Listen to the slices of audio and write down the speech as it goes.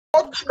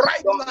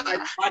right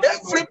now.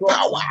 Every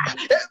power,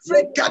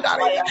 every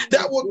gathering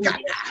that will gather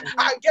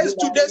against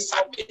today's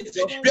service,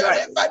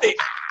 wherever they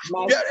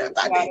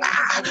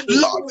are,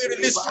 Lord, we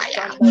release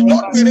fire.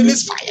 Lord, we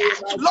release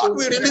fire. Lord,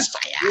 we release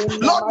fire.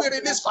 Lord, we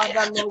release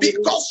fire.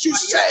 Because you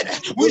said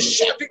we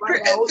shall decree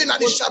anything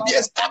and it shall be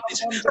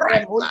established.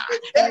 Right now,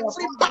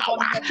 every power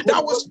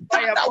that was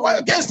stand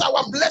against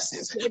our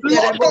blessings,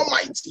 Lord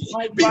Almighty,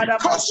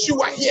 because you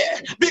are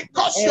here,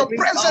 because your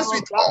presence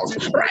with us,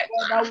 right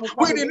now,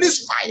 we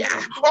release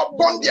fire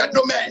upon their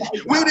domain.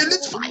 We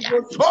release fire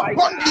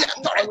upon the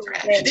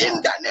authority.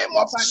 In the name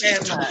of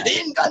Jesus.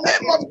 In the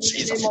name of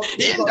Jesus.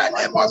 In the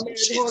name of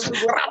Jesus.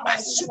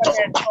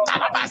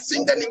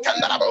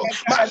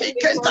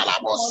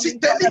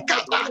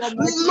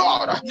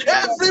 Lord,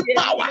 every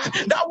power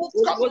that will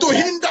come to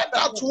hinder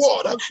that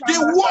word, the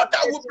word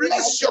that will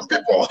bless your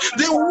people,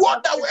 the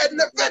word that will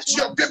elevate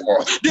your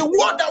people, the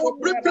word that will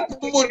bring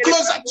people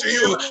closer to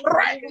you,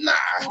 right now,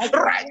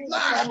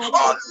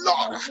 oh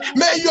Lord,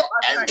 may your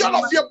angel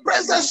of your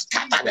presence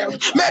scatter them.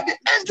 May the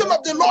angel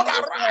of the Lord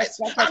arise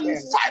and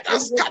fight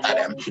and scatter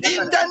them.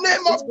 In the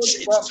name of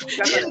Jesus.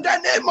 In the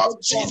name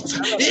of Jesus.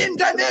 In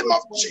the name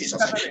of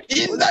Jesus.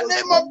 In the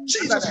name of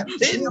Jesus.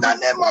 In the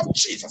name of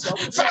Jesus.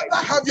 Father,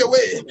 have your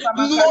way.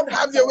 Lord,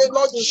 have your way,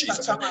 Lord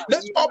Jesus.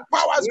 Let all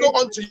powers go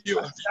unto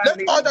you. Let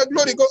all the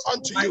glory go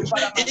unto you.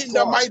 In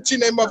the mighty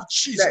name of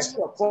Jesus.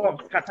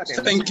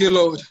 Thank you,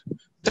 Lord.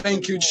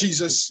 Thank you,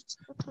 Jesus.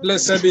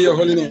 Blessed be your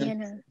holy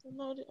name.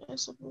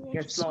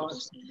 Yes, Lord.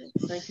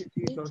 Thank you,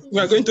 Jesus. We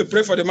are going to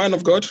pray for the man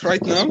of God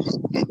right now.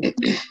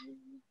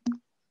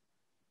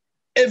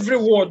 Every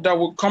word that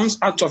will come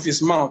out of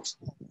his mouth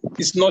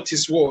is not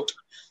his word.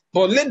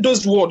 But let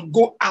those words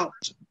go out,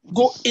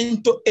 go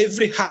into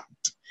every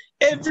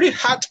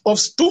heart of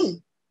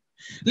stone.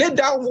 Let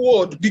that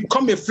word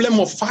become a flame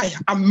of fire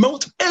and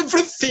melt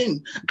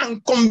everything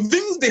and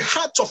convince the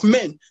hearts of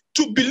men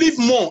to believe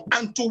more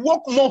and to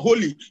walk more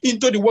holy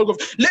into the world of.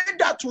 Let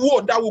that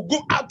word that will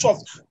go out of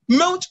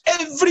melt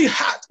every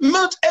heart,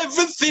 melt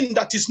everything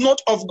that is not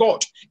of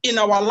God in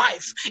our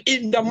life,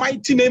 in the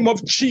mighty name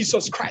of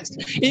Jesus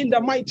Christ, in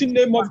the mighty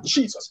name of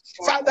Jesus.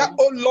 Father,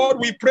 oh Lord,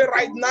 we pray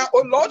right now,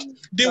 oh Lord,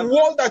 the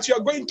word that you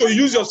are going to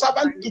use your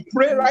servant to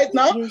pray right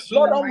now,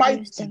 Lord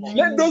Almighty,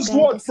 let those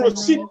words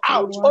proceed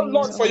out, oh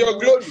Lord, for your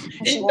glory,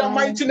 in the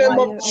mighty name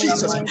of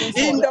Jesus,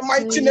 in the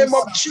mighty name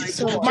of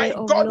Jesus, my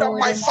God and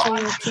my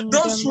Father,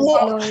 those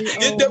words,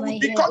 they will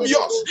become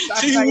yours,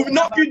 so you will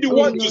not be the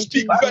one to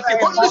speak, but the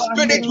Holy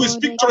Spirit will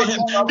speak through him.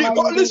 The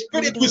Holy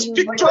Spirit will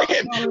speak through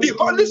him. The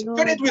Holy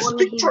Spirit will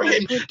speak through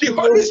him. The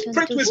Holy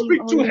Spirit will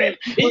speak through him.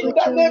 In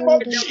the name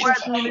of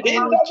Jesus. In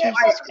the name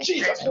of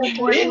Jesus.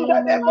 In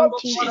the name of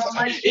Jesus.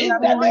 In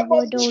the name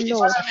of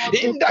Jesus.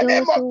 In the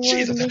name of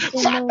Jesus.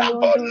 Father,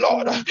 oh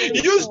Lord,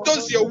 use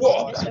those your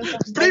word.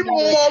 Bring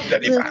more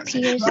deliverance.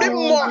 Bring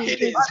more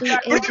healings.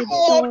 Bring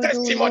more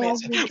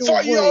testimonies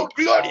for your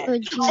glory.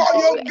 For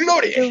your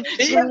glory.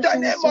 In the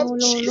name of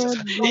Jesus.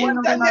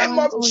 In the name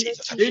of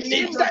Jesus.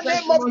 In the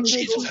name of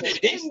Jesus.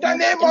 In the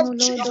name of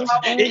Jesus.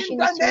 In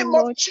the name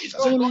of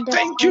Jesus.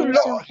 Thank you,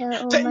 Lord.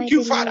 Thank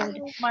you, Father.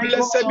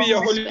 Blessed be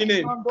your holy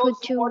name.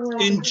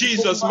 In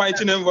Jesus'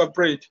 mighty name we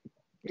prayed.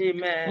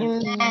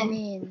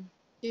 Amen.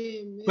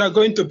 We are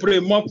going to pray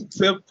more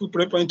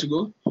prayer point to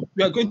go.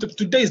 We are going to,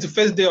 today is the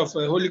first day of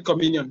Holy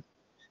Communion.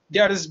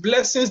 There is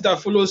blessings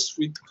that follows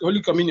with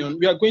Holy Communion.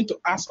 We are going to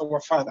ask our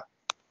Father,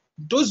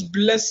 those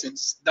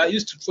blessings that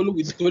used to follow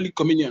with Holy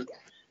Communion,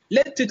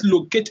 let it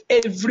locate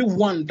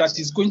everyone that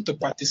is going to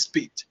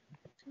participate.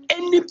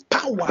 Any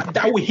power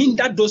that will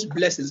hinder those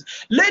blessings,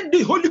 let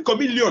the Holy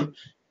Communion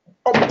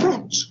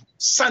uproot,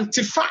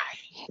 sanctify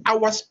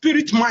our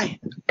spirit mind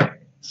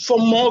for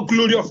more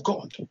glory of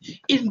God.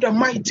 In the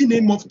mighty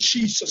name of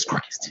Jesus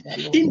Christ.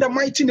 In the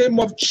mighty name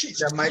of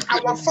Jesus.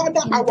 Our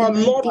Father, our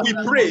Lord, we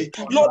pray,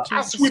 Lord,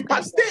 as we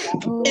partake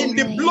in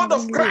the blood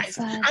of Christ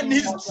and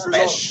his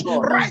flesh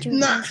right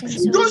now,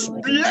 those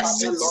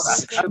blessings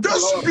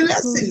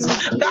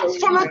that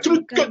follow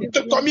through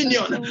the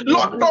communion,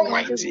 Lord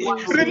Almighty,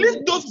 release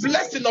those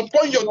blessings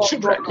upon your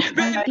children.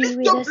 Release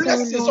those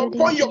blessings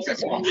upon your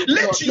people.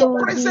 Let your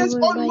presence,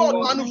 oh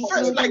Lord,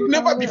 manifest like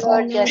never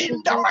before.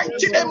 In the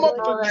mighty name of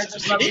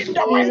Jesus. In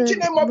the mighty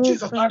name of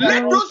Jesus.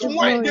 Let those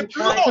wine, the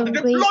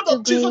blood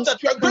of Jesus that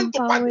we are going to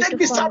partake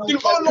this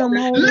afternoon, oh Lord,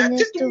 let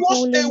it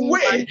wash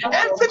away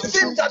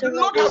everything that the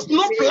Lord has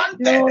not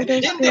planted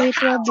in the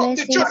heart of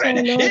the children,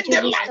 in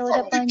the life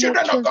of the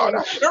children of God.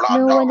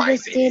 Lord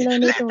Almighty,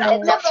 let the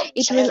blood of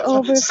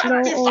Jesus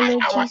sanctify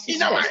our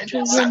inner mind,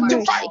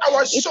 sanctify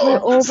our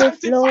soul,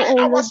 sanctify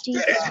our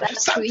spirit,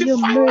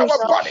 sanctify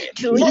our body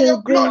for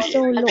your glory.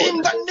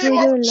 In the name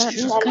of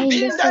Jesus.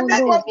 In the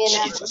name of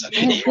Jesus.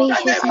 In the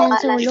name of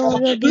righteousness, O Jesus.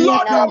 Lord, will be Lord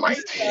upon us.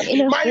 Almighty,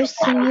 In our my first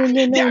Father,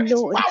 communion, O there is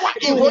Lord. power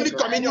in Holy Holy Father,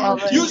 Communion.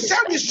 Lord You said Jesus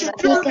we Christ. should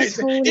do Make us this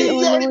holy, in O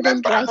your Lord, and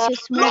remembrance.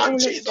 righteous more, Lord O Lord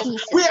Jesus,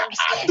 we Jesus are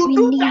Christ. asked to We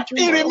do that need you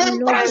in more, O Lord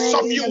remembrance God,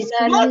 of in you, this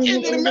not in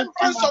communion, O Lord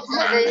remembrance of Jesus.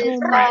 man. Oh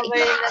Right my,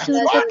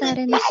 now, all the Sukatara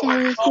power,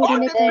 Nisari all the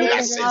Kurunatara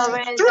blessings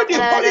through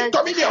the Holy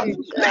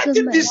Communion, let God it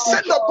Almighty,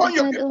 descend upon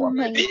your God people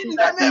Almighty, in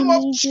the we name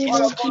of need you, Jesus.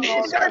 Lord In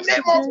Jesus the Christ, to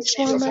name of transform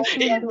Jesus. us,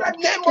 O In Lord. the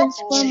name of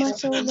Transform Jesus.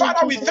 us, O Lord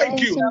Father, we Jesus thank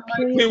Christ, you.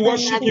 and We purify us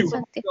worship and you.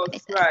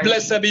 sanctify us.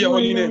 Blessed be You your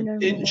holy alone name. are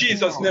In worthy, O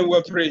Jesus' Lord name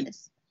we pray.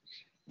 Jesus.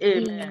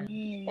 Amen.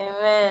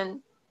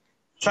 Amen.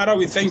 Father,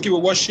 we thank you.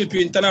 We worship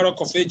you, eternal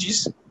rock of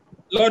ages.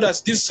 Lord,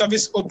 as this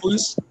service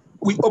opens,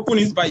 we open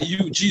it by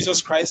you,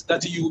 Jesus Christ,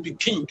 that you will be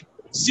king.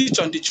 Sit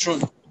on the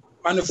throne.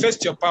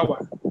 Manifest your power.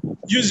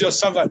 Use your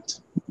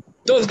servant.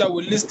 Those that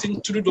will listen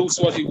to those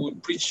words you will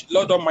preach,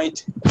 Lord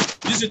Almighty,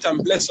 use it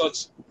and bless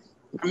us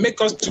and make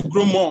us to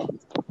grow more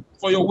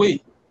for your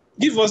way.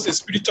 Give us the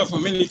spirit of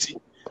humility.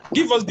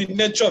 Give us the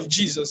nature of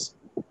Jesus,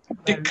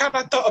 the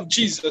character of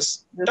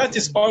Jesus. That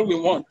is all we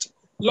want.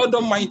 Lord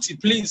Almighty,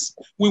 please,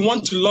 we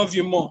want to love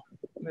you more.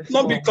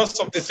 Not because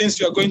of the things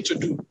you are going to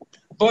do,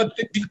 but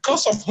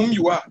because of whom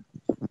you are.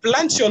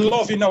 Plant your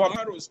love in our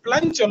marrows.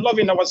 Plant your love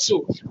in our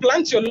soul.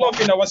 Plant your love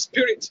in our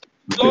spirit.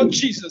 Lord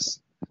Jesus,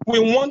 we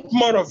want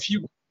more of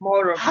you.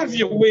 Have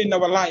your way in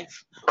our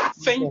life.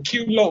 Thank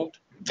you, Lord.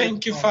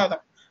 Thank you, Father.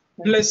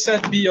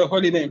 Blessed be your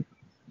holy name.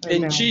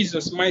 In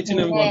Jesus' mighty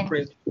name we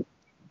pray.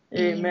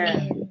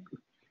 Amen.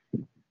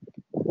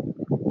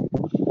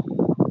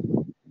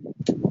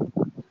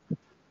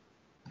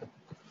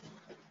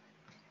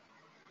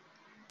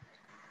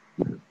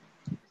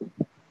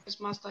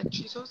 Master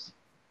Jesus.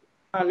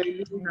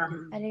 Hallelujah.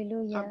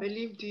 Hallelujah. I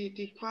believe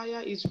the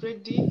choir is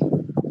ready.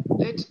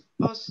 Let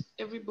us,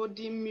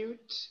 everybody,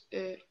 mute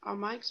our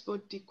mics,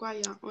 but the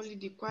choir, only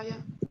the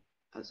choir.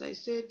 As I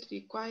said,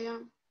 the choir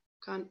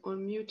can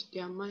unmute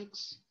their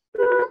mics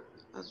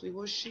as we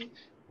worship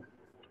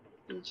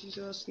in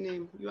Jesus'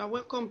 name. You are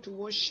welcome to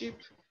worship,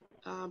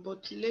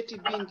 but let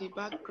it be in the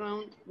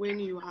background when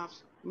you have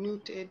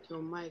muted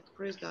your mic.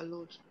 Praise the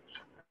Lord.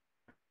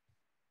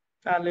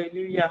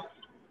 Hallelujah.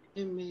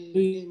 Amen.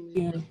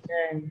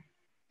 Amen.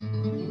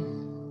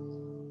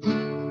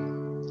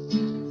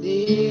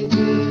 Let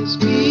the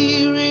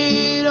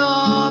Spirit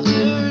of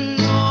the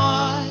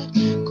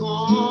Lord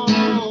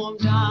come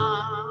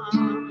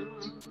down.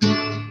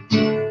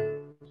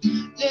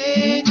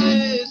 Let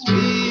the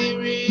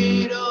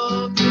Spirit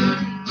of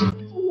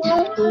the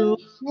Lord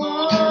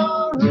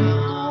come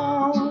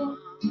down.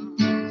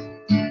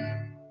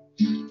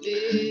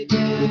 Let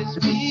the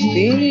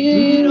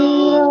Spirit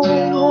of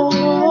the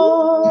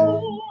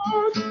Lord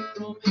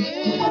from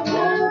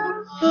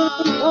heaven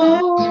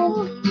come.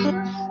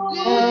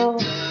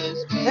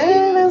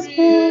 Let the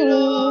Spirit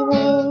of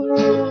the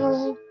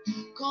Lord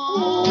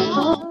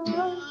come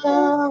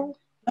down.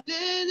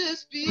 Let the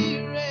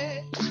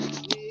Spirit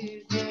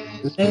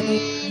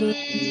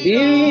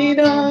Spirit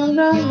of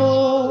the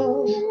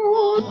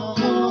Lord, come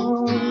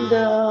come down.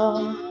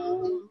 down.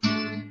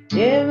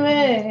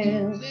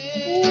 Amen.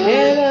 Let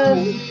Let the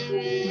the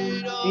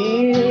Spirit of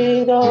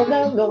Spirit of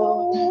the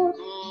Lord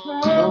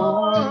come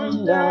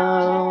come down.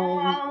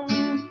 down.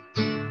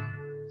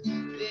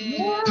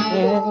 Let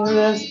Let the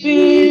the Spirit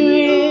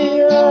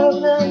Spirit of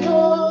of the the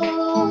Lord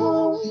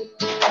Lord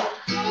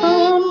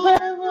from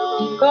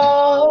heaven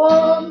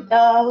come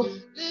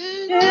down.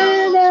 let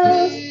Let the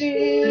the Spirit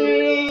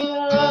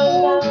Spirit of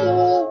of the the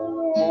Lord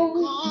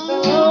Lord come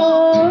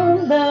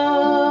come down.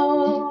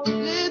 down.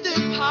 Let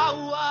the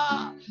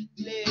power,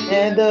 Let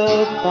let the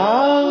the power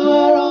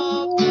power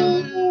of of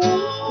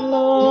the Lord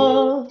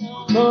Lord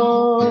come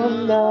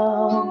come down.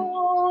 down.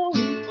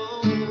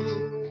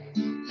 Oh,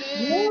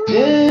 let the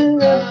Let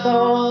the power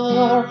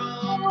power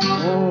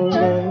of the of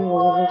the Lord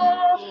Lord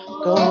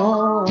come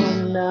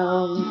come down.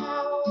 down.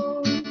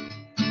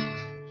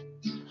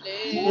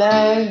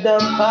 Let the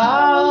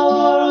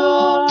power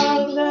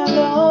of the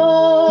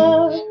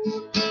Lord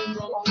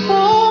from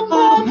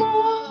heaven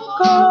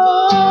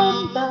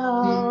come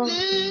down.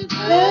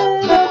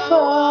 Let the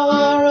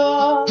power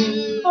of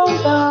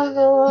the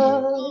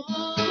Lord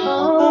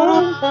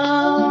come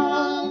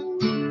down.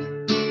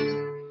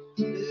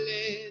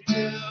 Let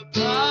the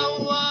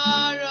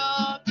power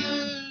of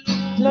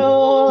the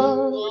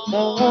Lord Lord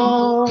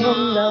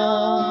come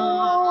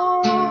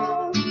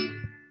down.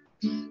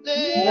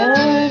 let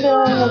Let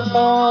the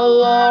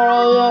power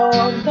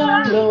of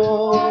the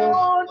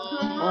Lord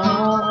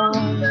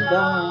come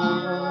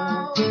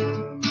down.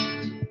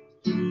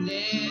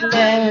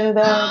 Let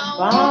the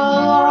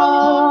power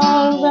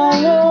of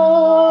the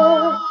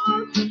Lord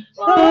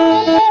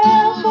from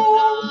heaven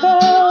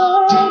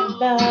come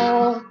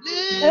down.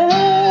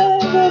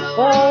 Let the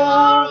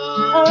power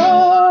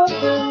of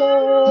the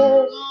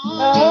Lord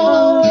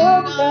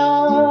come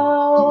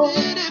down.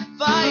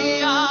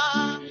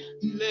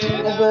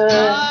 Let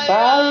the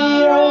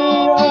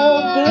fire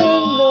of the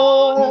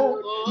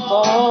Lord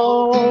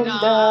come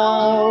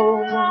down.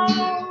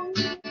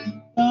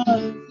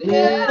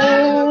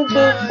 Let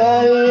the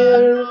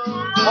fire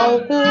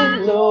of the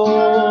Lord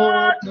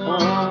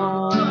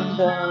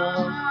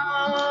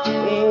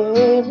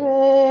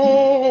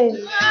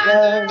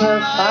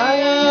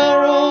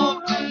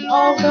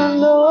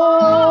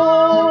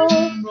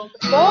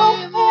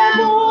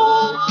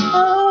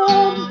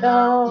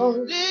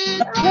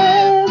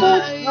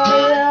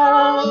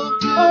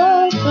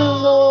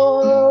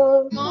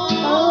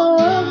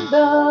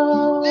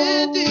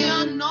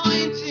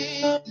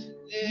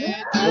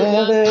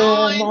Let the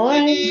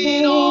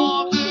anointing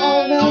of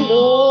the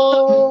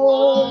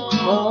Lord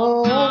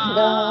come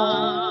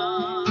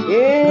down.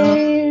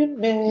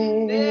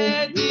 Amen.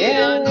 Let the Let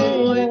the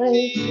anointing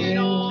anointing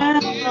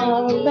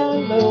of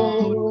the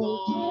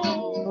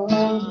Lord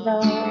come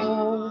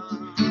down.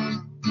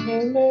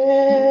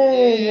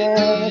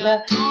 Amen. Let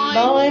the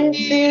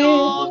anointing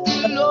of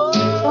the Lord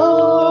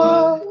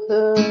of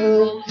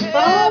the from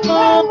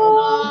heaven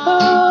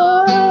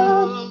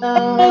come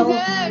down. Let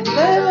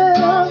the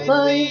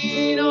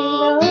anointing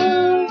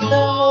of the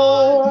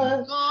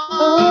Lord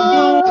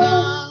come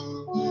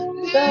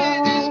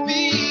down.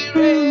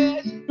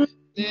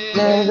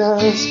 Let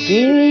the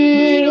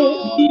Spirit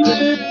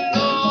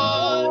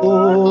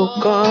oh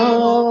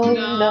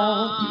come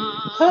down.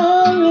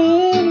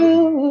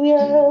 Hallelujah.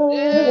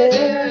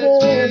 Let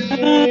the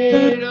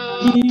Spirit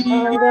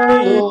of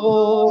the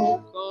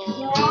Lord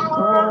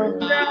come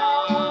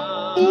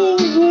down. In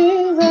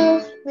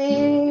Jesus'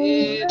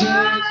 name,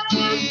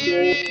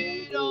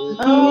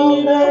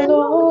 of the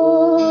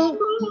Lord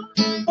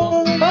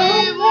from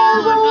heaven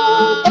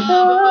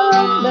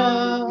come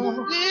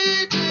down.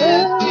 Let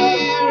the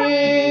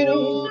Spirit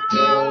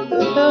of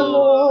the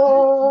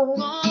Lord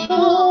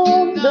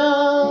come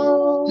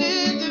down.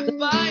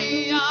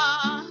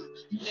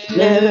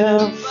 Let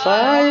the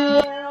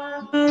fire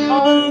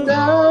of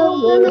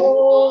the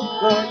Lord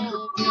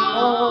come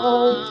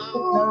down.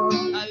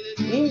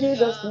 In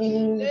Jesus'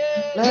 name,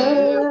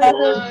 let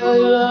the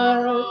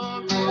fire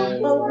of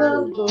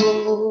the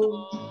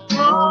Lord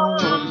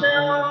come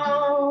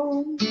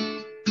down.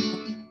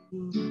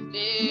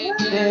 Let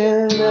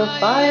the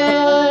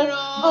fire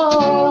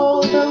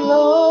of the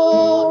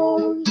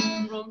Lord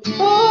from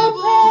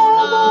heaven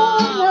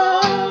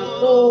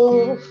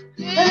above.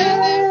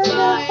 Let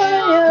the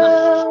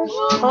fire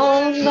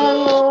of the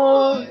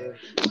Lord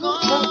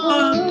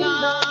come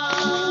down.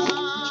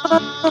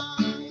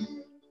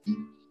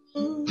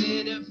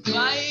 Let the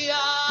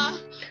fire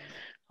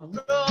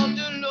from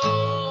the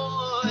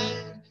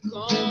Lord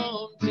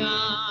come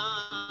down.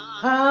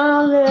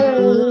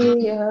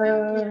 Hallelujah.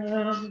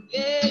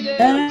 Let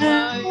the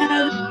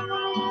fire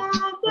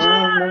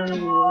Of the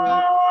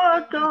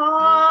Lord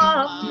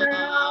come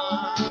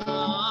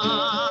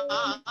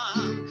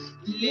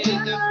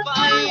let the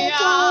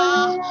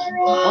fire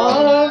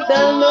of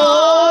the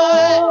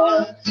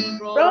Lord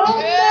from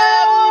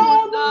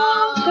heaven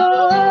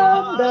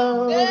come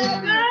down.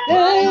 Let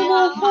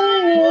the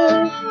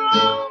fire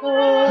of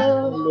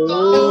the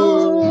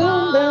Lord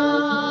come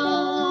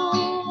down.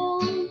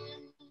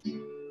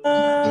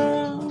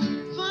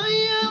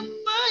 Fire,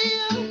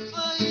 fire,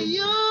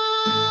 fire,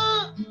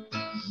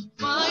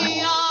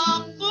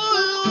 fire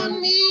follow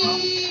me.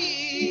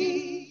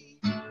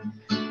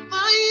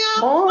 Fire,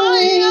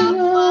 Holy fire,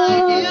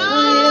 Ghost,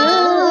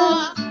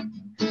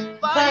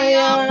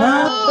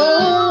 fire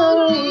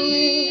follow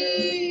me.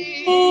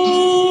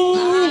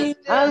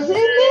 As in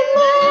the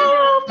day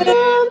of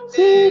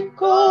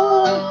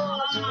Pentecost,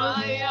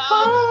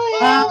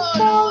 fire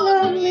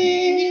follow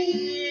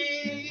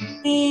me.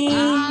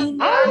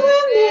 As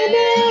in the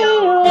day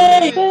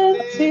of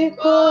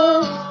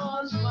Pentecost,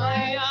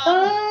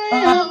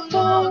 fire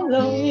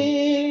follow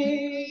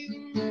me.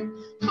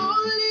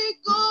 Holy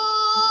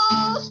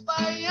Ghost,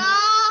 fire,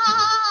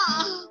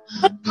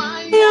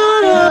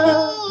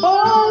 Fire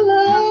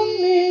follow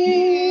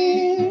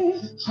me.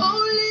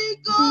 Holy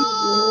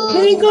Ghost,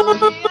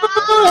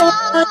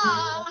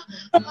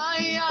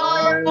 fire,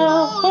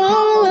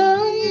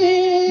 Follow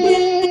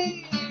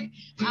me.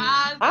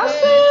 As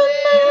in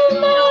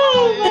the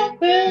days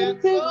of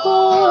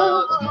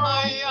Pentecost,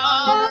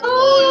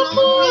 fire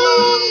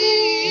follow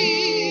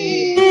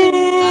me.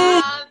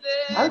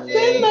 As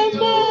in the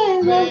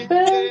days of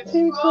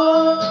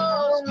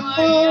Pentecost,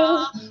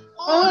 fire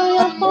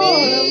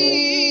follow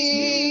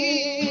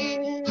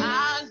me.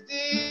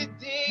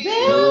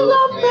 Days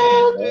of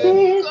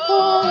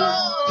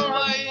Pentecost,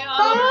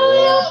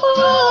 fire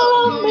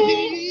follow me.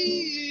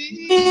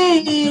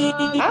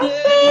 As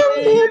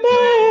in the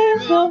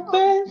days of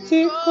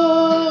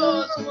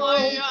Pentecost,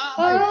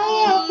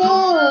 fire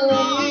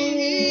follow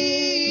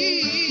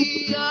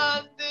me.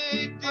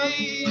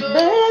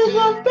 Days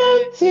of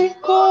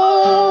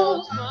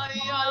Pentecost,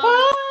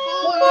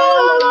 fire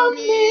follow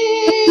me.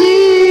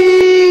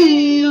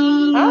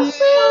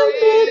 As in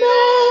the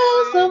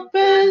days of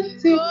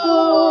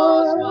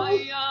Pentecost,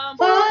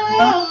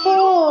 fire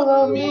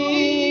follow me.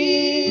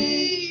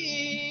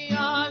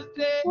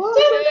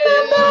 In the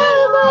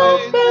days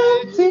of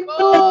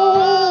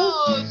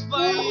Pentecost,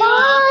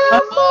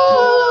 fire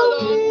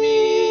follow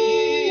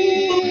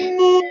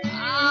me.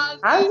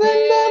 As in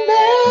the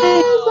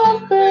days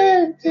of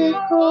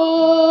Pentecost,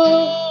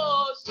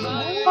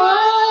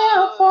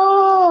 fire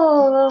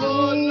follow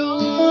me.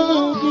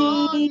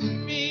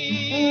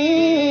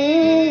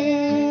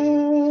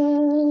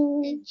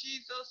 In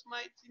Jesus'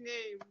 mighty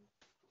name.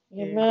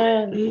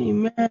 Amen.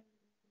 Amen.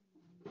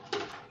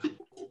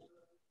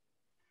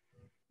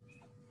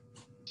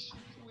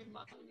 We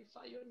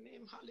magnify your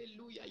name.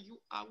 Hallelujah. You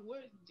are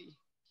worthy.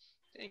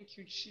 Thank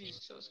you,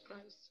 Jesus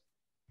Christ.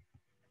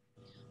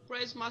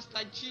 Praise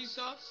Master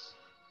Jesus.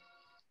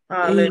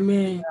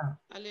 Amen.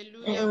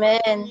 Hallelujah. Amen.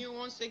 Welcome you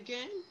once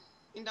again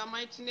in the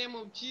mighty name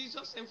of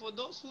Jesus. And for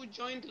those who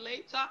joined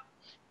later,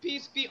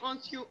 peace be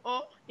unto you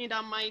all in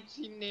the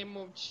mighty name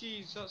of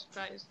Jesus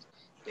Christ.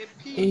 The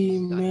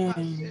peace that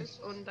passes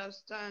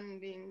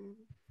understanding.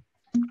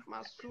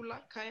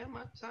 Masula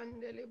kayama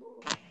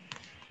tandelebo.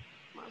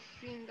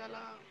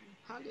 Masindala.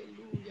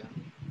 Hallelujah.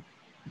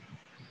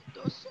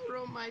 Though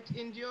sorrow might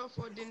endure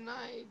for the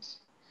night,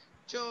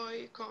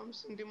 joy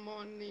comes in the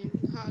morning.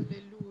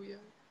 Hallelujah.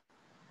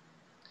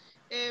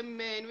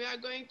 Amen. We are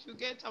going to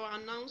get our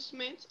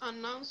announcement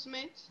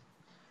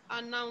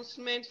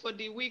for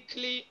the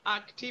weekly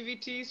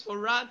activities for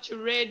Rapture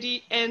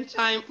Ready End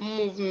Time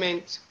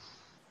Movement.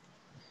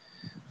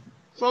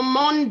 From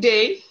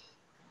Monday,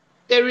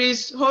 there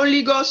is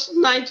Holy Ghost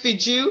Night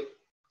Vigil,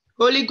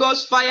 Holy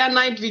Ghost Fire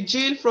Night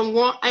Vigil from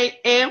 1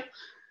 a.m.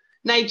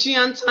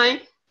 Nigerian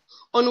time.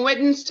 On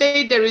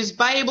Wednesday, there is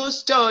Bible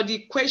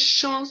study,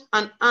 questions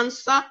and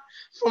answer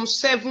from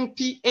 7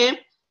 p.m.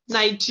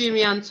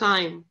 Nigerian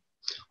time.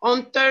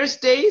 On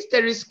Thursdays,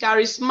 there is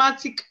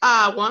Charismatic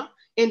Hour,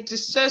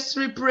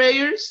 intercessory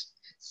prayers,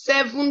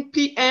 7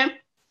 p.m.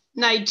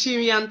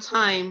 Nigerian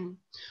time.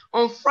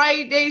 On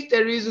Fridays,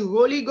 there is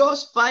Holy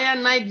Ghost Fire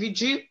Night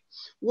Vigil,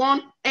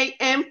 1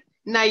 a.m.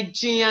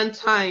 Nigerian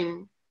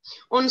time.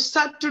 On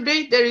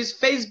Saturday, there is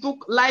Facebook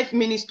Live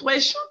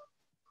Ministration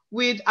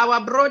with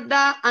our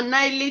brother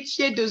Anaele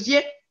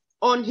Chiedozie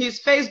on his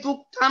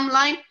Facebook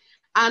timeline,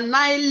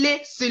 Anaele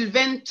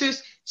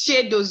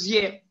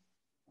Chiedozie,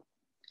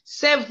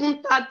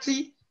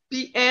 7:30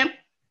 p.m.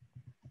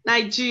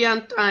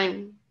 Nigerian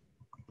time.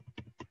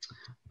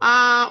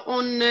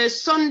 On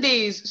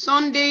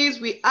Sundays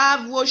we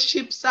have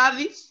worship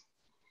service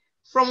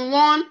from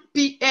 1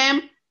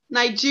 p.m.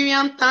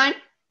 Nigerian time,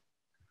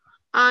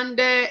 and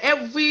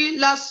every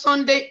last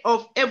Sunday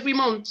of every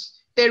month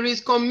there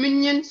is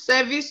communion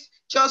service,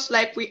 just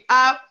like we're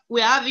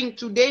having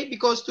today,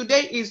 because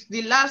today is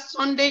the last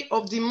Sunday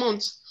of the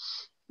month.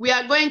 We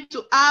are going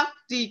to have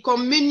the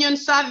communion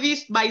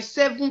service by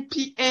 7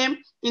 p.m.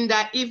 in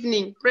the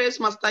evening. Praise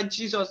Master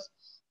Jesus.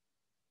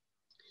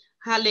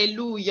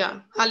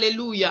 Hallelujah.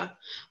 Hallelujah.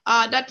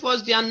 That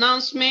was the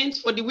announcement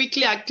for the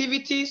weekly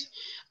activities.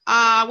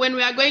 When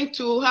we are going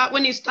to have,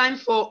 when it's time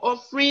for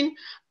offering,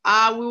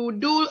 we will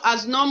do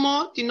as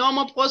normal, the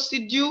normal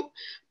procedure.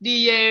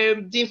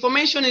 The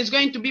information is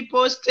going to be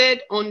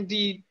posted on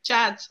the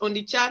chat,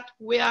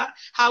 where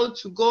how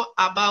to go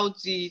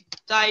about the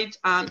tithe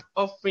and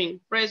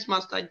offering. Praise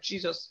Master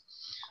Jesus.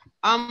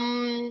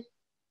 A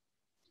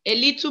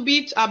little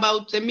bit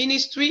about the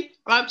ministry,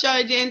 Rapture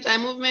Ready End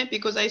Time Movement,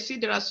 because I see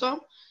there are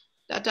some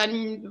that are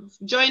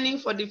joining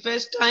for the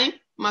first time.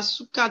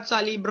 Masuka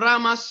Tali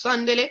Brahma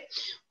Sandele.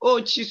 Oh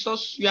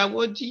Jesus, you are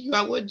worthy, you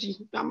are worthy,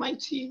 you are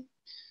mighty.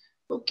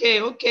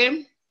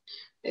 Okay.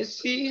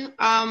 Let's see.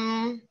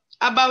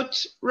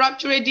 About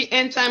Rapture Ready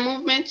End Time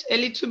Movement, a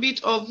little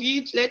bit of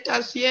it. Let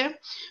us hear.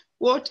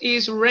 What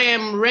is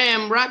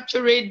Rrem,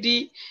 Rapture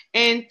Ready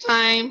End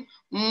Time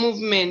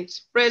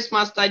Movement? Praise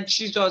Master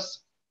Jesus.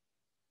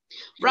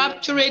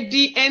 Rapture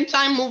Ready End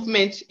Time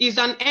Movement is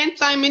an end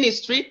time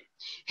ministry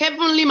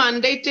heavenly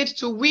mandated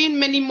to win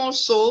many more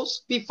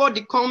souls before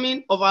the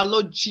coming of our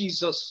Lord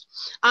Jesus,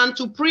 and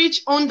to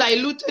preach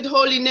undiluted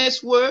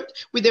holiness word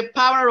with the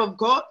power of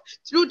God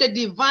through the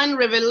divine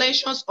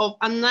revelations of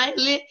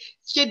Anaele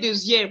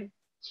Chiedozie.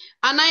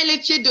 Anaele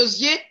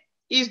Chiedozie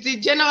is the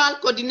general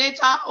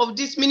coordinator of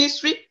this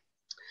ministry.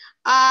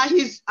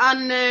 He's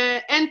an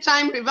end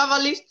time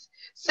revivalist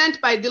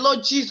sent by the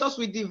Lord Jesus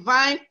with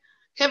divine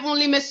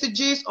heavenly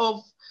messages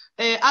of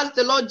as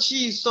the Lord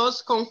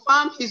Jesus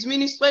confirmed his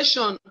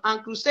ministration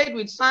and crusade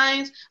with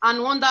signs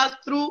and wonders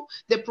through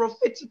the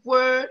prophetic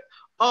word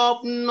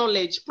of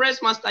knowledge. Praise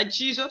Master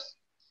Jesus.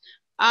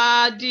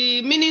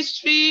 The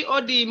ministry or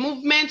the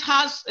movement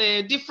has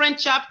different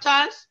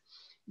chapters.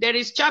 There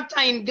is chapter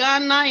in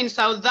Ghana, in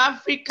South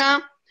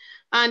Africa,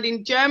 and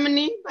in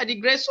Germany by the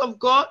grace of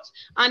God.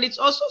 And it's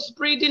also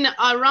spreading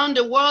around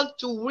the world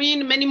to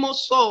win many more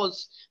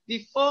souls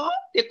before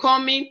the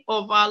coming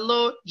of our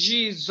Lord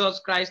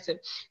Jesus Christ.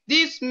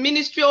 This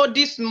ministry or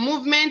this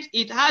movement,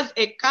 it has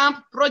a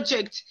camp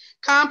project.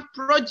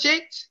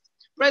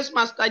 Praise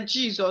Master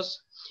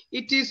Jesus.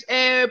 It is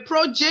a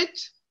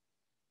project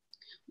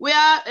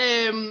where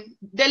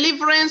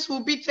deliverance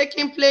will be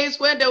taking place,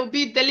 where there will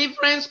be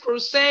deliverance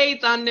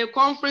crusades and the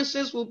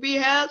conferences will be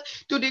held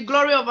to the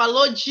glory of our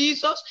Lord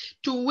Jesus,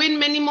 to win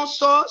many more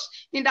souls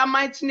in the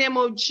mighty name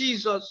of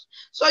Jesus.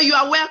 So you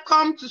are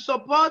welcome to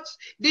support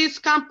this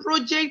camp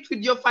project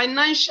with your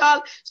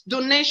financial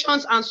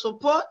donations and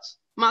support.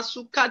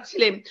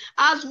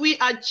 As we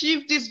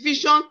achieve this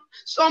vision,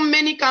 so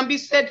many can be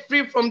set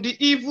free from the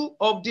evil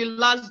of the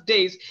last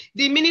days.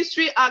 The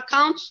ministry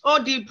accounts or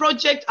the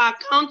project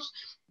accounts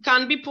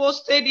can be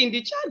posted in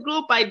the chat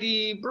group by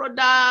the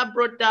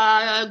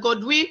brother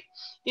Godwin,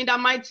 in the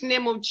mighty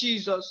name of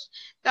Jesus.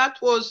 That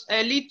was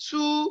a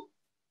little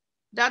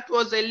That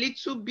was a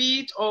little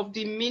bit of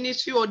the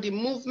ministry or the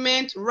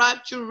movement,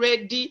 rapture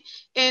ready,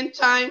 end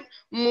time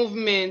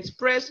movement.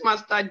 Praise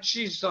Master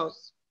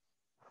Jesus.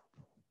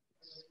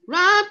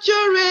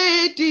 Rapture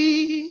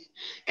ready,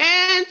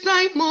 end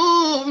time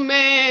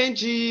movement.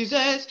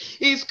 Jesus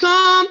is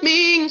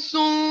coming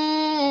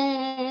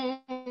soon.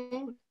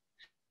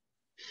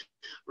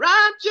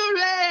 Rapture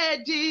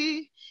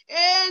ready,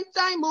 end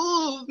time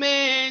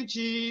movement.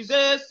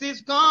 Jesus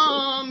is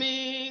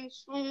coming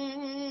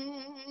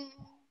soon.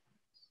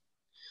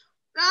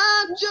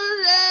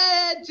 Rapture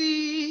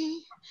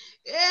ready,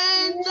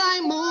 end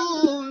time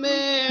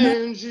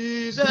movement.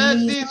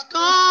 Jesus is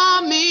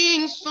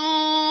coming soon.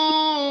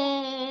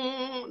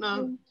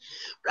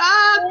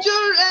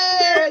 Rapture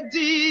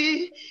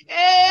ready,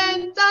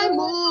 end time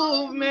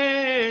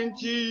movement.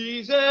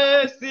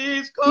 Jesus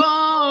is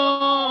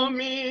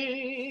coming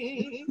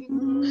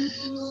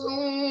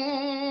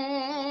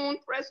soon.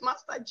 Praise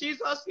Master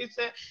Jesus. It's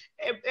a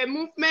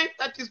movement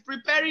that is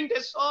preparing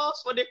the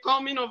souls for the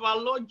coming of our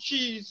Lord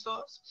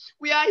Jesus.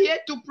 We are here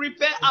to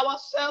prepare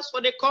ourselves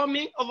for the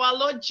coming of our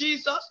Lord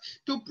Jesus,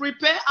 to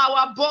prepare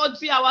our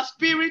body, our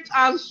spirit,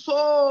 and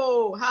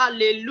soul.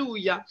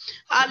 Hallelujah.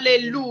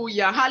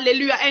 Hallelujah.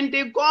 Hallelujah. And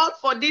the goal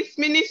for this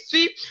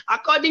ministry,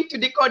 according to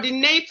the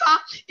coordinator,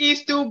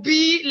 is to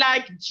be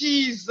like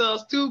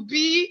Jesus. To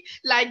be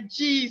like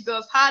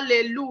Jesus.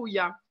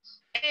 Hallelujah.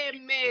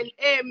 Amen.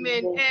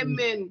 Amen.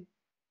 Amen.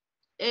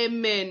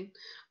 Amen.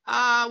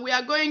 We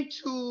are going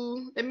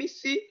to, let me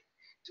see,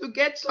 to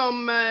get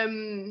some, let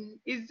me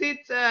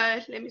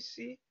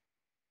see,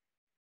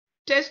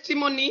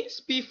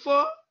 testimonies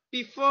before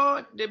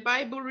the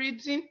Bible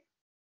reading.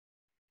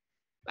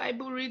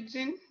 Bible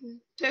reading,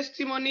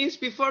 testimonies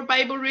before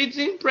Bible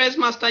reading. Praise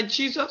Master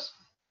Jesus.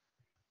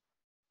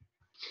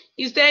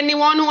 Is there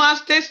anyone who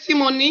has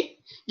testimony?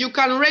 You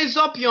can raise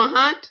up your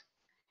hand.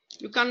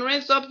 You can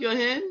raise up your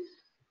hand.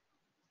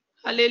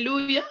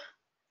 Hallelujah.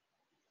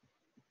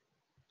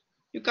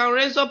 You can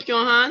raise up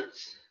your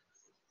hands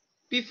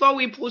before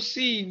we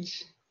proceed.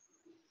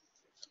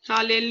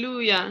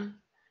 Hallelujah.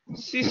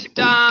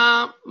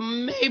 Sister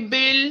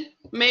Mabel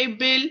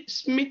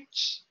Smith,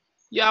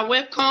 you are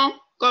welcome.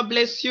 God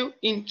bless you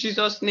in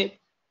Jesus' name.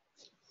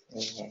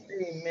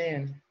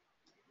 Amen.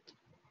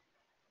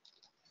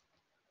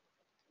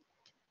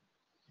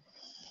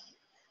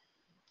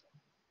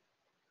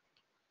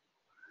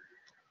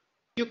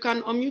 You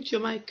can unmute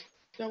your mic.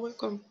 You are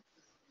welcome.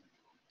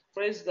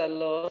 Praise the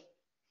Lord.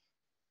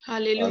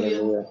 Hallelujah.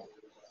 Hallelujah.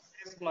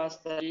 Praise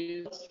Master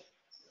Jesus.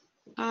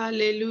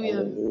 Hallelujah.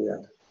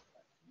 Hallelujah.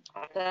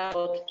 I thank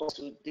God for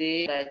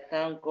today. I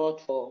thank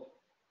God for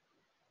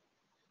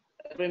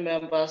every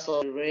members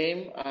of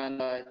Rrem,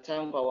 and I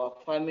thank our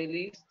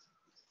families.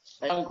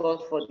 I thank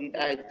God for the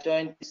I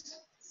joined this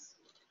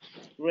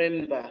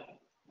Rrem.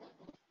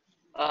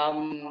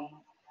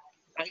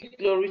 I give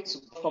glory to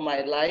God for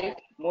my life,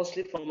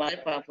 mostly for my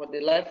life and for the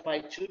life of my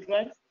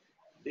children,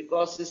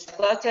 because it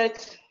started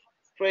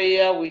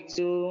prayer with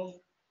 2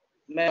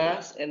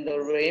 members in the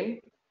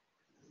Rrem.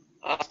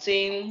 I've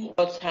seen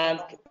God's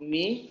hand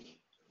me,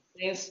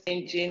 things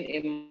changing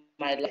in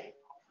my life.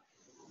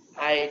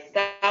 I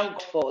thank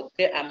God for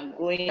where I'm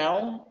going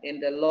now in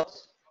the Lord.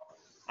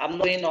 I'm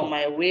not going on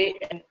my way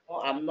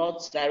anymore. I'm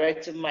not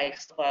directing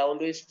myself. I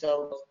always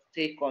tell God,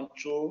 take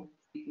control,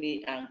 lead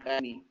me and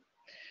guide me.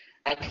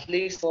 At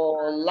least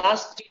for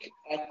last week,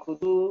 I could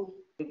do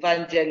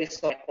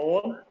evangelism on my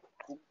own.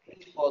 I could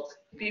preach for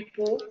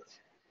people.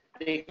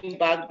 They come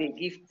back, they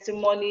give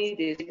testimony,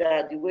 they say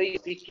that the way you're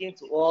speaking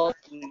to us,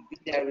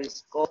 there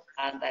is God,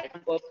 and I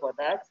thank God for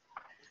that.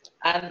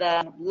 And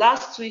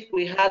last week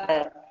we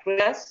had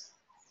prayers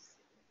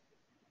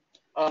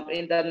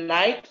in the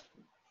night.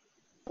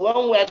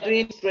 When we are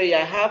doing prayer,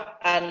 I have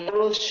an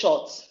arrow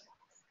shot.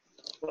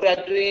 We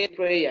are doing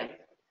prayer.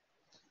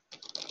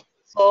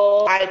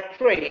 So I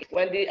pray.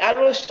 When the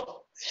arrow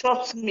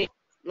shot me,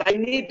 like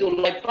needle,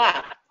 like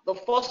back, the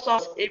first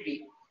one was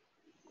heavy.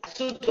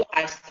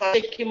 I start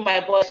shaking my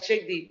body,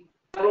 shake the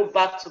arrow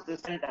back to the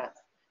center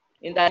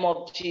in the name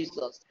of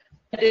Jesus.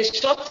 They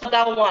shot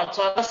that one to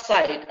the other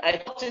side. I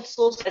thought it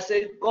so. I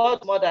said,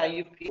 God, more than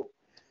you people.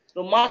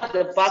 No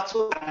matter the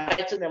battle I'm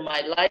fighting in my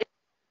life,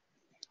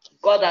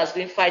 God has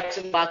been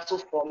fighting battle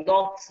for me,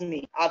 not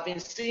me. I've been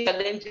seeing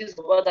challenges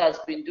God has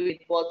been doing,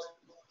 but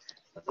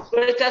the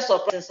greatest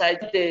surprise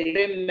inside they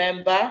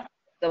remember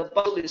the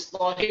battle is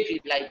not heavy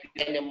like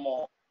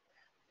anymore.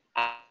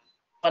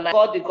 When I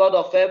called the God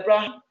of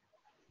Abraham,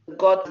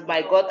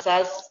 my God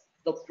says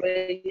the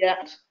prayer,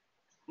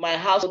 my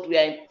household we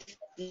are in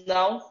peace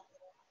now,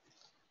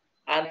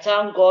 and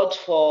thank God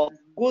for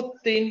good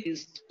thing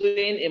He's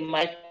doing in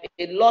my life.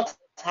 A lot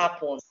has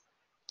happened.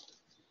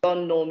 I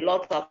don't know, a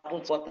lot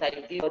happened, but I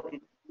give God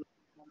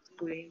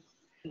doing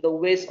in the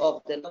ways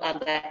of the Lord,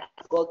 and I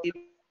ask God give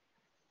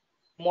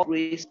more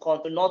grace,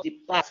 to not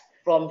depart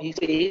from His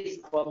ways,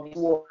 from His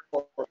word,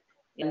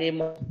 in the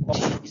name of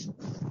Jesus.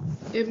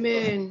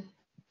 Amen.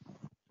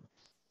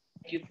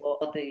 Thank you for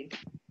all the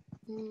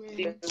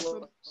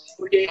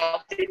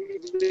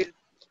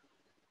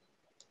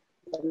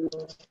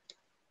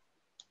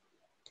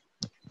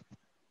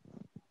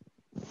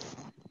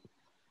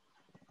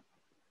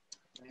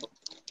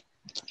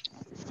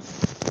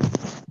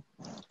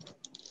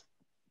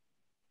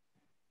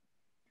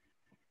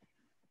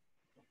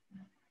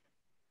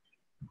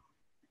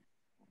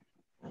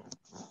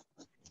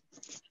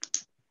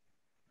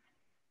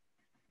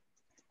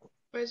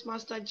Praise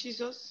Master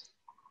Jesus.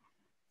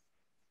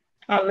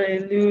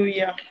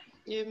 Hallelujah.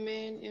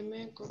 Amen.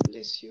 Amen. God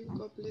bless you.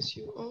 God bless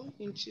you all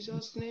in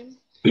Jesus' name.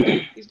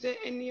 Is there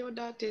any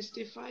other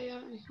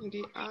testifier in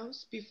the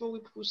house before we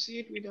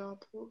proceed with our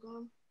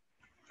program?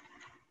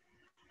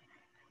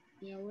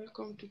 You are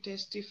welcome to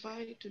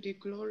testify to the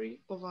glory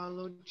of our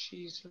Lord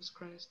Jesus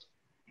Christ.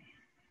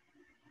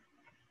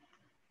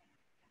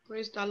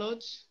 Praise the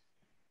Lord.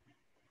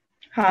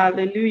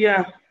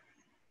 Hallelujah.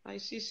 I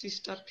see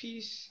Sister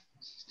Peace.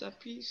 Sister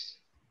Peace.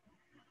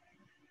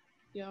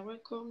 You are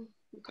welcome.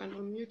 You can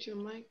unmute your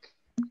mic.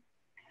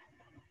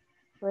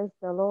 Praise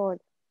the Lord.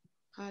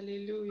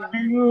 Hallelujah.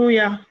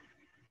 Hallelujah.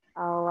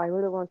 Oh, I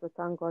really want to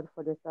thank God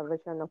for the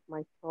salvation of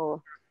my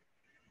soul.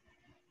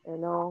 You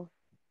know,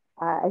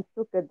 I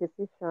took a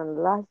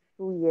decision last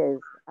 2 years.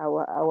 I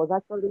was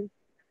actually,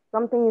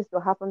 something used to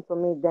happen to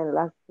me then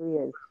last 2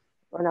 years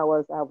when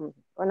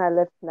I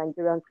left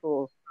Nigeria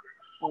to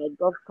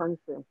Gulf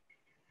country.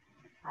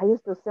 I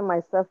used to see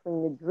myself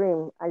in the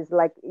dream. It's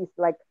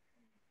like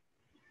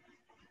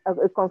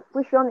a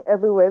confusion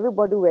everywhere.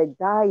 Everybody were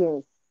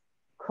dying,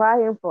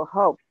 crying for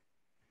help.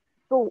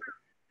 So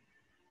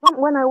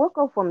when I woke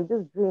up from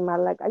this dream, I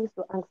used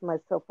to ask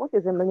myself, what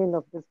is the meaning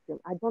of this dream?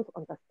 I don't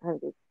understand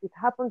it. It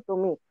happened to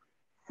me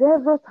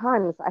several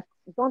times. I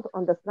don't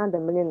understand the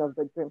meaning of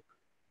the dream.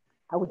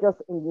 I would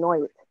just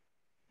ignore it.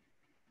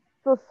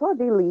 So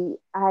suddenly,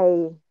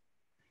 I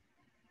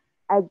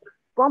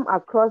come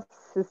across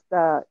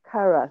Sister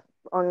Kara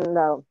on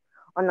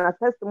her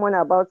testimony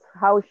about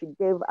how she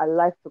gave her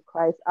life to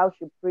Christ, how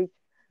she preached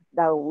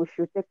that we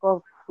should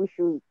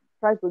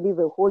try to live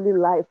a holy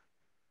life,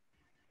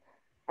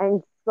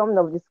 and some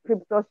of the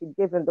scriptures she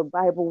gave in the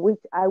Bible, which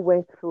I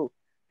went through.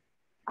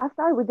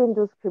 After reading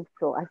those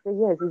scriptures, I said,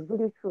 yes, it's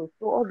really true.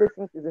 So all these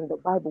things is in the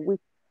Bible,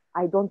 which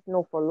I don't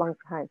know for a long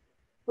time.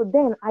 So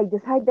then I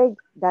decided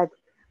that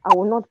I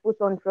will not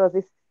put on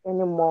trousers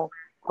anymore.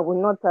 I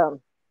will not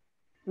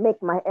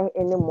make my hair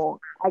anymore.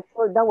 I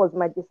thought that was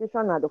my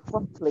decision at the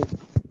first place.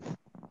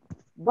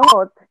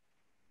 But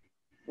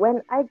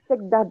when I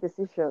take that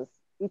decision,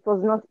 it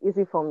was not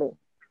easy for me.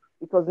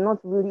 It was not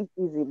really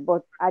easy.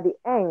 But at the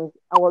end,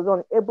 I was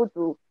unable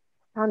to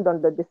stand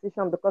on the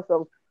decision because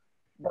of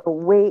the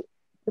way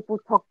people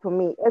talk to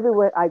me.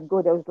 Everywhere I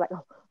go, they was like,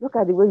 oh, look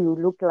at the way you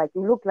look like.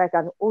 You look like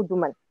an old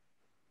woman.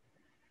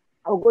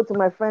 I'll go to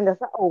my friend and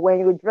say, oh, when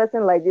you're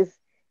dressing like this,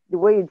 the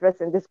way you dress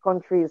in this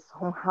country is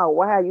somehow.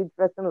 Why are you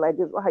dressing like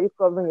this? Why are you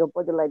covering your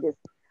body like this?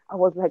 I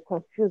was like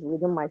confused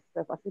within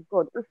myself. I said,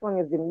 God, which one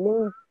is the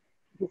main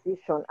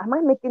decision? Am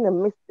I making a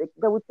mistake?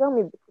 They will tell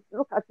me,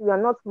 look at you,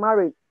 are not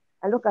married.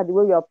 And look at the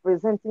way you are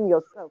presenting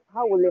yourself.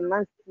 How will a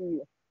man see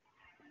you?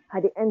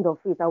 At the end of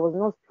it, I was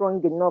not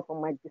strong enough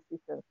on my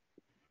decision.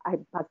 I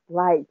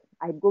backslide.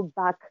 I go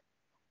back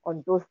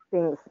on those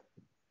things,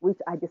 which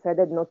I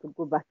decided not to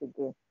go back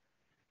again.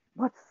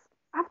 But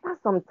after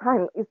some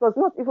time, it was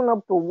not even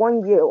up to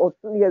 1 year or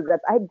 2 years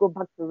that I go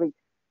back to it.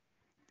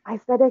 I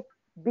started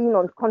being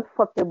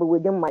uncomfortable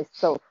within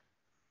myself.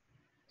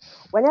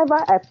 Whenever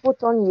I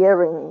put on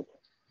earring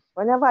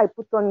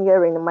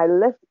in my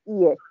left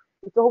ear,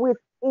 it's always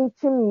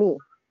inching me.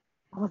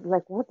 I was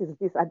like, what is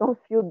this? I don't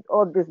feel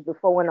all this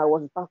before when I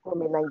was back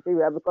home in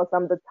Nigeria, because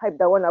I'm the type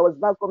that when I was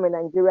back home in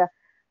Nigeria,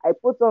 I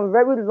put on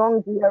very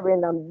long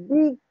earring and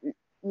big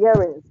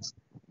earrings.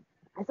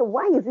 I said,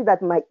 why is it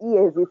that my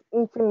ears is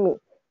inching me?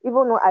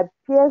 Even though I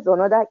pierced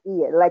another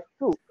ear, like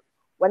two.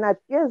 When I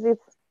pierced it,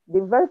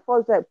 the very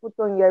first time I put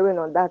on earring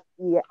on that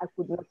ear, I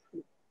could not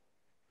see.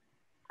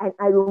 And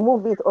I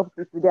removed it up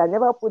to today. I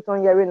never put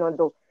on earring on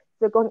the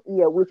second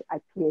ear, which I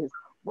pierced.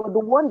 But the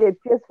one they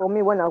pierced for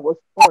me when I was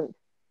born,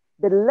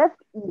 the left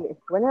ear,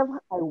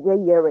 whenever I wear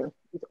earrings,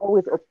 it's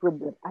always a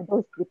problem. I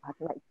don't sleep at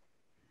night.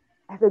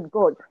 I said,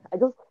 God, I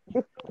just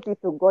lift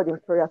it to God in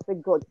prayer. I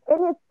said, God,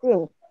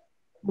 anything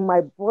in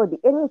my body,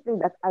 anything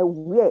that I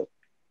wear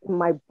in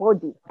my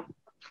body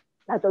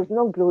that does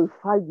not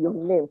glorify your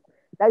name,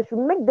 that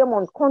should make them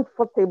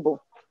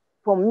uncomfortable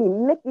for me,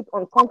 make it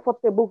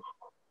uncomfortable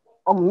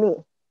on me.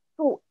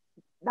 So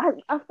that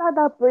after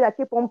that prayer, I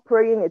keep on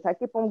praying it. I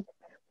keep on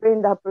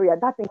praying that prayer.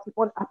 That thing keep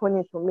on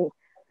happening to me.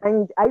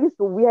 And I used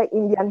to wear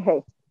Indian hair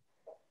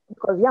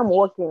because I'm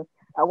working.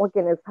 I work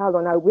in a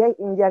salon. I wear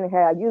Indian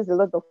hair. I use a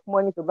lot of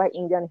money to buy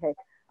Indian hair.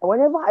 And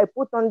whenever I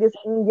put on this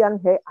Indian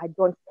hair, I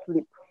don't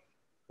sleep.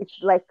 It's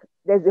like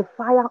there's a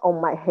fire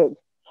on my head.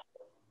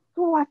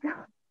 So I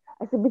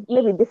said,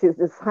 maybe this is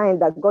the sign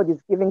that God is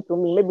giving to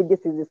me. Maybe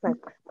this is the sign.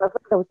 My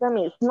friend will tell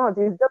me it's not.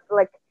 It's just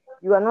like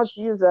you are not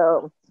used.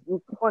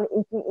 You keep on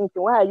inching.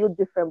 Why are you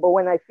different? But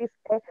when I feel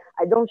scared,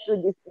 I don't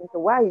feel this inch.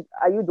 Why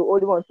are you the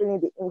only one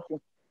feeling the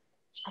inching?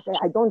 I said,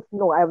 I don't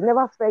know. I've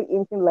never felt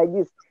anything like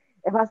this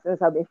ever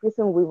since I've been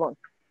facing weave on.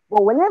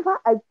 But whenever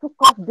I took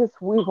off this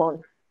weave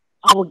on,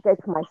 I will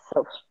get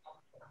myself.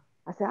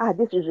 I said,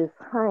 this is a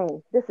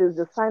sign. This is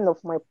the sign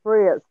of my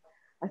prayers.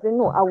 I said,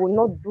 no, I will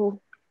not do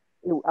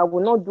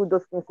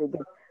those things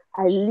again.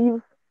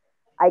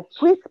 I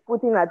quit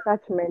putting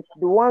attachments.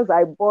 The ones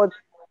I bought,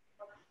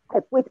 I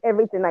quit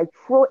everything. I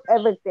threw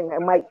everything.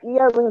 My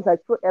earrings, I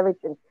threw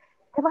everything.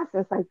 Ever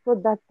since I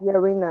threw that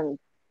earring and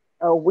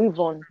weave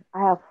on, I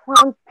have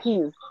found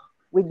peace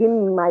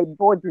within my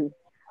body.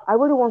 I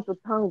really want to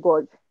thank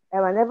God.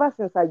 And ever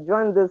since I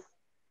joined this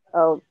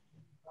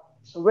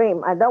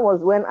Rrem, and that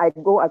was when I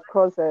go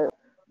across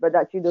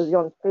Brother Chiedozie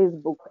on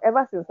Facebook.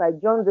 Ever since I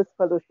joined this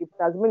fellowship, it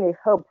has been a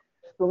help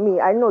to me.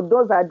 I know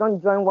those I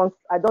don't join once,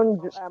 I'm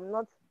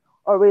not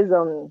always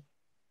on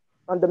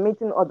the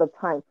meeting all the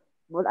time,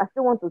 but I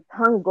still want to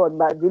thank God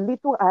that the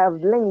little I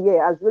have learned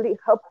here has really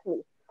helped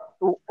me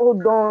to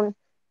hold on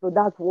to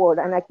that word.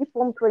 And I keep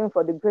on praying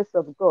for the grace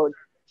of God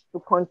to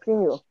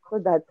continue so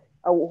that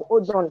I will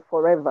hold on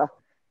forever.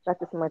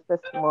 That is my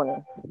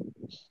testimony.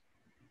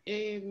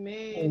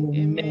 Amen.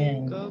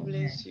 Amen. God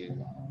bless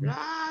you.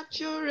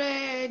 Rapture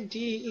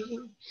ready.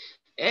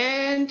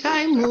 End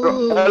time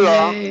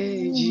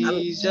movement.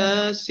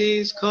 Jesus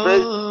is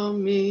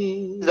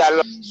coming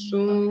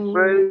soon.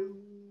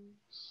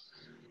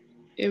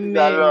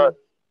 Amen.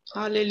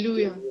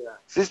 Hallelujah.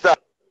 Sister.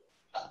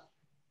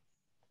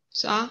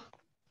 Sir.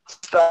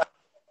 Sister.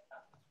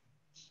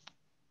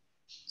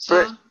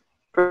 Sir.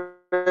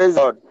 Praise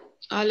God.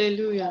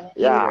 Hallelujah.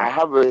 Yeah, I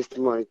have a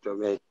testimony to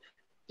make.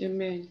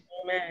 Amen.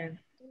 Amen.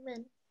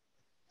 Amen.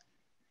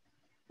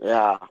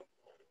 Yeah.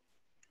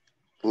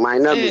 My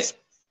name is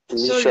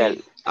Michelle.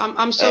 Sorry,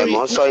 I'm sorry.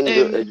 Also in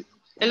hello,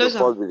 the sir.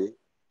 family.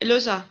 Hello,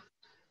 sir.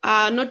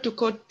 Not to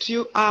cut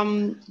you.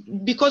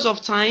 Because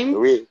of time,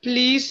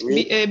 please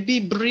be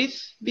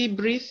brief. Be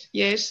brief.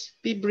 Yes,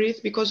 be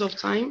brief because of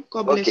time.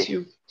 God bless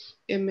you.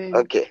 Amen.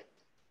 Okay.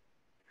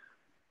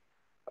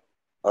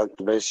 God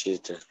bless you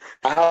too.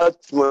 I have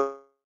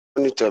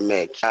money to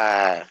make.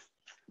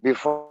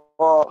 Before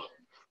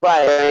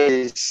I end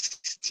this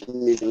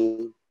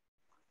meeting,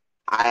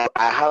 I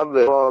have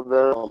a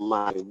problem on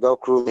my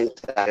document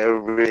and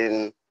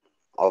everything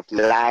of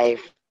my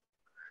life.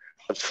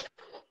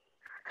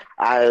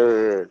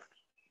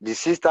 The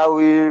sister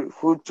who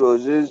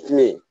introduced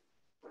me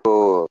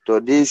to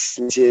this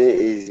meeting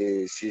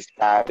is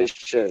Sister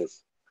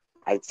Patience.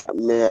 I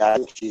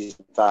think she's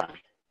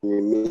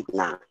in meet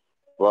now,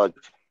 but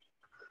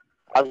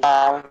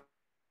after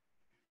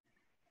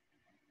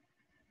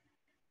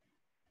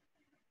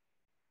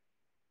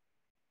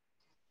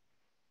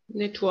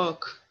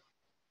network.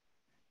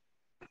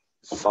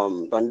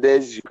 Some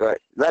days you got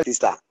that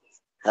sister.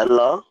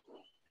 Hello,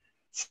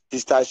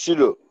 Sister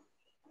Shiloh.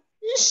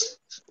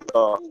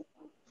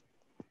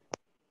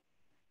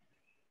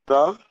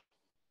 Hello?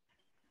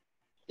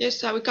 Yes,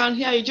 sir, we can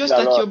hear you. Just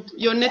that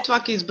your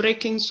network is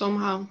breaking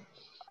somehow.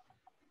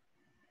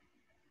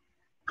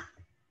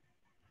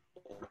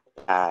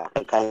 I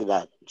kind of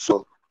that.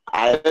 So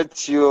I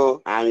let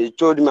you, and you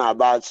told me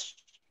about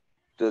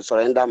to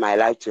surrender my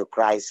life to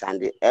Christ,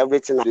 and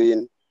everything I'm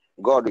doing,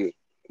 God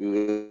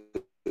will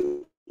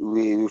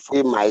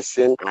forgive my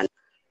sin and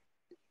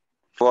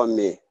for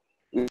me.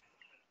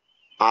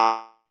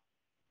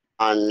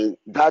 And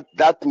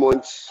that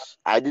month,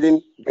 I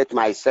didn't get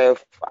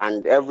myself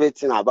and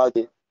everything about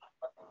it.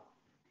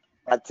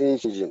 That thing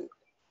changing.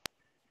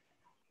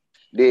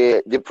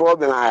 The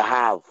problem I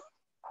have.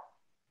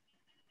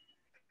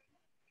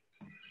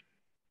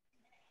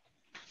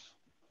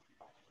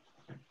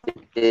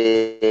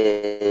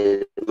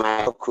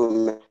 My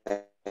document,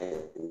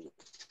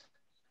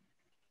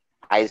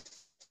 I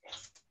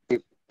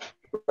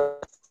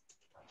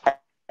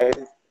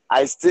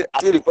still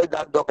request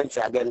that document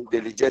again. They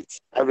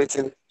reject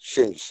everything.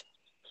 Change.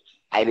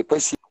 I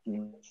request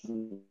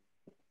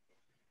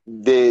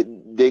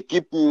they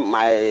keep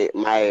my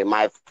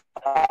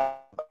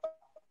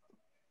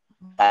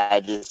by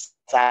the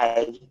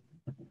side.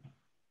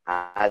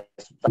 I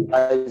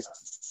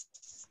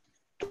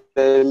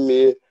tell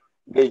me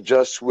they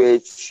just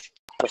wait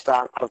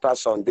after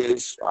some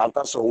days,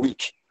 after some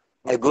week,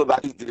 I go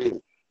back to the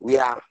dream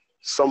where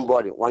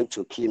somebody want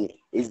to kill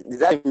me. Is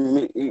that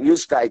me? It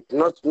looks like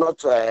not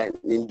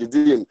in the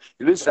dream.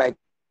 It looks like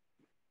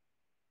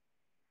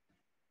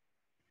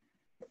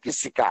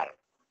physical.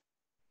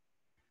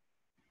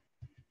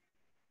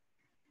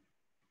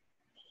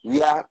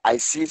 Where I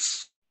see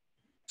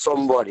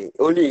somebody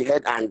only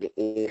head and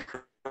in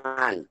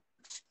hand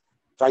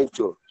trying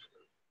to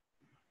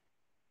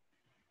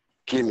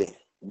kill me.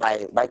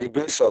 By the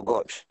grace of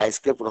God, I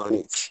escaped from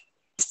it.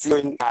 Still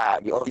in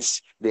the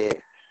office,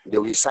 they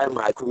will sign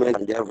my document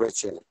and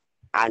everything.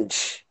 And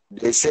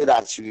they say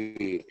that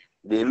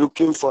they're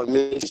looking for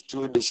me.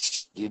 Still, they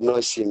did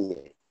not see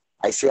me.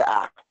 I say,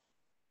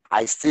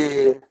 I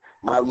still,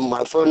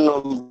 my phone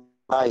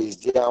number is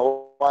there.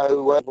 Why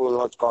will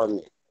not call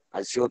me?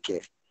 I say,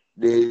 okay.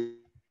 They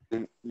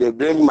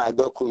bring my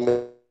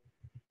document.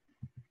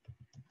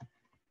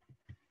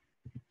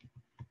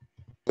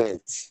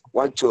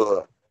 Want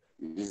to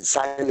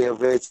sign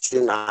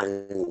everything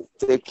and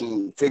take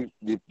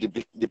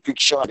the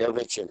picture and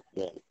everything.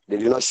 Yeah, they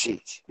did not see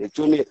it. They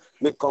told me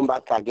come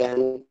back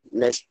again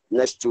next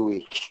 2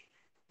 weeks,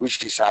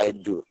 which is I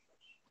do.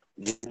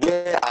 The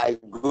day I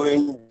go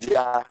in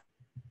there,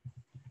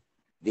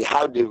 they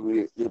have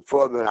the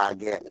problem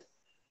again.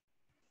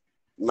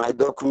 My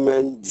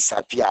document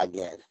disappear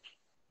again.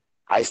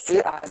 I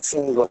still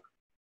asking God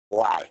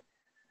why.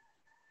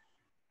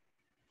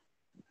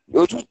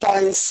 Those 2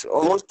 times,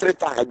 almost 3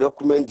 times, my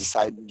document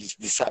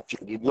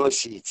disappeared. Did not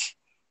see it.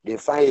 They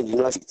find it, did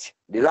not see it.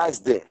 The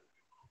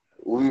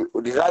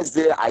last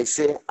day, I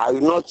say I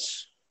will not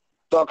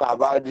talk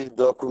about this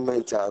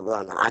document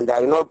again, and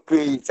I will not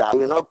pay it. I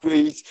will not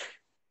pay it.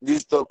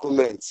 This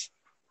document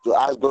to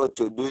ask God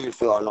to do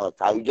it or not.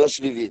 I will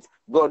just leave it.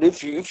 God,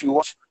 if you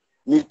want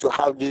me to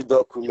have this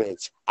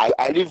document,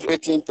 I leave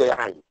everything to your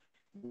hand.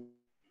 Do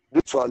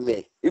it for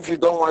me. If you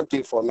don't want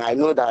it for me, I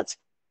know that.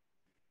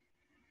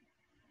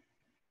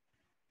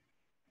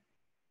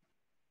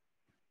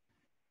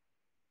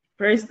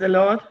 Praise the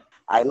Lord.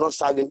 I know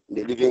serving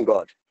the living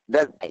God.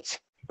 That's right.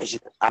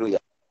 Hallelujah.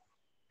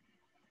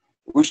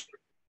 Which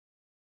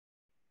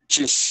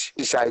is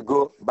I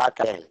go back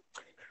again.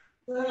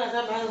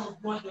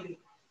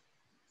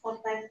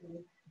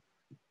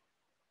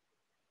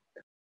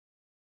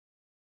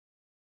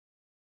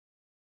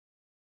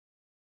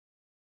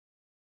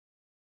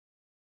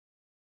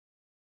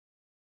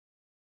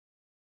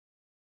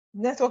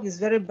 Network is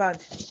very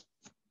bad.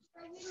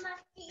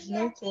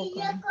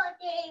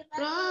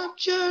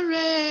 Rapture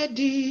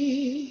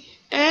ready,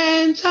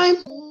 end time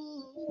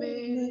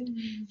movement.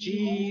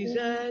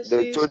 Jesus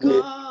They is told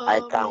me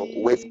I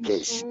can wait coming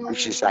place, soon.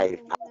 which is I.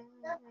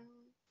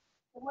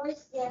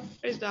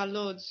 Praise the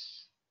Lord.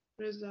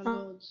 Praise the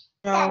Lord.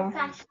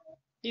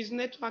 His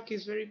network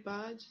is very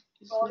bad.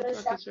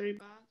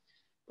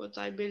 But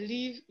I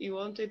believe he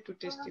wanted to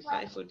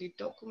testify for the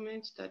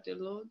documents that the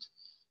Lord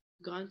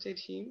granted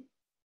him.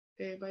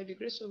 By the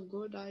grace of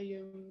God,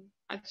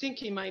 I think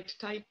he might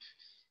type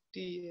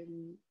the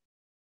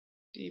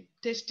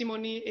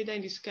testimony either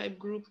in the Skype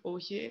group or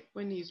here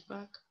when he's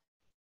back,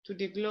 to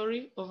the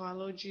glory of our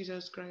Lord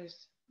Jesus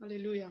Christ.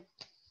 Hallelujah.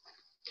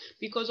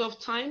 Because of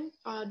time,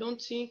 I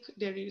don't think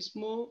there is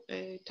more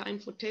time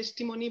for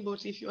testimony,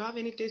 but if you have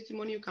any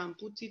testimony, you can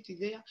put it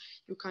there.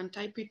 You can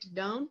type it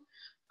down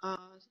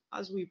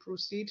as we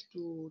proceed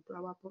to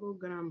our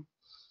program.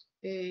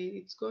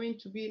 It's going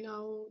to be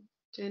now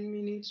 10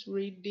 minutes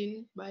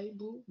reading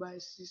Bible by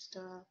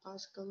Sister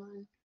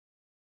Pascaline.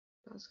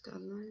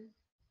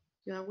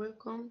 You are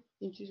welcome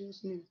in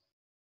Jesus' name.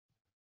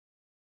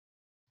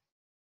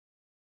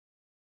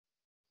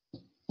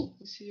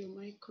 You see your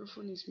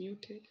microphone is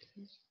muted.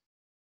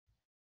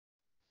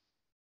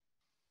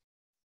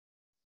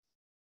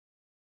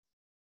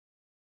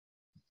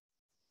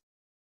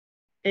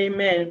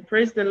 Amen.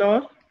 Praise the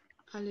Lord.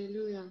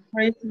 Hallelujah.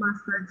 Praise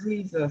Master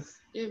Jesus.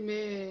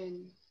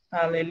 Amen.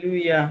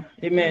 Hallelujah.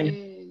 Amen.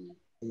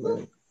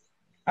 Amen.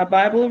 Our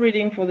Bible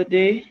reading for the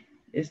day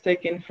is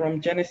taken from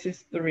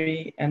Genesis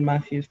 3 and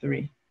Matthew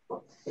 3.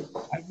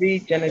 I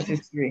read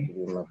Genesis 3.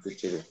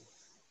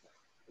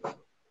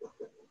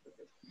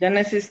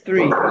 Genesis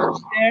 3.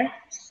 There.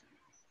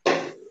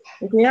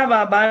 If we have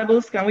our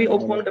Bibles, can we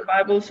open the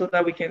Bible so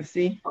that we can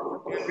see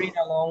and read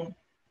along?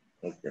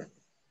 Okay.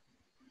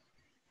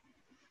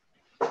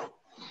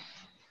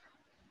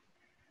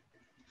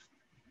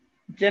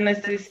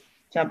 Genesis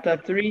chapter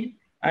 3,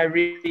 I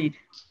read.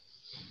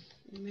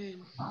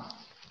 Amen.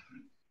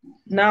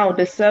 Now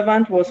the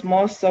servant was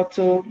more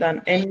subtle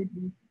than any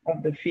beast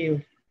of the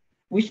field,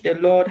 which the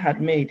Lord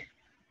had made.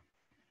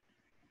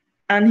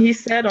 And he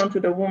said unto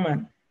the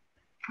woman,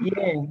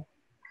 Yea,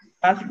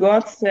 as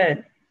God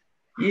said,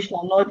 Ye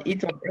shall not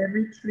eat of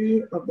every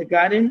tree of the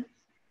garden.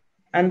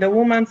 And the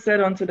woman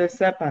said unto the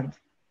serpent,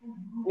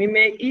 We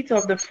may eat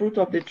of the fruit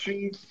of the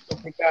trees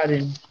of the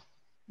garden,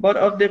 but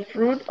of the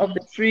fruit of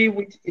the tree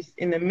which is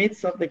in the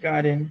midst of the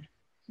garden,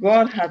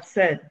 God hath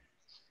said,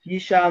 Ye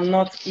shall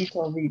not eat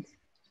of it,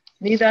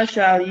 neither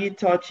shall ye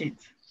touch it,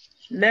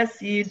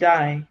 lest ye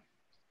die.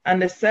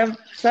 And the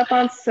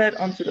serpent said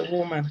unto the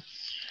woman,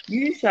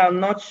 Ye shall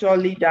not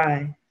surely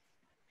die,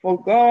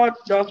 for God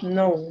doth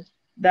know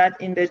that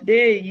in the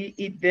day ye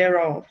eat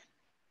thereof,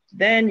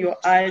 then your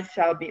eyes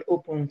shall be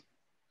opened,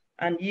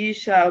 and ye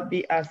shall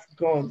be as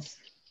gods,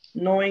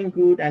 knowing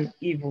good and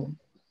evil.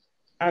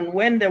 And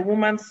when the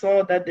woman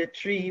saw that the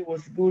tree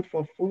was good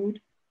for food,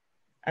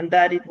 and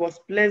that it was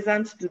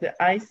pleasant to the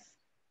eyes,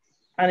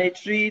 and a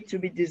tree to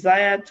be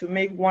desired to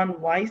make one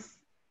wise,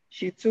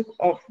 she took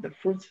of the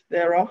fruit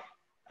thereof,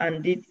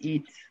 and did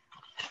eat,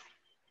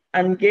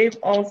 and gave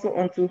also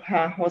unto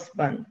her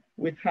husband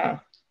with her,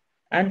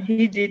 and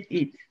he did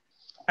eat.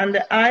 And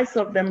the eyes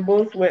of them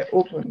both were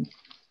opened,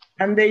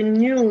 and they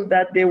knew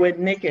that they were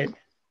naked,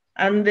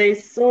 and they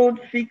sewed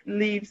fig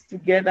leaves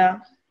together,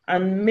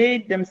 and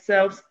made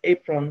themselves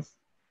aprons.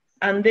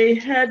 And they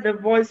heard the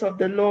voice of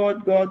the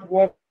Lord God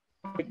walk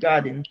in the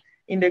garden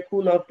in the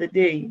cool of the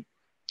day.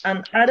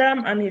 And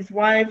Adam and his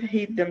wife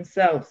hid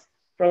themselves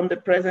from the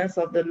presence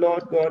of the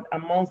Lord God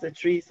amongst the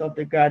trees of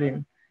the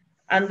garden.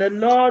 And the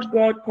Lord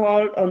God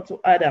called unto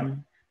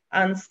Adam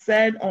and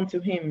said unto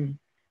him,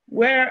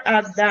 Where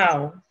art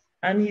thou?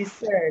 And he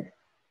said,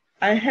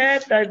 I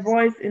heard thy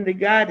voice in the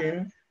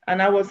garden,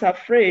 and I was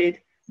afraid,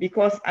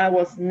 because I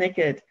was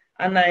naked,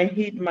 and I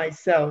hid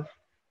myself.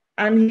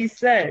 And he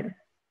said,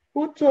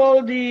 Who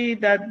told thee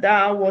that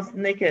thou wast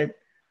naked?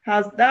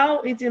 Hast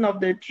thou eaten of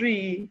the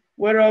tree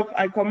whereof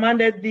I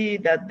commanded thee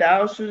that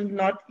thou shouldst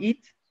not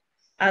eat?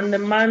 And the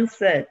man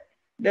said,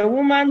 The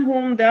woman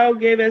whom thou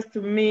gavest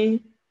to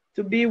me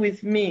to be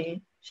with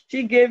me,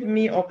 she gave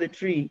me of the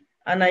tree,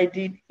 and I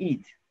did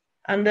eat.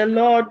 And the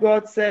Lord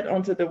God said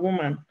unto the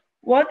woman,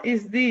 What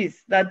is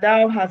this that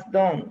thou hast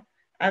done?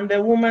 And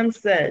the woman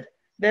said,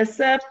 The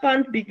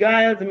serpent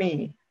beguiled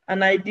me,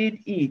 and I did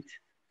eat.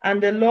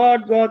 And the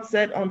Lord God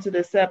said unto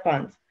the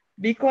serpent,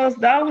 Because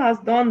thou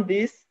hast done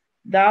this,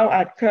 thou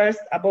art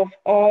cursed above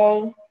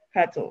all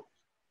cattle,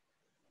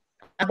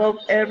 above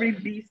every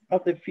beast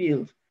of the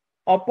field.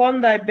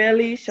 Upon thy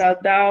belly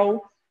shalt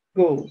thou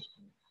go,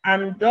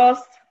 and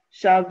dust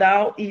shalt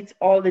thou eat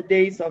all the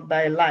days of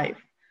thy life.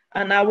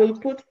 And I will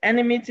put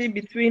enmity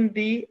between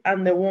thee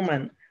and the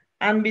woman,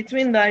 and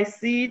between thy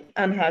seed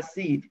and her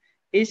seed.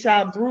 It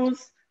shall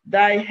bruise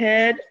thy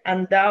head,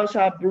 and thou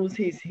shalt bruise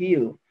his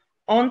heel.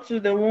 Unto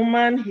the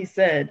woman he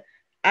said,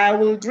 I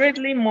will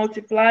greatly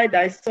multiply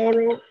thy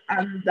sorrow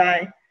and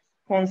thy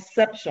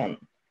conception.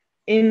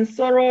 In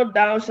sorrow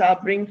thou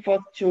shalt bring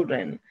forth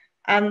children,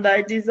 and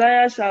thy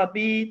desire shall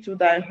be to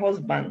thy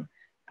husband,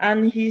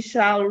 and he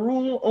shall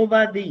rule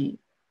over thee.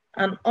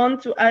 And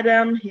unto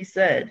Adam he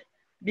said,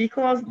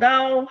 Because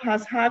thou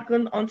hast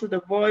hearkened unto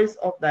the voice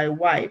of thy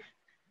wife,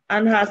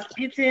 and hast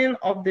eaten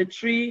of the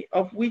tree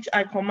of which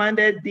I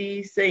commanded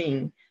thee,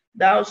 saying,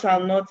 Thou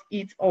shalt not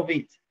eat of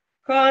it.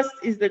 Cursed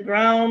is the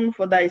ground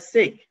for thy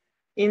sake.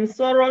 In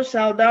sorrow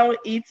shalt thou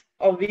eat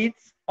of it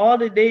all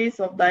the days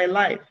of thy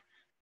life.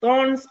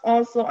 Thorns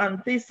also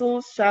and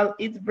thistles shall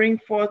it bring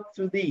forth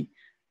to thee,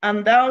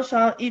 and thou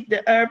shalt eat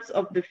the herbs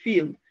of the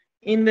field.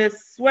 In the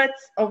sweat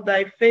of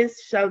thy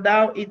face shalt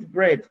thou eat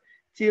bread,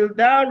 till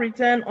thou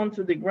return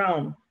unto the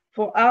ground,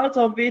 for out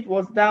of it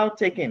wast thou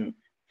taken.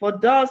 For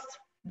dust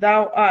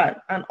thou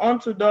art, and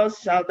unto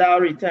dust shalt thou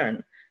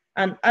return.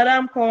 And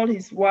Adam called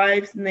his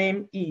wife's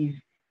name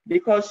Eve,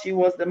 because she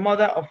was the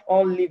mother of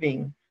all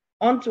living.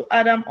 Unto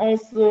Adam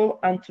also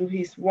and to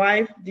his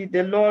wife did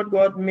the Lord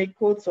God make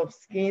coats of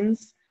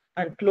skins,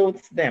 and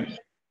clothed them.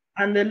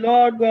 And the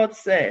Lord God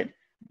said,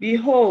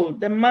 Behold,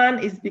 the man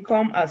is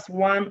become as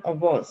one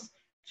of us,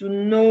 to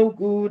know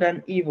good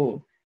and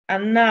evil.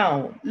 And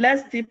now,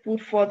 lest he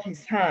put forth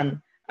his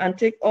hand, and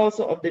take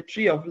also of the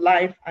tree of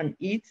life, and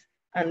eat,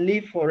 and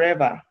live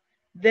forever.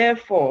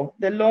 Therefore,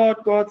 the Lord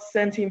God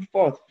sent him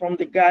forth from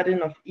the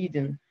Garden of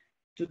Eden,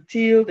 to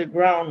till the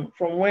ground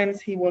from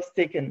whence he was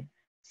taken.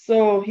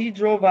 So he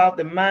drove out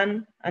the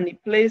man, and he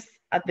placed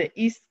at the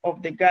east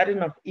of the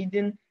Garden of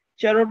Eden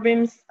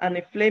cherubims and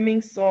a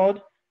flaming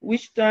sword,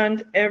 which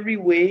turned every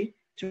way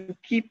to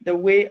keep the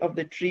way of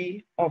the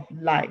tree of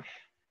life.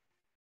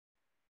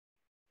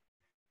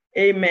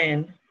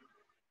 Amen.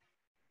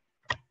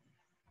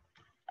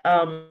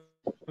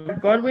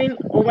 Godwin,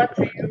 over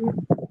to you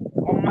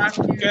on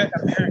Matthew. Okay.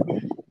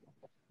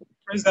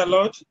 Praise the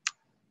Lord.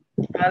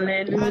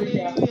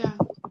 Hallelujah. Hallelujah.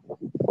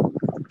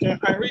 Okay,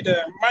 I read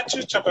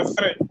Matthew chapter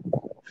 3,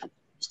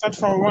 start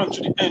from 1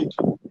 to the end.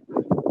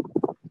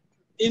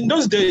 In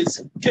those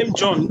days came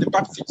John the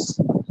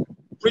Baptist,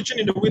 preaching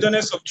in the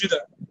wilderness of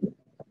Judah,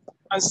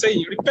 and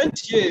saying,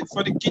 Repent ye,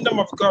 for the kingdom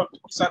of God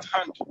is at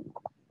hand.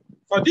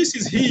 For this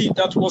is he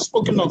that was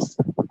spoken of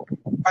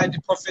by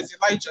the prophet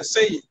Elijah,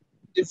 saying,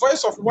 The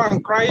voice of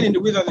one crying in the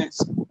wilderness,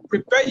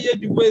 Prepare ye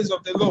the ways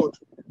of the Lord,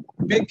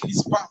 make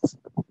his path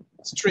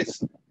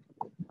straight.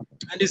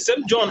 And the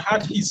same John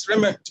had his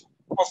raiment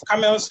of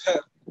camel's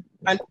hair,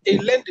 and a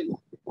linen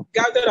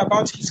gathered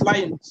about his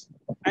loins,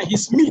 and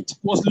his meat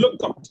was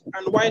locusts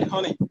and white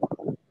honey.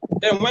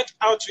 Then went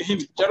out to him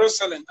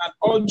Jerusalem and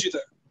all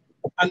Judah,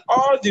 and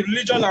all the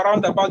region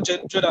around about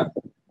Jordan,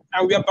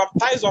 and were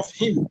baptized of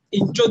him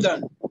in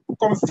Jordan,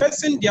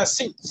 confessing their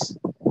sins.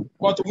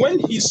 But when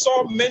he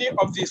saw many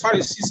of the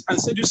Pharisees and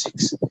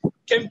Sadducees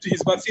came to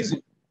his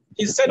baptism,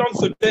 he said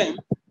unto them,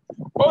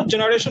 O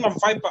generation of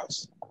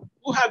vipers,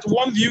 who hath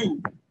warned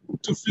you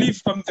to flee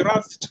from the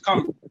wrath to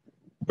come?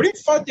 Bring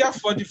forth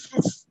therefore the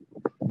fruit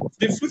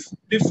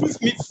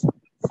meet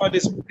for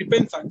this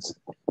repentance,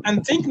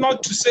 and think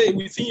not to say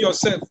within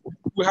yourself,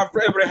 We have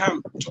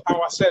Abraham to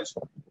ourselves,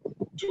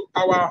 to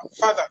our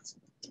fathers.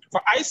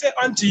 For I say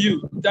unto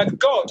you that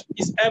God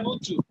is able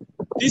to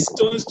these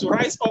stones to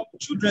rise up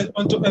children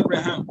unto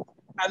Abraham.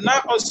 And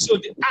now also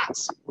the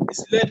axe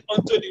is laid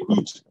unto the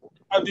root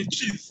of the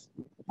trees.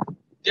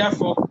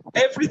 Therefore,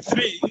 every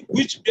tree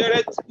which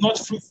beareth not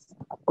forth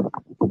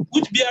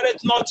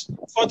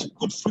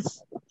good fruit,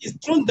 is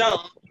thrown down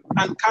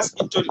and cast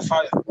into the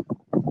fire.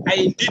 I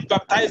indeed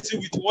baptize you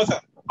with water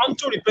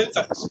unto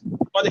repentance,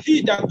 but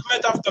he that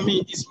cometh after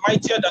me is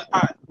mightier than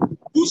I,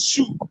 whose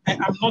shoe I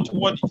am not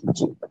worthy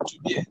to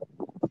bear.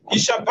 He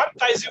shall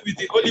baptize you with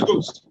the Holy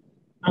Ghost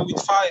and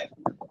with fire,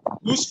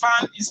 whose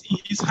fan is in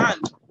his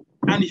hand,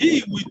 and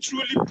he will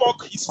truly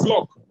poke his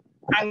flock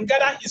and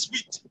gather his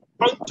wheat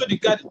unto the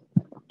garden,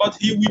 but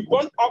he will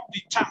burn up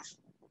the chaff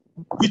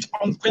with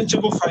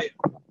unquenchable fire.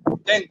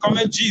 Then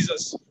cometh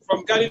Jesus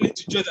from Galilee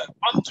to Jordan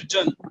unto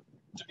John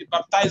to be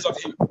baptized of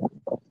him.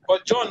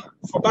 But John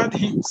forbade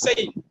him,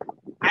 saying,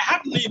 I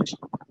have need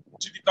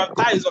to be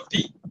baptized of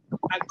thee,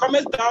 and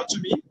comest thou to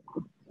me?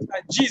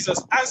 And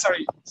Jesus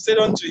answering said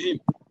unto him,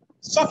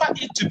 Suffer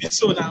it to be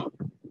so now,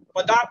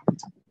 for that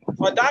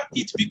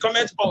it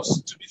becometh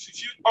us to be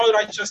fulfilled all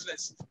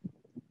righteousness.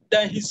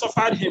 Then he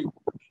suffered him,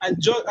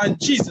 and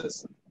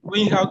Jesus,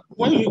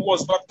 when he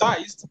was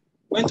baptized,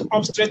 went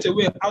up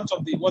straightway out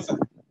of the water,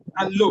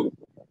 and lo,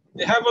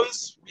 the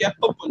heavens were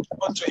opened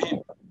unto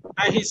him,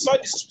 and he saw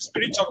the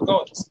Spirit of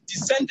God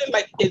descending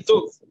like a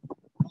dove,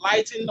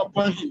 lighting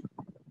upon him,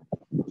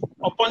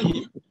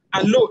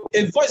 and lo,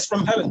 a voice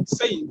from heaven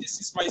saying, This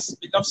is my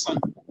beloved Son,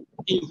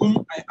 in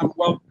whom I am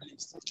well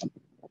pleased.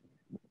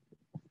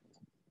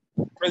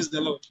 Praise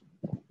the Lord.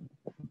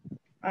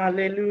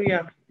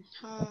 Hallelujah.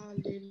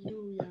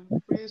 Hallelujah.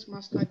 Praise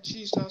Master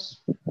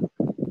Jesus.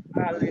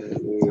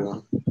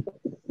 Hallelujah.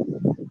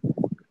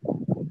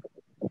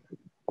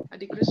 At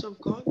the grace of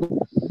God,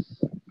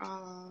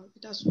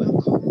 let us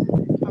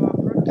welcome our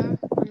brother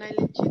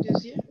Anaele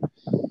Chiedozie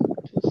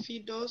to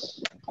feed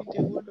us with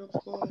the word of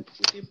God,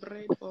 with the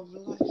bread of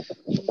life.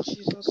 In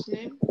Jesus'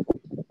 name.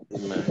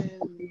 Amen.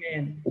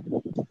 Amen.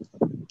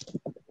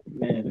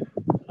 Amen.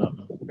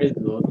 Praise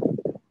the Lord.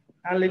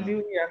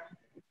 Hallelujah.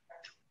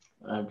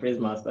 Praise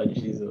Master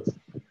Jesus.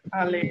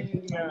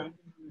 Hallelujah.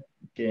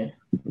 Okay.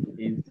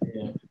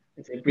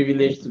 It's a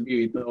privilege to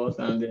be with us,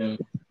 and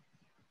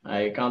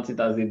I count it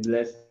as a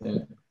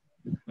blessing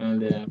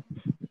and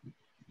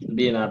to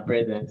be in our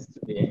presence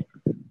today.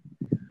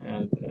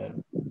 And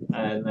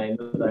I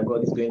know that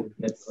God is going to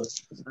bless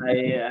us.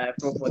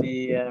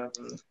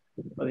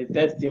 For the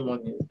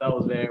testimony, that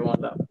was very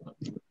wonderful.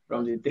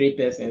 From the three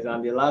persons,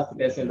 and the last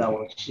person that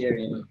was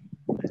sharing,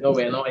 I know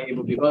we're not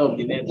able because of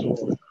the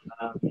network.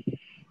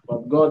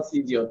 But God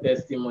sees your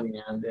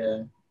testimony, and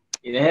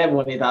in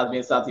heaven it has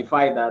been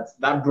certified that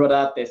that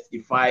brother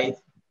testified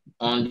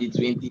on the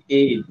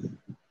 28th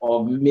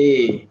of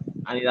May,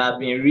 and it has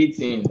been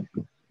written,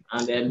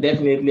 and then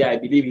definitely I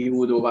believe he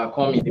would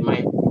overcome in the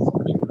mighty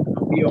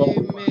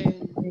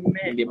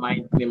in the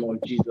mighty name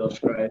of Jesus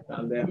Christ.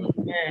 And then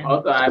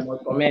also I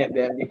must commend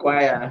them, the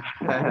choir.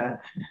 That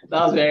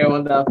was very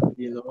wonderful,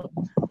 you know.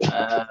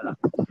 I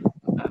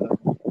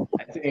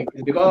think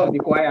it's because of the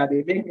choir,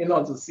 they make me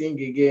not to sing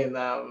again.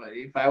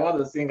 If I want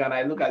to sing and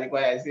I look at the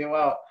choir, I say,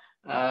 wow,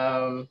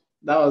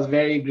 that was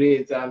very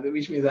great, and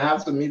which means I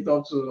have to meet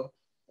up to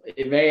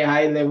a very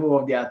high level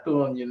of their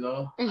tone, you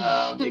know. May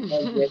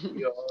God bless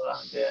you all,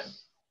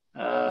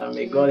 and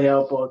may God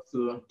help us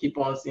to keep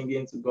on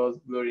singing to God's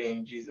glory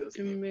in Jesus'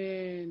 name.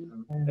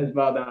 Amen. Let's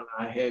bow down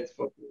our heads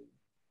for prayer.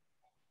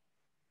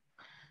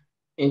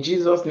 In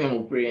Jesus'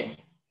 name we pray.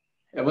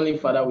 Heavenly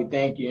Father, we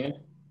thank you.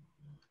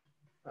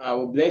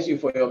 We bless you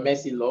for your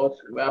mercy, Lord.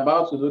 We're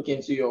about to look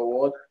into your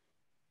word.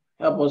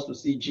 Help us to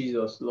see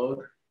Jesus, Lord.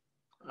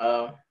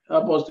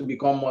 Help us to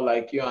become more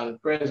like you and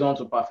press on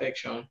to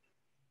perfection.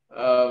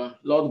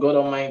 Lord God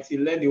Almighty,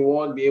 let the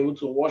word be able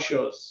to wash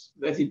us.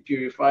 Let it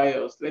purify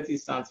us. Let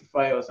it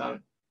sanctify us. And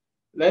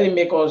let it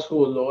make us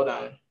whole, Lord.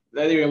 And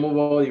let it remove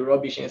all the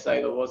rubbish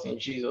inside of us. In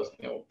Jesus'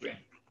 name we pray.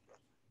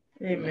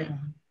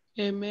 Amen.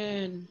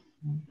 Amen.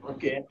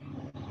 Okay.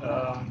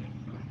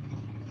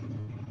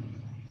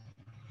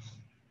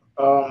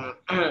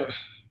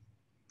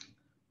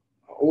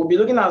 We'll be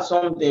looking at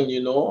something,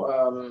 you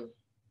know,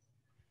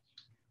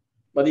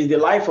 but it's the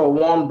life of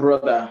one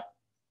brother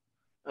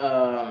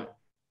that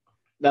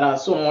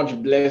has so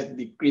much blessed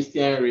the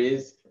Christian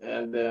race,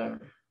 and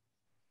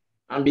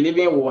I'm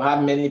believing we'll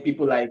have many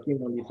people like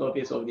him on the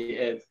surface of the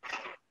earth.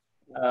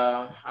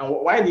 And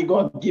why did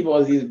God give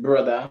us this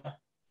brother?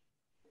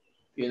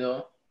 You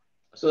know,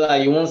 so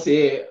that you won't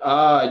say,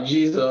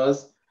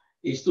 Jesus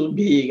is too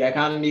big, I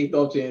can't meet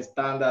up to his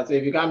standard. So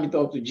if you can't meet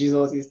up to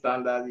Jesus'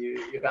 standard,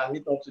 you can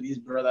meet up to this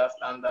brother's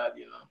standard,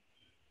 you know.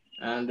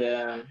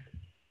 And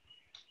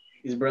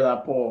his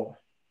brother Paul,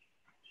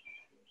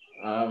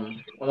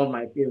 one of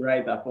my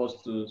favorite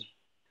apostles.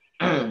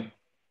 We'll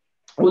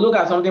look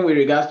at something with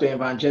regards to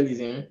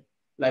evangelism,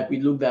 like we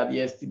looked at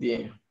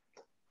yesterday.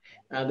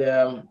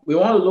 And we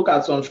want to look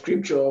at some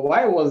scripture.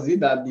 Why was it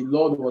that the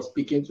Lord was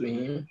speaking to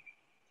him?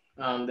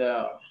 And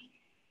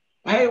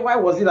why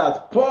was it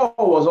that Paul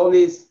was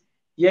always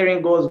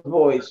hearing God's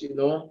voice, you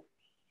know,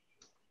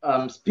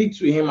 speak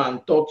to him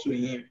and talk to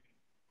him?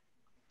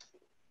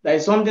 There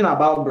is something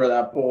about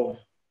Brother Paul.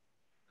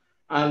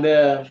 And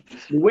the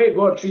way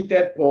God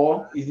treated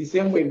Paul is the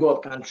same way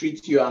God can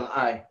treat you and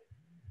I,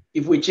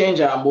 if we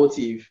change our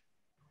motive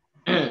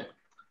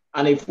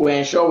and if we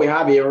ensure we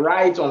have a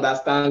right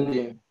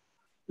understanding.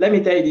 Let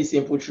me tell you this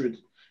simple truth.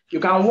 You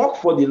can work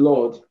for the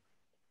Lord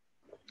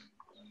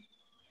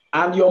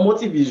and your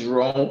motive is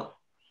wrong.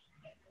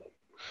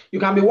 You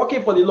can be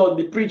working for the Lord,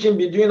 be preaching,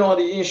 be doing all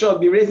the, in short,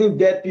 be raising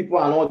dead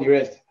people and all the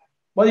rest.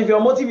 But if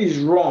your motive is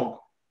wrong,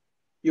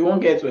 you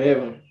won't get to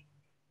heaven.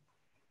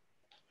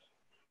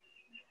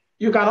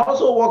 You can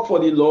also work for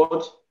the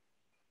Lord,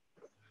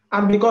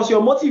 and because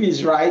your motive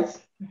is right,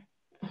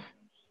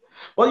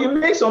 but you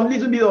make some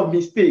little bit of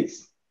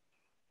mistakes,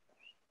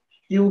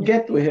 you will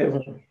get to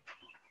heaven.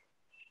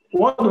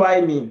 What do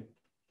I mean?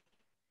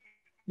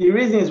 The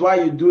reasons why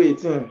you do a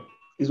thing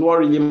is what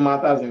really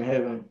matters in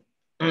heaven.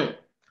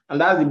 And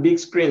that's the big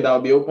screen that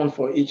will be open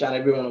for each and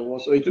every one of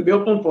us. So it will be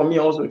open for me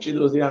also,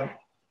 Chiedozie, and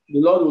the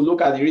Lord will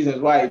look at the reasons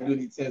why I do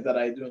the things that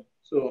I do.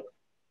 So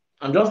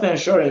I'm just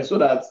ensuring so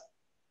that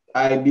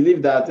I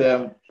believe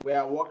that we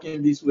are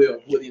walking this way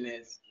of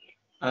holiness.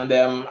 And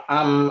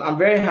I'm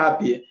very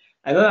happy.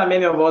 I know that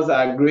many of us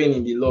are growing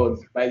in the Lord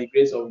by the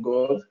grace of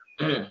God.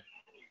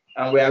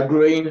 And we are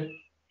growing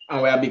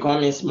and we are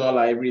becoming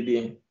smaller every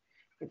day.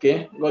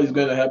 Okay? God is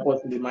going to help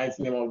us in the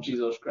mighty name of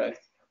Jesus Christ.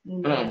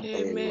 Amen.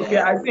 Okay,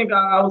 I think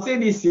I'll say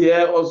this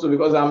here also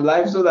because I'm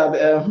live, so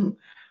that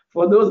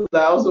for those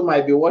that also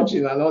might be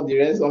watching and all the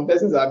rest, some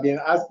persons have been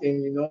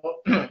asking, you know,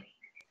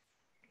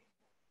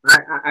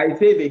 I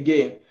say it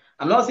again.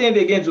 I'm not saying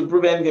it again to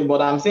prove anything,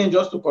 but I'm saying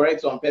just to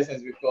correct some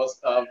persons because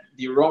of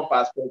the wrong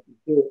perspective.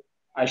 So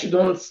I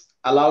shouldn't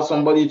allow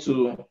somebody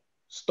to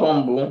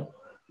stumble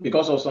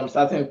because of some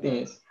certain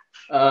things.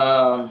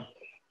 Some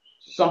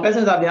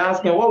persons have been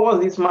asking, what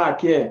was this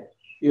mark here?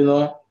 You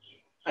know,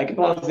 I keep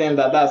on saying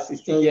that that's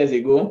 16 years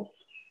ago.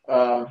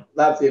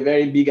 That's a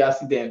very big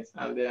accident,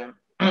 and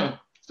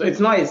so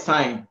it's not a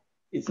sign.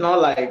 It's not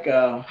like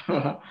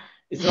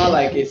it's not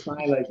like a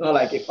sign. It's not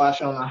like a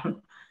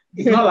fashion.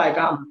 It's not like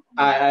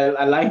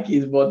I like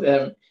it, but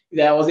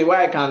there was a way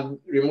I can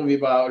remove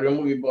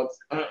it,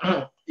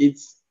 but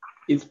it's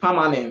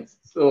permanent.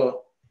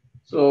 So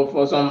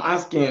for some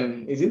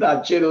asking, is it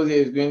that Chiedozie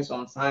is doing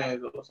some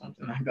signs or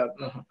something like that?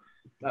 No,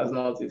 that's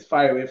not. It's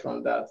far away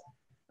from that.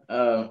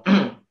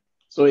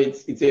 So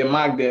it's a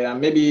mark there, and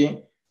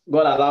maybe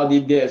God allowed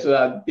it there so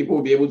that people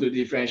will be able to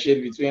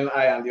differentiate between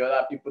I and the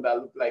other people that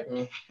look like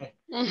me.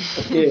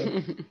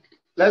 Okay,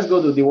 let's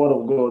go to the Word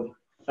of God.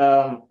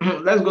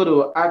 Let's go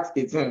to Acts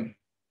 18.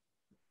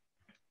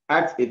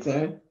 Acts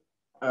 18.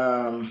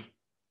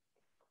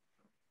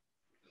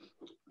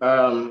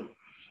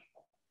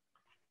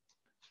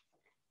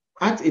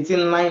 Acts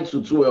 18, 9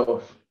 to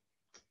 12.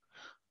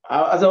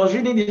 As I was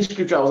reading this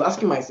scripture, I was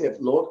asking myself,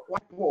 Lord, why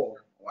Paul?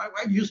 Why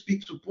do you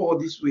speak to Paul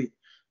this way?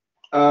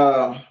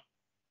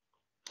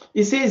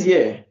 It says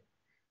here,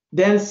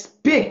 then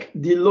spake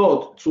the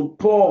Lord to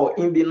Paul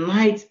in the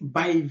night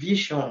by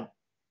vision.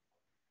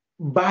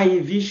 By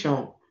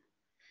vision.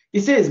 He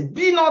says,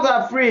 be not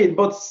afraid,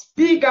 but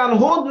speak and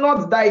hold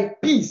not thy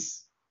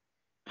peace.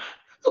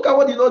 Look at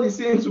what the Lord is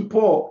saying to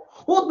Paul.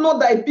 Hold not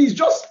thy peace,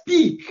 just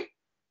speak.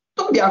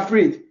 Don't be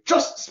afraid,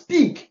 just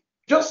speak.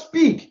 Just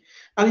speak.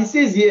 And he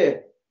says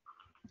here,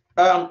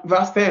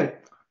 verse 10,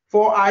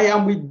 for I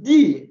am with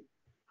thee,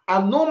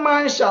 and no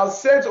man shall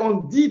set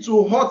on thee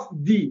to hurt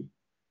thee.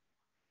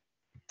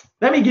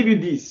 Let me give you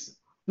this.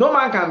 No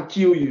man can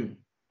kill you.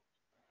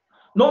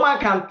 No man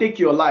can take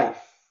your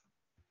life.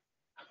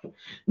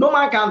 No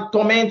man can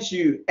torment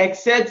you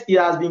except it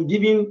has been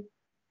given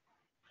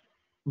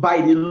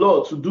by the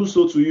Lord to do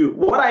so to you.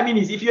 What I mean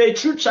is, if you're a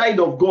true child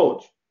of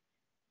God,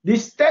 the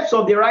steps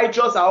of the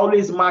righteous are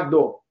always marked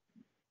up.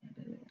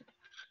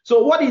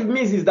 So what it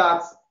means is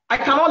that I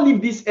cannot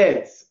leave this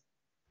earth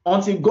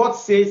until God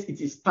says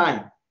it is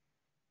time.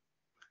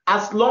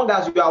 As long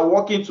as you are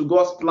working to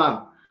God's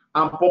plan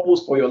and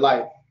purpose for your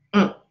life.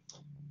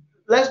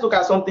 Let's look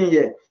at something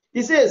here.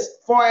 He says,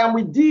 for I am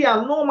with thee,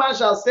 and no man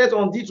shall set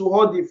on thee to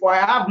hurt thee, for I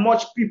have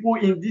much people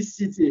in this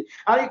city.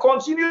 And he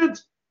continued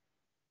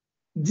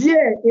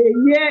there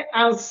 1 year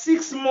and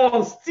 6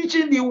 months,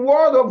 teaching the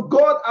word of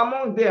God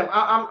among them.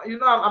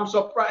 I'm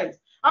surprised.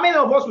 How many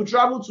of us will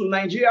travel to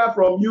Nigeria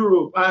from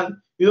Europe, and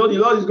the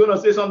Lord is going to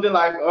say something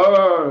like,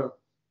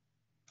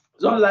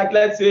 something like,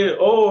 let's say,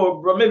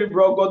 maybe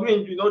bro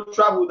Godwin,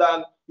 traveled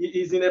and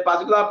is in a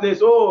particular place.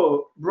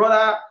 Oh,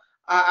 brother,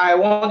 I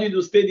want you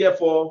to stay there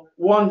for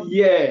 1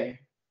 year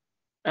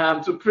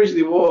to preach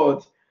the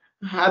word.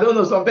 I don't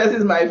know, some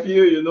persons might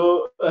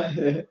feel,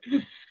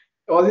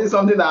 was it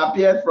something that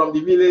appeared from the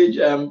village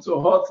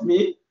to hurt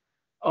me?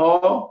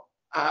 Or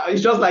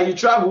it's just like you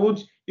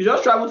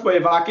just traveled for a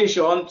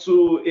vacation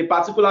to a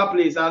particular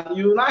place, and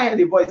you now hear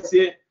the voice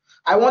say,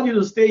 I want you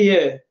to stay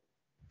here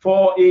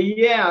for 1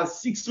 year and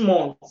 6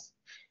 months.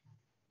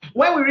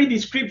 When we read the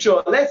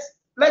scripture,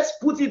 let's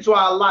put it to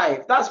our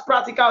life. That's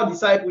practical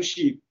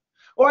discipleship.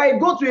 Or I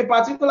go to a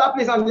particular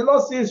place and the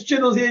Lord says,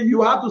 Chiedozie,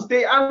 you have to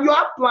stay, and you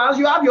have plans,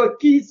 you have your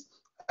kids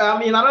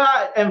in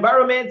another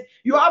environment,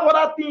 you have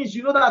other things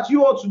that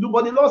you ought to do,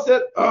 but the Lord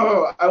said,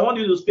 I want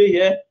you to stay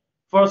here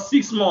for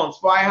 6 months,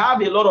 for I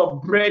have a lot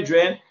of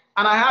brethren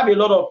and I have a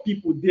lot of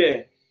people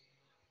there.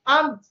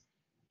 And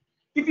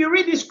if you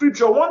read this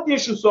scripture, one thing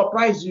should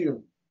surprise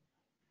you.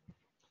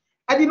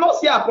 I did not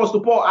see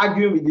Apostle Paul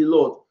arguing with the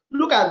Lord.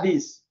 Look at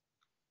this.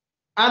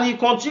 And he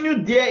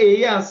continued there 1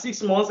 year and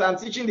 6 months and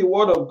teaching the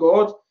word of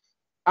God.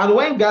 And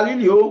when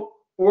Galileo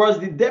was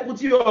the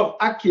deputy of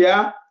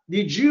Achaia,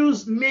 the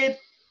Jews made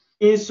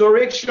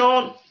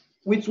insurrection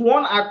with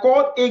one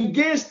accord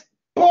against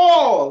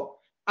Paul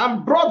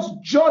and brought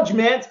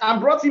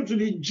him to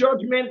the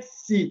judgment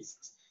seat,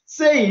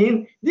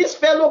 saying, this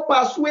fellow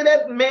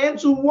persuaded men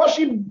to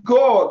worship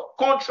God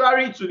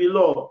contrary to the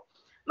law.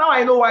 Now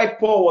I know why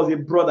Paul was a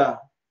brother.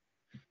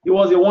 He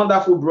was a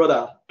wonderful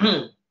brother.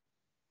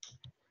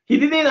 He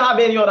didn't have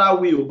any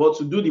other will but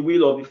to do the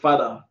will of the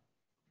Father.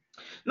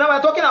 Now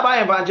we're talking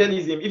about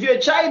evangelism. If you're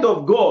a child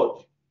of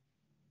God,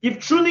 if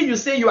truly you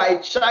say you are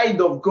a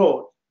child of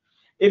God,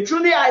 if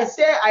truly I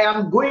say I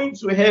am going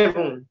to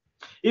heaven,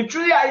 if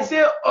truly I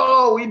say,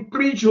 oh, we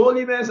preach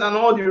holiness and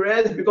all the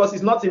rest, because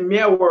it's not in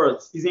mere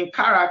words, it's in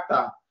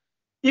character.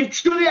 If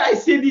truly I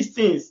say these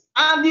things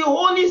and the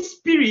Holy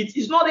Spirit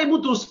is not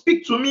able to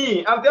speak to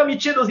me and tell me,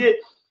 Chiedozie,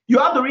 you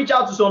have to reach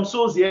out to some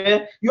souls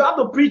here, you have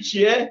to preach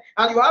here,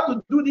 and you have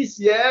to do this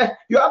here,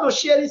 you have to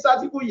share this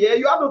article here,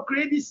 you have to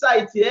create this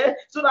site here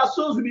so that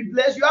souls will be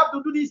blessed, you have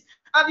to do this,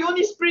 and the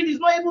Holy Spirit is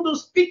not able to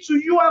speak to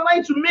you and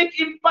I to make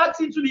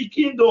impact into the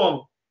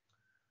kingdom.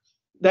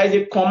 There is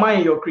a comma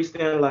in your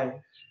Christian life.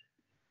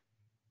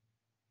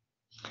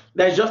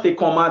 There's just a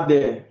comma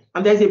there,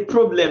 and there's a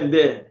problem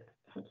there.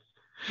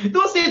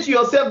 Don't say to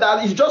yourself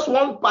that it's just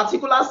one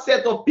particular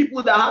set of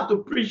people that have to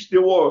preach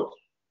the word.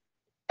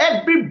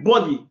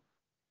 Everybody.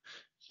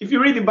 If you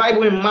read the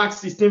Bible in Mark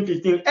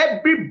 16:15,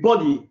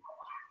 everybody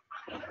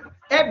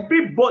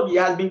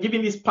has been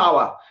given this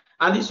power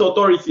and this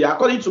authority,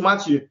 according to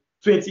Matthew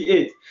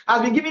 28,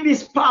 has been given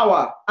this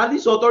power and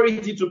this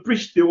authority to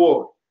preach the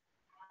word.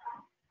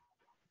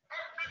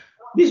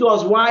 This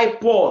was why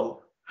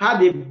Paul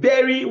had a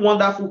very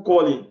wonderful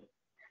calling.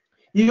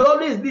 He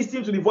always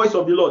listened to the voice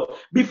of the Lord.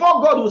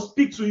 Before God will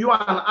speak to you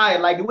and I,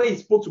 like the way he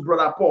spoke to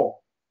Brother Paul,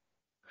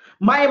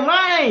 my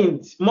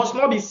mind must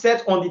not be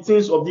set on the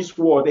things of this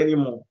world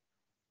anymore.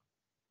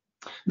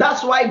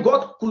 That's why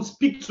God could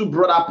speak to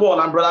Brother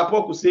Paul, and Brother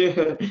Paul could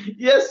say,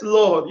 yes,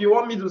 Lord, you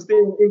want me to stay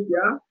in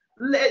Asia?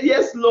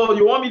 Yes, Lord,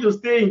 you want me to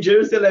stay in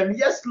Jerusalem?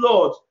 Yes,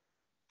 Lord.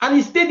 And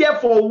he stayed there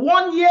for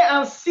 1 year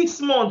and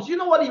 6 months. You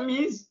know what it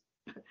means?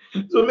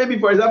 So maybe,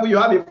 for example, you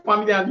have a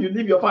family and you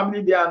leave your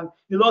family there and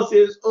the Lord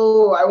says,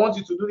 oh, I want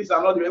you to do this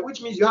and all the rest,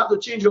 which means you have to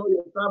change all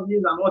your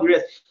families and all the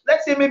rest.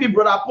 Let's say maybe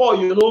Brother Paul,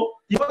 he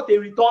got a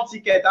return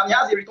ticket and he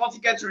has a return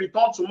ticket to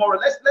return tomorrow.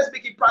 Let's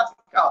make it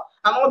practical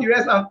and all the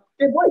rest. And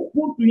a voice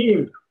spoke to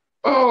him,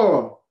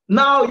 oh,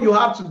 now you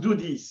have to do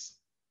this.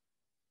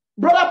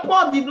 Brother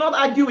Paul did not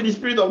argue with the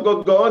Spirit of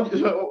God.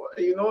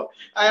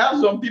 I have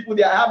some people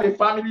there, I have a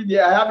family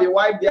there, I have a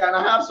wife there, and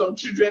I have some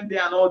children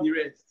there and all the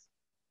rest.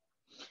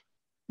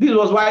 This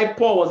was why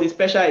Paul was a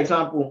special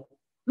example.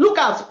 Look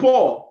at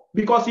Paul,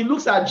 because he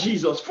looks at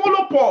Jesus.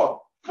 Follow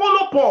Paul.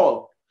 Follow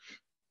Paul.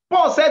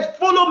 Paul said,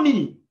 follow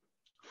me.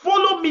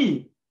 Follow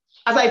me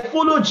as I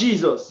follow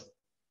Jesus.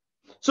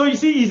 So you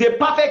see, he's a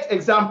perfect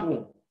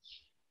example.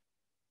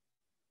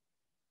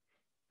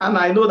 And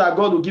I know that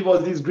God will give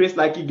us this grace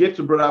like he gave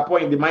to Brother Paul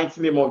in the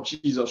mighty name of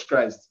Jesus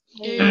Christ.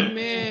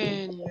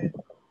 Amen.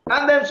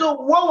 And then, so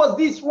what was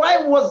this? Why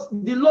was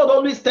the Lord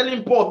always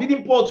telling Paul,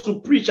 bidding Paul to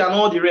preach and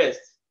all the rest?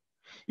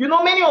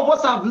 Many of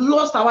us have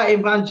lost our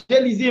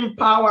evangelism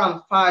power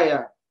and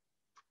fire.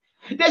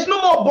 There's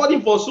no more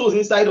burden for souls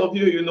inside of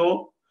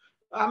you,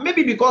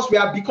 maybe because we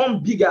have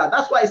become bigger.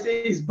 That's why I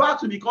say it's bad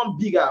to become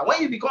bigger.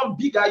 When you become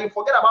bigger, you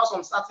forget about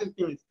some certain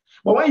things.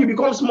 But when you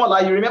become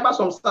smaller, you remember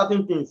some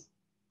certain things.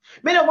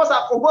 Many of us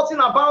have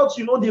forgotten about,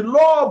 the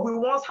love we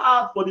once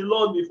had for the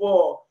Lord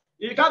before.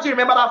 You can't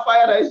remember that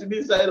fire that used to be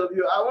inside of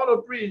you. I want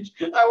to preach.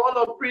 I want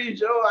to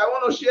preach. Oh, I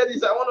want to share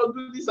this. I want to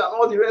do this and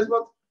all the rest.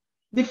 But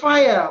the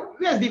fire,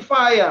 where's the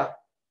fire?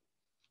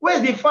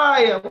 Where's the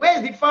fire?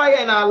 Where's the fire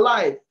in our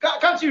life?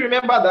 Can't you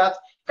remember that?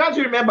 Can't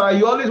you remember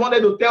you always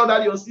wanted to tell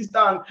that your sister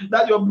and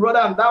that your brother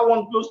and that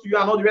one close to you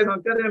and all the rest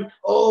and tell them,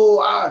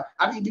 oh,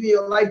 have you given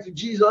your life to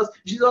Jesus?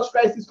 Jesus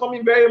Christ is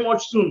coming very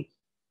much soon.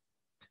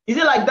 Is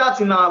it like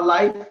that in our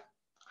life?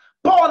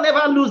 Paul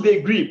never lose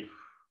the grip.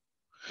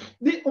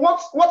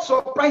 What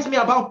surprised me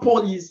about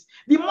Paul is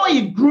the more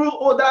he grew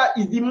older,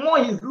 is the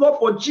more his love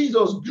for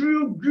Jesus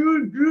grew.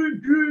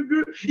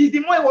 Is the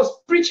more he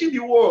was preaching the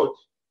word.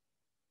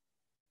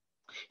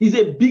 He's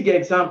a big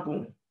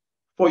example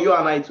for you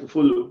and I to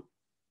follow.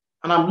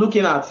 And I'm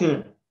looking at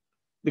him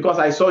because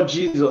I saw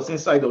Jesus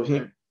inside of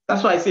him.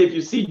 That's why I say if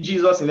you see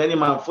Jesus in any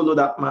man, follow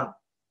that man.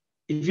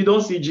 If you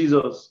don't see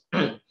Jesus,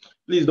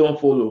 please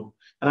don't follow.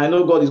 And I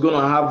know God is going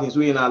to have his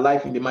way in our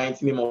life in the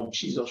mighty name of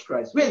Jesus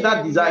Christ. Where is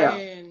that desire?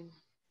 Amen.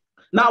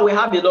 Now we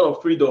have a lot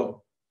of freedom.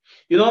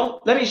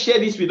 Let me share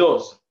this with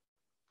us.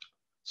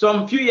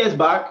 Some few years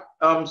back,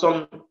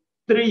 some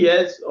 3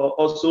 years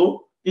or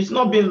so, it's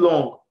not been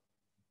long.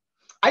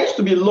 I used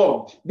to be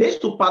locked. They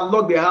used to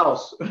padlock the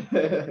house.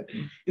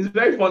 It's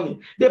very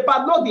funny. They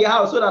padlock the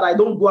house so that I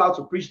don't go out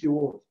to preach the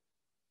word.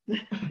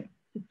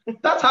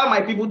 That's how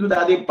my people do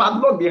that. They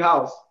padlock the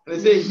house. They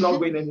say it's not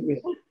going anywhere.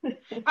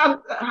 And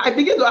I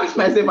begin to ask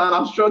myself, and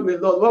I'm struggling,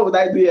 Lord, what would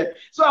I do here?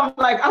 So I'm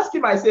like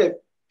asking myself,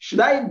 should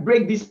I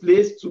break this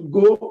place to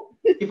go?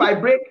 If I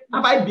break,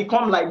 have I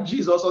become like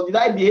Jesus, or did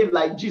I behave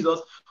like Jesus?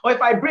 Or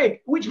if I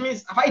break, which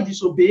means have I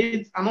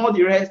disobeyed and all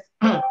the rest?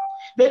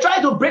 They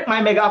try to break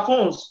my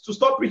megaphones to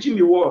stop preaching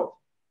the word.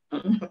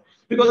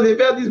 Because they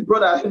felt this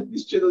brother,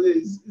 this Chiedozie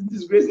is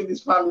disgracing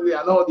his family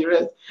and all the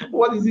rest.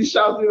 What is he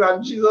shouting?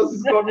 And Jesus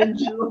is coming,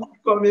 Jesus is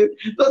coming.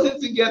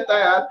 Doesn't he get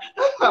tired?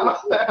 And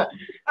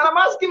I'm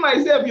asking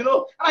myself, and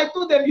I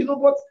told them,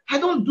 but I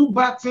don't do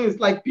bad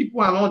things like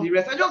people and all the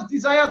rest. I just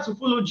desire to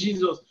follow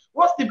Jesus.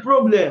 What's the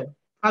problem?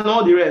 And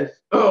all the rest.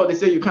 Oh, they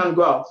say you can't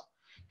go out.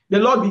 They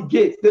lock the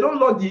gates. They don't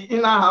lock the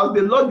inner house.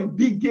 They lock the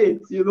big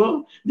gates,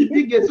 the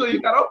big gates, so you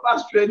cannot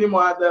pass through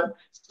anymore. And,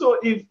 so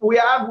if we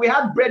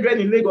had brethren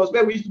in Lagos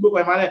where we used to go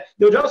for Emmanuel,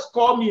 they'll just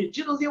call me,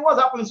 Chiedozie, what's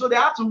happening? So they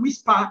have to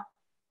whisper.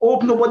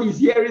 Hope nobody's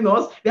hearing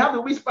us. They have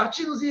to whisper,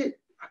 Chiedozie,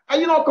 are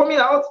you not coming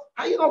out?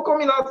 Are you not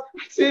coming out?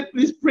 I say,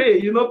 please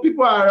pray.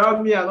 People are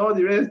around me and all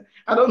the rest.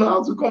 I don't know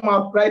how to come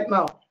out right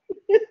now.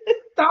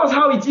 That was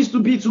how it used to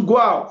be to go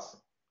out.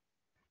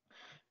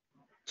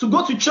 To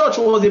go to church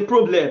was a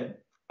problem.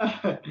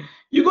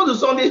 You go to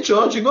Sunday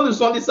church, you go to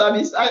Sunday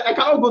service. I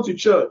cannot go to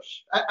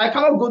church. I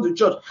cannot go to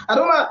church.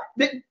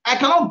 I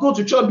cannot go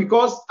to church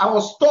because I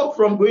was stopped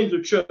from going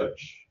to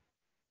church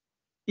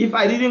if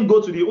I didn't go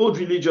to the old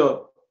religion.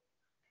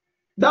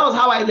 That was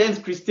how I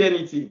learned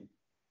Christianity.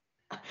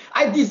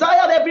 I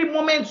desired every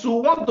moment to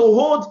want to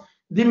hold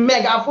the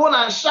megaphone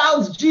and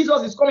shout,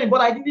 Jesus is coming, but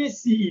I didn't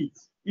see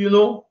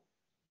it,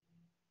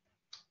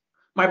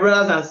 My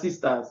brothers and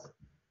sisters,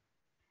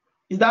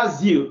 is that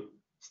zeal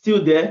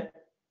still there?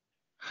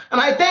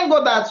 And I thank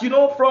God that,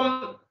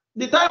 from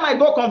the time I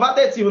got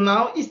converted till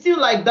now, it's still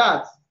like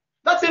that.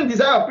 That same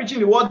desire of preaching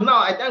the word now,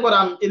 I thank God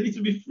I'm a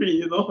little bit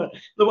free,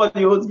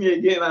 Nobody holds me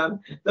again and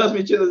tells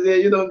me,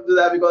 Chiedozie, you don't do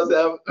that because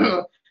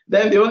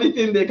then the only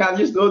thing they can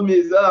use to hold me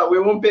is, we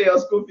won't pay your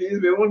school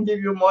fees, we won't give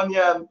you money,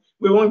 and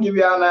we won't give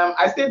you, and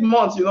I stayed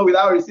months,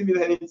 without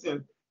receiving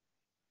anything.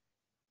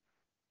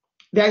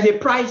 There is a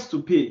price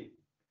to pay.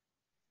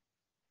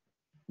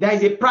 There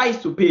is a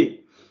price to pay.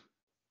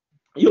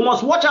 You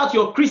must watch out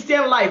your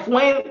Christian life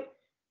when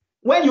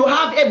you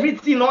have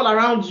everything all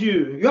around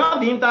you. You have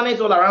the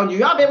internet all around you.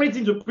 You have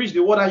everything to preach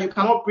the word, and you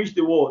cannot preach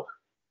the word.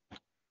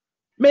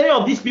 Many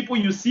of these people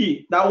you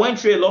see that went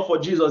through a lot for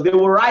Jesus, they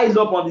will rise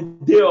up on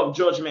the day of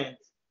judgment,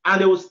 and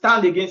they will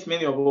stand against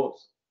many of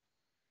us.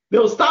 They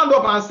will stand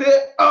up and say,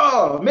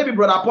 oh, maybe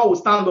Brother Paul will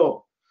stand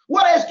up.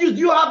 What excuse do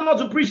you have not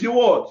to preach the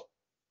word?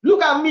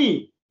 Look at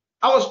me.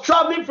 I was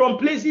traveling from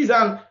places,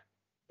 and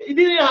he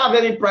didn't have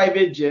any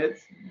private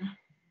jets.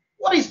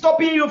 What is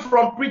stopping you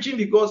from preaching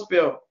the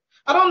gospel?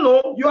 I don't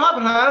know. You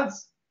have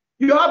hands.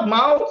 You have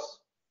mouths.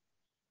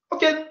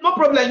 Okay, no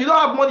problem. You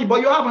don't have money,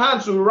 but you have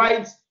hands to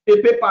write a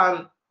paper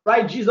and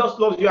write Jesus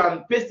loves you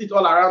and paste it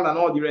all around and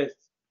all the rest.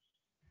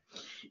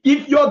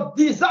 If your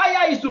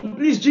desire is to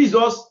please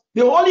Jesus,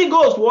 the Holy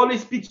Ghost will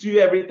always speak to you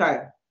every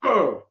time.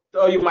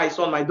 Tell you, my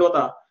son, my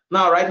daughter,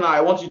 right now,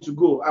 I want you to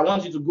go. I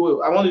want you to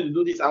go. I want you to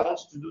do this. I want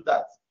you to do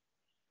that.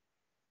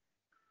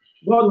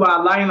 God will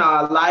align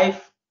our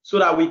life so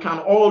that we can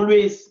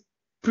always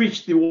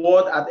preach the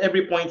word at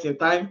every point in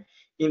time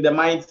in the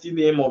mighty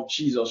name of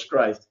Jesus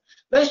Christ.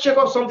 Let's check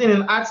out something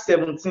in Acts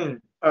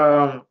 17.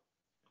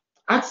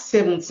 Acts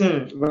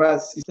 17,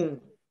 verse 16.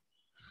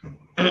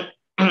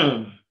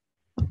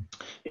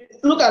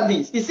 Look at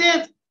this. He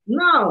said,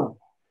 now,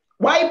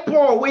 while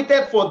Paul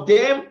waited for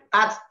them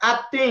at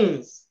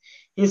Athens,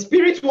 his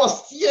spirit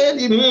was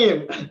stirred in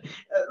him.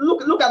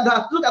 Look at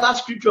that. Look at that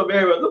scripture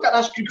very well. Look at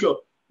that scripture.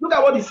 Look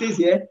at what he says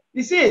here.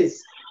 He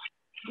says,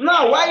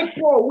 now, while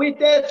Paul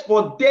waited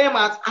for them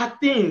at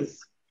Athens,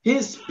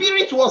 his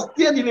spirit was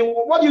still in him.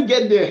 What do you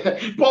get there?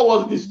 Paul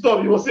was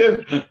disturbed. He was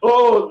saying,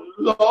 oh,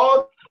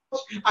 Lord,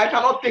 I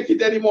cannot take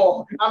it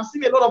anymore. I'm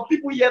seeing a lot of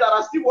people here that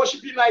are still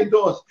worshiping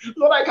idols.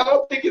 Lord, I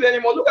cannot take it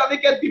anymore. Look at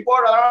naked people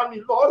around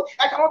me. Lord,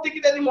 I cannot take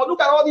it anymore.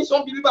 Look at all these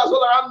unbelievers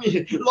all around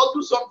me. Lord,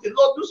 do something.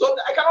 Lord, do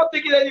something. I cannot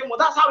take it anymore.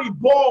 That's how he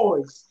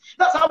boils.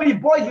 That's how he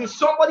boils in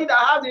somebody that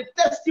has a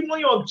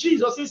testimony of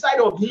Jesus inside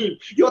of him.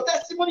 Your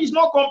testimony is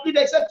not complete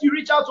except you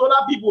reach out to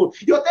other people.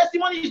 Your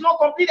testimony is not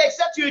complete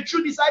except you're a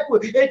true disciple.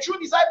 A true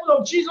disciple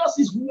of Jesus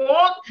is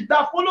one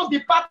that follows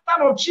the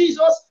pattern of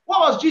Jesus. What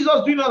was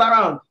Jesus doing all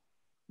around?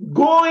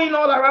 Going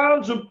all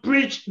around to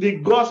preach the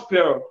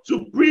gospel,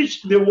 to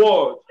preach the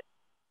word.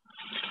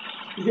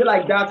 Is it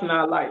like that in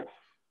our life?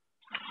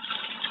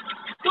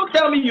 Don't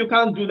tell me you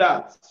can't do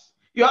that.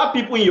 You have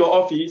people in your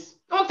office.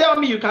 Don't tell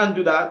me you can't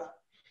do that.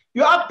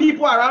 You have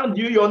people around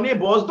you, your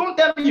neighbors. Don't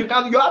tell me you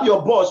can't. You have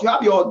your boss. You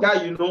have your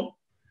guy,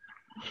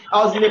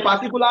 I was in a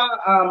particular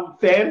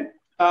firm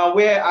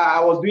where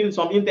I was doing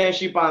some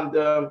internship,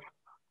 and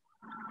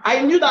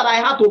I knew that I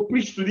had to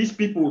preach to these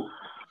people.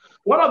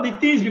 One of the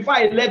things before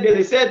I left there,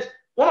 they said,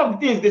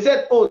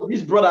 oh,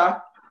 this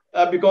brother,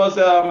 because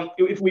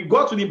if we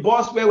go to the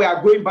bus where we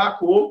are going back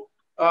home,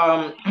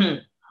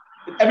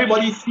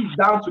 Everybody sits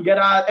down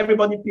together.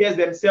 Everybody pairs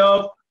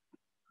themselves.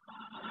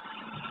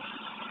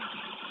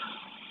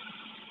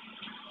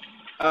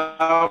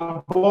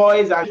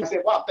 Boys, and you say,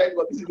 wow, thank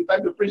God, this is the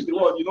time to preach the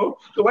word, you know.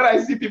 So when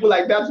I see people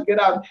like that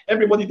together,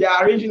 everybody, they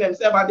are arranging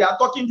themselves and they are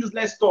talking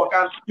useless talk,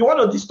 and you want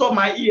to disturb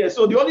my ears.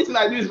 So the only thing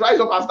I do is rise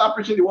up and start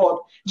preaching the word.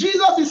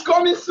 Jesus is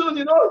coming soon,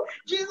 you know.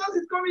 Jesus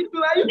is coming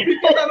soon. Are you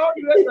prepared and all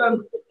the rest?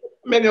 And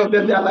many of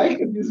them, they are like,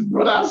 this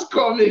brother's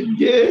coming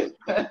again.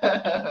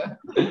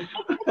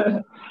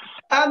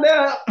 And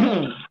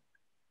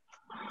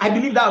I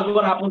believe that's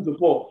what happened to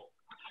Paul.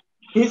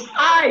 His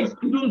eyes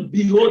couldn't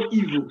behold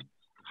evil.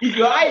 If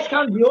your eyes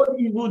can't behold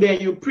evil, then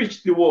you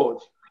preach the word.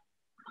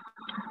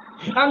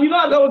 And you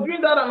know, as I was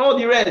doing that and all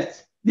the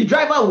rest, the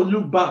driver would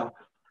look back.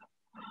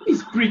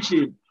 He's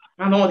preaching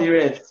and all the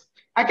rest.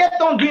 I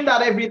kept on doing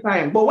that every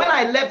time. But when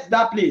I left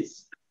that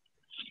place,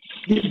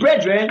 the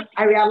brethren,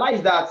 I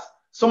realized that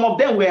some of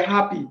them were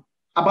happy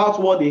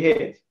about what they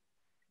heard.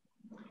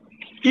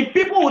 If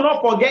people will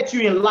not forget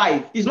you in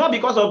life, it's not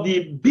because of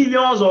the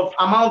billions of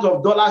amount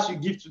of dollars you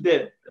give to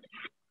them.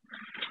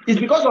 It's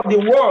because of the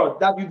word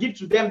that you give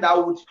to them that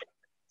would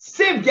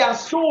save their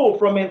soul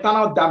from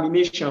eternal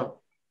damnation.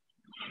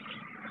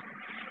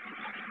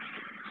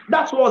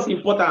 That's what's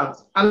important.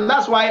 And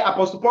that's why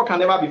Apostle Paul can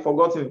never be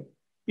forgotten.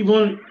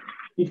 Even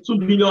if 2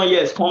 billion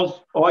years comes,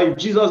 or if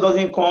Jesus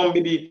doesn't come,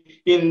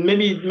 maybe in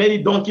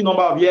many donkey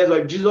number of years, or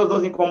if Jesus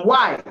doesn't come,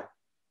 why?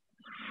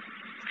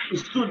 He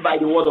stood by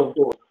the word of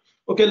God.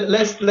 Okay,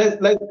 let's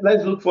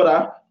look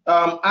further.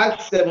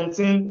 Acts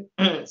 17,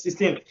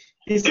 16.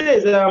 He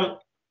says,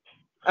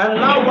 and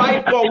now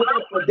while Paul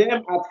waited for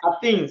them at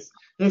Athens,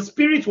 his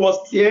spirit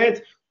was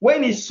stirred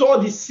when he saw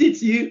the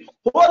city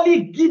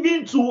wholly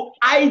given to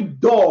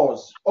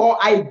idols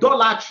or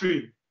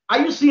idolatry. Are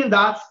you seeing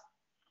that?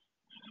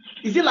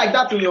 Is it like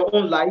that in your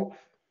own life?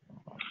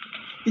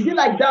 Is it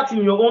like that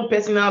in your own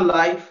personal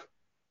life?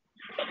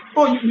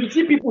 Oh, you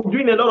see people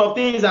doing a lot of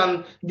things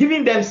and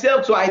giving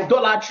themselves to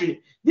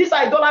idolatry. This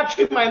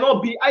idolatry might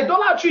not be.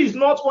 Idolatry is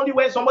not only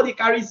when somebody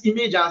carries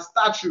image and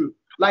statue,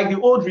 like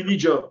the old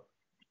religion.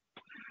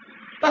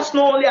 That's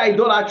not only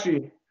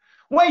idolatry.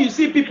 When you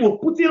see people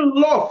putting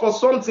love for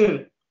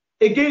something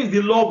against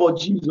the love of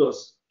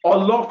Jesus, or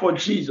love for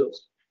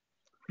Jesus,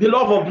 the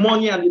love of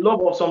money and the love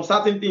of some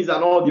certain things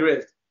and all the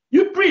rest,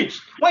 you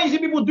preach. When you see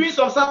people doing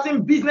some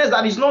certain business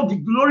that is not the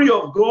glory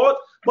of God,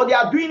 but they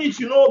are doing it,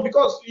 you know,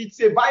 because it's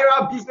a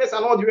viral business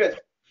and all the rest,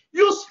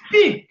 you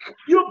speak,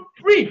 you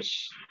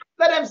preach.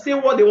 Let them say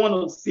what they want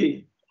to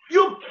say.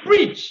 You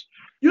preach,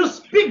 you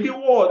speak the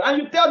word,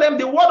 and you tell them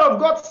the word of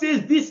God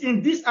says this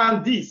in this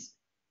and this.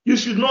 You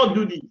should not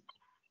do this.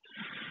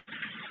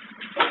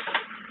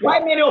 Why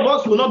many of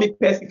us will not be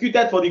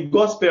persecuted for the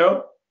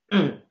gospel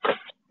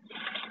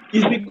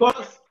is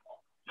because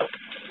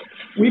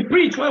we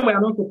preach when we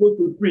are not supposed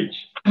to preach.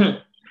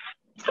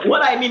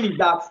 What I mean is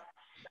that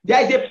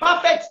there is a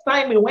perfect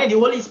timing when the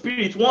Holy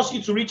Spirit wants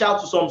you to reach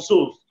out to some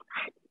souls.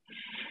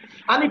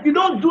 And if you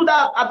don't do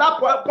that at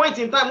that point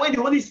in time when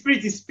the Holy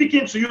Spirit is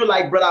speaking to you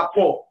like Brother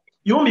Paul,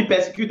 you won't be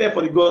persecuted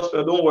for the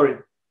gospel, don't worry.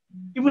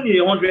 Even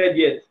in 100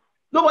 years.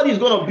 Nobody is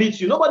going to beat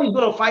you. Nobody is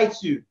going to fight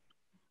you.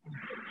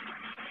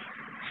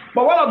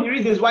 But one of the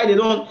reasons why they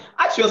don't,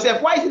 ask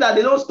yourself, why is it that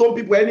they don't stone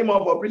people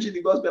anymore for preaching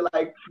the gospel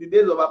like the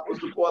days of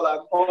Apostle Paul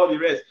and all the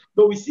rest?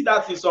 Though we see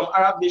that in some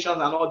Arab nations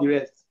and all the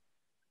rest.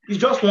 It's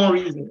just one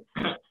reason.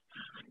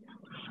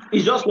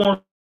 It's just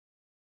one.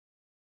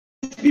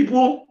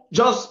 People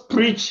just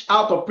preach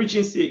out of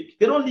preaching sake.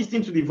 They don't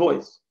listen to the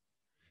voice.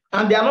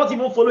 And they are not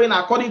even following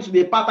according to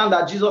the pattern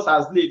that Jesus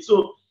has laid.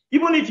 So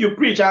even if you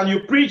preach and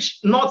you preach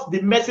not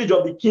the message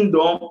of the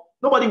kingdom,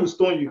 nobody will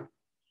stone you.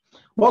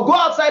 But go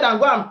outside and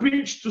go and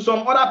preach to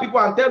some other people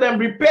and tell them,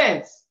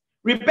 repent.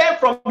 Repent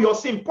from your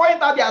sin.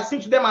 Point out their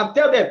sin to them and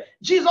tell them,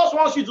 Jesus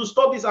wants you to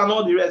stop this and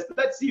all the rest.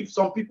 Let's see if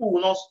some people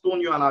will not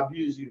stone you and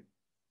abuse you.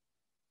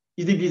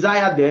 Is the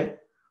desire there?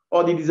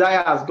 Or the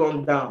desire has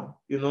gone down,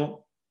 you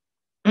know?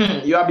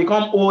 You have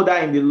become older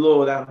in the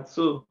Lord. And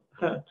so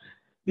the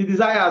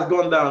desire has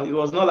gone down. It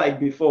was not like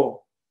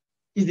before.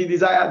 Is the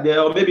desire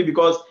there? Or maybe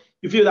because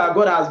you feel that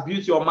God has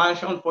built your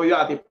mansion for you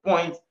at a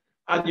point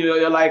and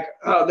you're like,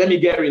 oh, let me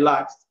get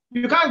relaxed.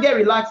 You can't get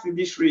relaxed in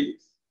this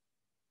race.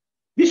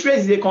 This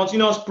race is a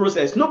continuous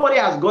process. Nobody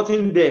has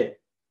gotten there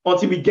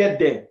until we get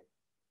there.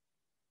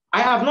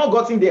 I have not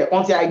gotten there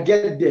until I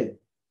get there.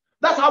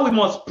 That's how we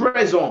must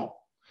press on.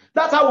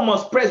 That's how we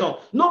must press on.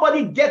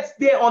 Nobody gets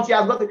there until he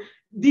has gotten.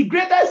 The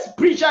greatest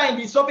preacher in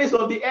the surface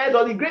of the earth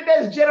or the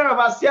greatest general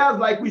of affairs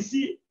like we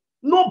see,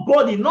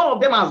 nobody, none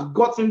of them has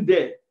gotten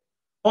there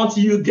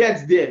until you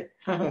get there.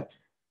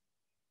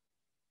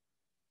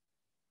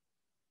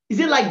 Is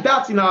it like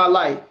that in our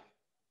life?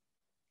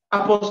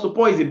 Apostle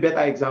Paul is a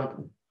better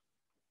example.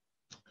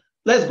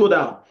 Let's go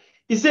down.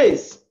 He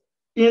says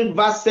in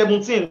verse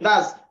 17,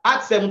 that's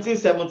Acts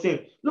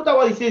 17:17. Look at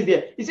what he says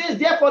there. He says,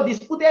 therefore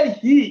disputed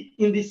he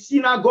in the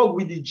synagogue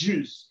with the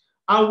Jews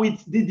and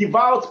with the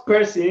devout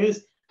persons,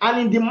 and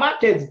in the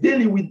markets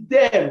daily with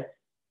them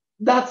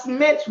that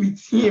met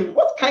with him.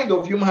 What kind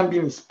of human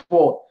being is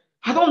Paul?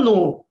 I don't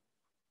know.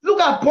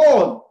 Look at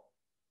Paul.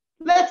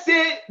 Let's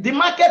say the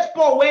market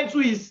Paul went to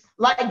is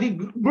like the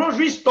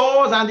grocery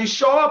stores and the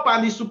shop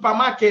and the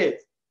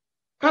supermarket.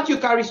 Can't you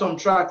carry some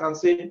tract and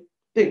say,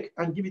 take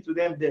and give it to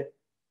them there?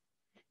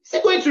 Is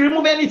he going to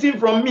remove anything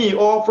from me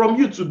or from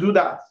you to do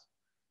that?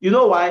 You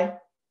know why?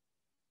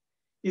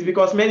 It's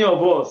because many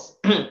of us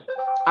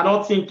are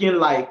not thinking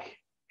like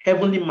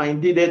heavenly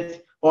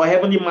minded or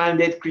heavenly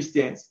minded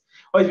Christians.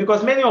 Or it's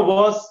because many of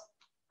us,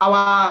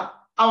 our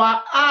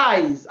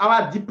eyes,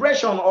 our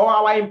depression or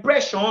our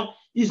impression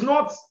is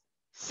not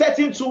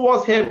setting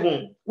towards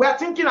heaven. We are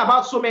thinking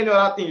about so many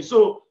other things.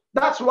 So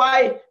that's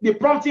why the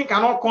prompting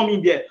cannot come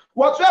in there.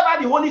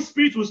 Whatsoever the Holy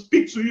Spirit will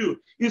speak to you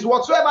is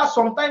whatsoever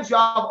sometimes you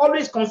have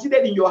always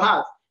considered in your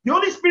heart. The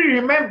Holy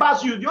Spirit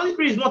remembers you. The Holy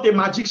Spirit is not a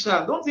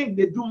magician. Don't think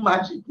they do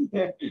magic.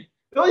 The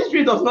Holy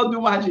Spirit does not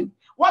do magic.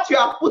 What you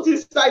have put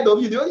inside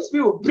of you, the Holy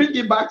Spirit will bring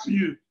it back to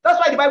you. That's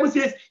why the Bible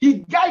says he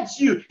guides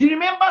you. He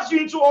remembers you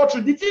into all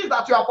truth. The things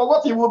that you have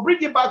forgotten, he will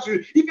bring it back to you.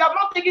 If you have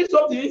not taken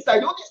something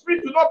inside, the Holy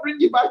Spirit will not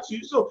bring it back to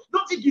you. So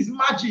don't think it's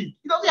magic.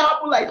 It doesn't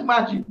happen like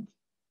magic.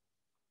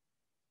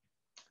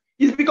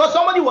 It's because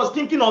somebody was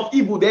thinking of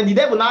evil, then the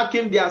devil now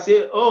came there and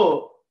said,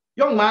 oh,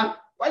 young man,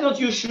 why don't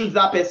you shoot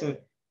that person?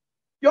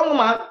 Young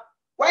man,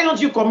 why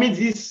don't you commit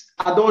this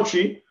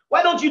adultery?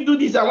 Why don't you do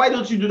this and why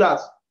don't you do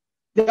that?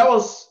 There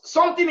was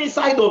something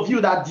inside of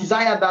you that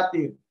desired that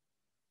thing.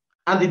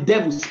 And the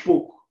devil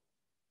spoke.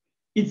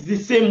 It's the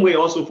same way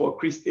also for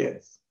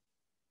Christians.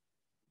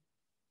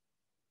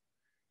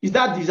 Is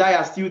that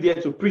desire still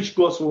there to preach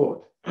God's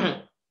word?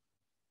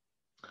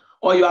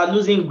 Or you are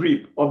losing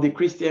grip of the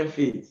Christian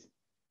faith?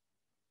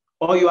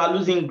 Or you are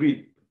losing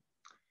grip?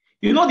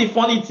 You know the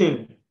funny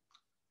thing?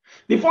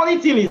 The funny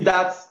thing is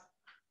that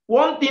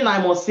one thing I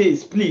must say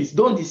is, please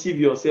don't deceive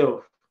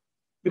yourself.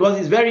 Because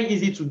it's very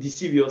easy to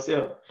deceive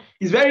yourself.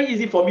 It's very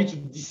easy for me to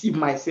deceive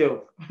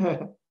myself.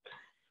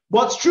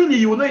 But truly,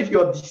 you will know if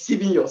you're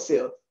deceiving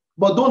yourself.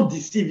 But don't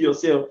deceive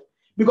yourself.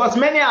 Because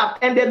many have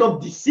ended up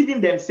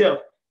deceiving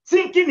themselves,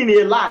 thinking in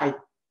a lie,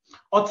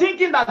 or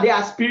thinking that they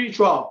are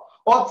spiritual,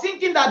 or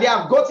thinking that they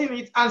have gotten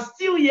it, and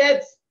still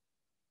yet,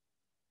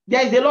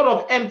 there is a lot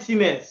of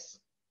emptiness.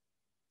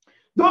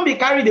 Don't be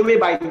carried away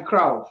by the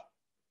crowd.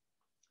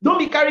 Don't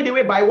be carried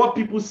away by what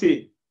people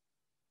say.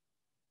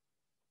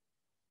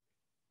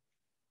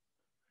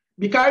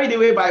 Be carried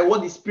away by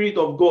what the Spirit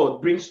of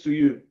God brings to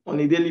you on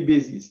a daily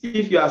basis,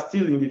 if you are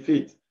still in the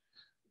faith.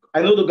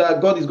 I know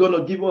that God is going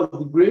to give us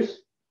the grace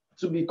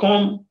to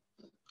become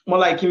more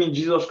like him in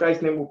Jesus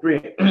Christ's name we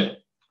pray.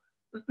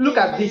 Look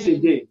at this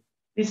again.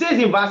 It says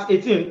in verse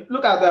 18,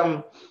 look at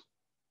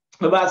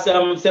verse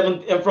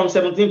 7, from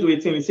 17 to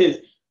 18, it says,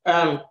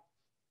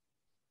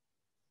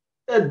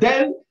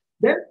 then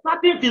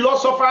certain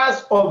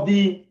philosophers of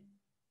the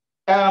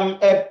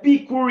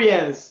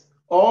Epicureans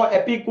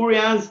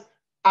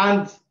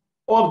and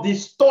of the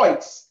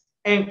Stoics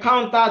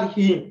encountered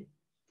him.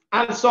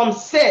 And some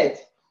said,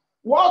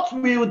 what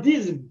will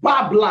this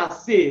babbler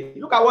say?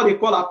 Look at what they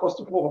call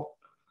Apostle Paul.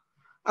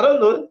 I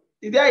don't know.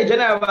 Is there a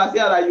general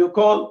overseer that you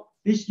call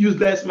this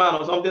useless man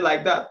or something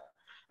like that?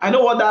 I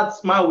know what that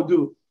man would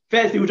do.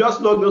 First, he would just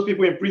lock those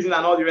people in prison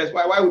and all the rest.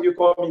 Why would you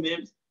call me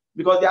names?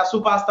 Because they are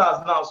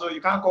superstars now, so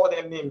you can't call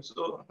them names.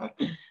 So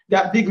they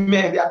are big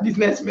men, they are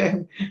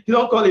businessmen. You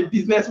don't call a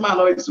businessman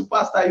or a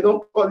superstar, you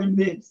don't call him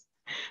names.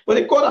 But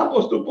they called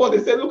Apostle Paul,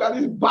 they said, look at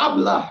this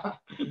babbler.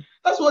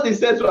 That's what they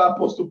said to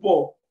Apostle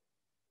Paul.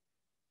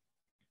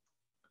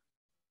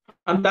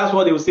 And that's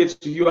what they will say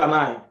to you and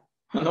I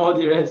and all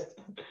the rest.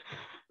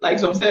 Like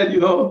some said,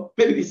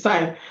 maybe this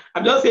sign.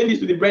 I'm just saying this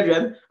to the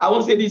brethren. I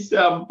won't say this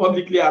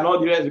publicly and all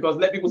the rest because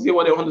let people say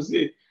what they want to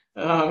say.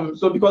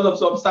 So because of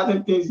some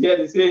certain things here,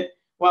 they say,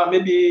 well,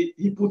 maybe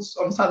he puts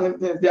some certain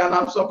things there, and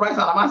I'm surprised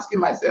and I'm asking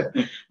myself.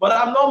 But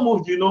I'm not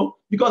moved,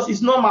 because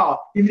it's normal.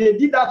 If they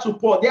did that to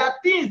Paul, there are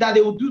things that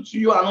they will do to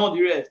you and all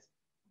the rest.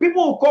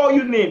 People will call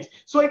you names.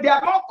 So if they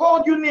have not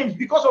called you names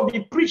because of the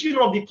preaching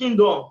of the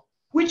kingdom,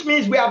 which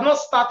means we have not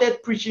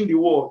started preaching the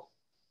word.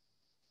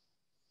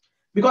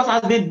 Because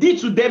as they did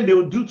to them, they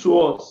will do to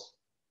us.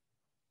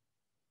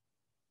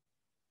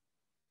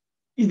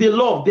 Is the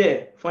love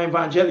there for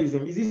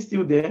evangelism? Is it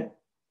still there?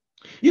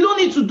 You don't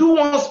need to do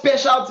one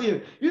special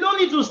thing. You don't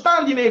need to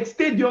stand in a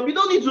stadium. You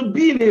don't need to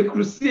be in a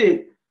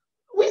crusade.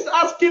 Who is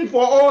asking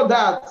for all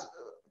that?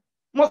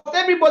 Must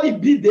everybody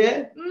be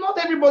there? Not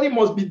everybody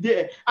must be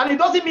there. And it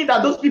doesn't mean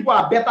that those people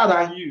are better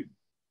than you.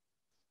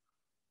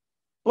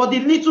 But the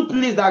little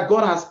place that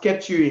God has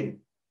kept you in,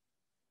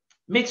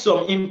 make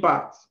some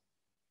impact.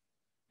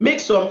 Make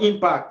some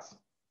impact.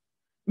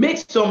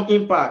 Make some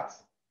impact.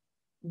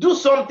 Do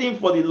something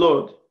for the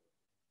Lord.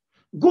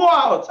 Go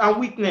out and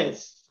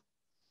witness.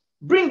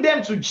 Bring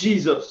them to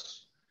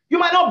Jesus. You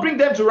might not bring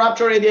them to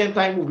Rapture Ready End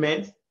Time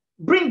Movement.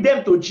 Bring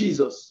them to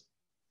Jesus.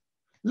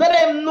 Let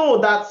them know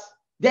that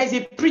there is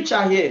a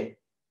preacher here.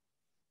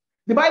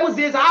 The Bible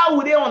says, how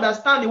would they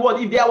understand the word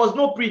if there was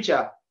no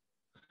preacher?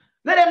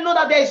 Let them know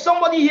that there is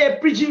somebody here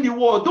preaching the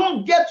word.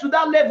 Don't get to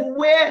that level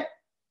where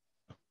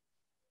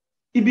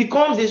it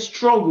becomes a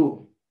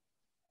struggle.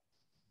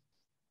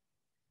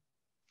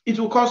 it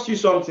will cost you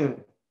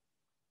something.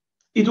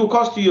 It will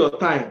cost you your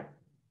time.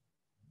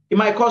 It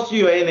might cost you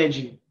your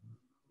energy.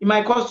 It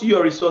might cost you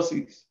your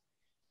resources.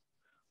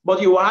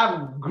 But you will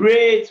have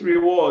great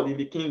reward in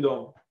the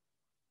kingdom.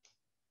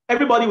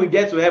 Everybody will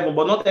get to heaven,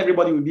 but not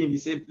everybody will be in the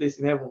same place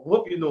in heaven.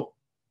 Hope you know.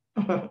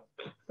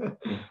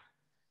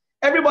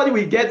 Everybody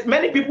will get,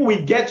 many people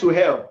will get to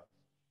hell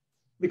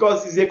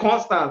because it's a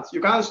constant. You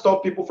can't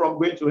stop people from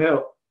going to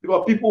hell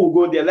because people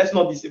will go there. Let's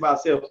not deceive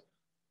ourselves.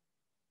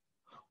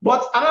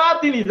 But another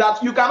thing is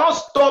that you cannot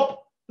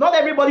stop. Not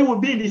everybody will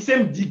be in the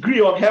same degree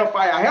of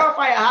hellfire.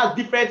 Hellfire has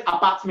different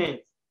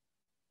apartments.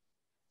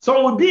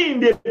 Some will be in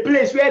the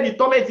place where the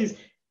torment is,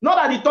 not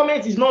that the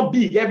torment is not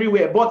big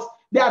everywhere, but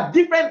there are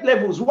different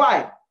levels.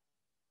 Why?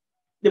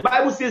 The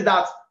Bible says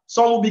that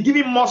some will be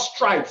given more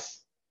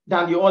stripes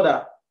than the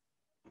other.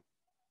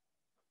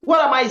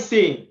 What am I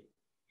saying?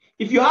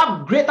 If you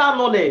have greater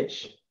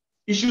knowledge,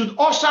 it should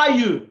usher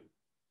you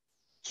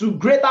to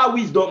greater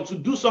wisdom to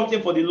do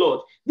something for the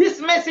Lord.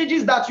 These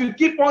messages that you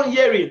keep on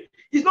hearing,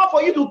 it's not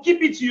for you to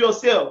keep it to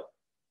yourself.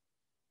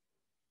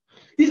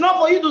 It's not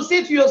for you to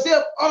say to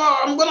yourself,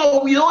 oh, I'm going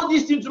to withhold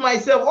this thing to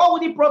myself. What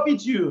would it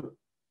profit you?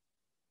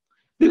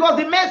 Because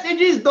the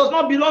messages does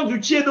not belong to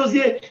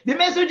Chiedozie. The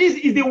messages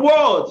is the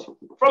word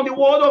from the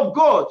word of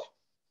God.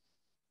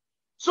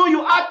 So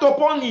you act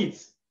upon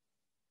it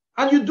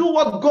and you do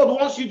what God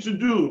wants you to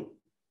do.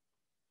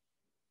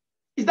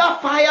 Is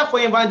that fire for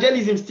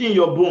evangelism still in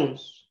your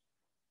bones?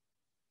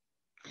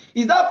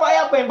 Is that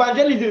fire for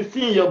evangelism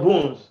still in your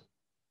bones?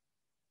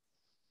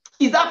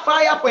 Is that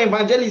fire for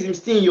evangelism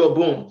still in your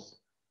bones?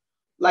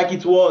 Like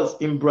it was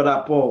in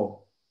Brother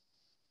Paul.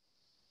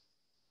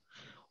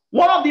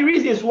 One of the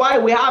reasons why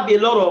we have a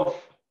lot of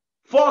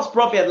false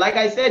prophets, like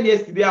I said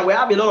yesterday, and we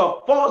have a lot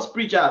of false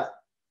preachers,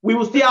 we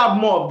will still have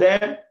more of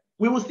them.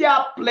 We will still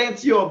have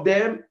plenty of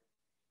them.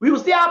 We will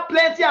still have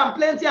plenty and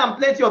plenty and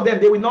plenty of them.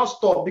 They will not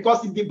stop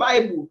because it's the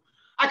Bible.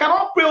 I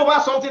cannot pray over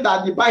something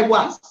that the Bible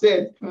has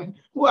said.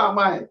 Who am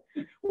I?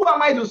 Who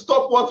am I to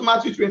stop what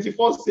Matthew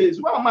 24 says?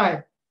 Who am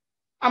I?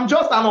 I'm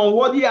just an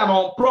unworthy and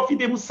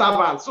unprofitable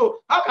servant. So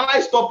how can I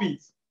stop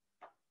it?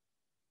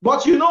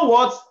 But you know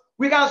what?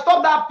 We can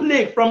stop that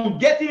plague from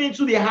getting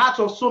into the hearts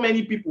of so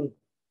many people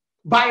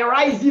by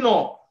rising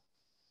up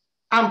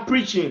and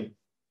preaching.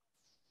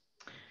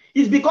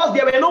 It's because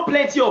there were no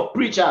plenty of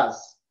preachers.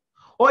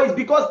 Or it's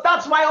because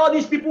that's why all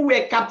these people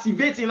were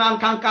captivating and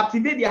can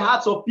captivate the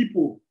hearts of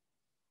people.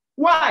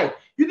 Why?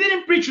 You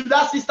didn't preach to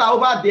that sister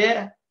over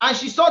there, and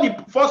she saw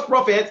the false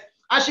prophet,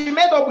 and she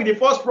met up with the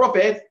false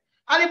prophet,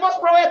 and the false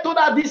prophet told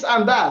her this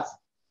and that.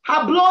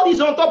 Her blood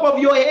is on top of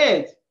your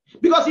head.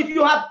 Because if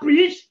you had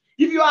preached,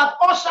 if you had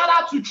ushered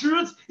her to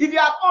truth, if you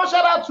had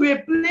ushered her to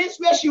a place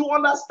where she will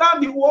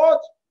understand the word,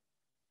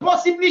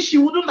 possibly she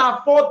wouldn't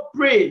have fought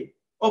prey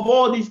of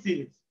all these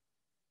things.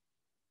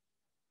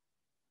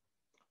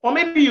 Or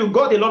maybe you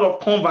got a lot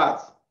of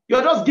converts.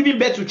 You're just giving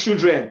birth to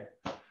children.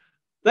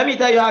 Let me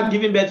tell you how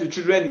giving birth to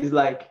children is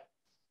like.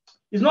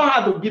 It's not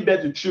hard to give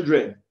birth to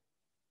children.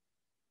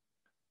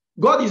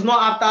 God is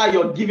not after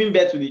your giving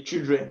birth to the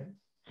children.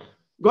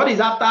 God is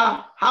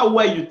after how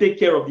well you take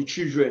care of the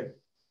children.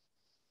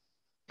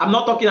 I'm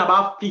not talking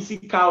about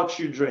physical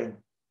children.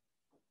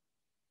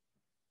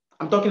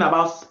 I'm talking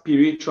about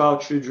spiritual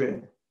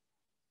children.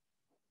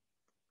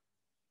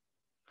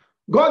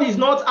 God is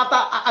not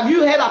after. Have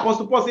you heard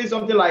Apostle Paul say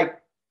something like,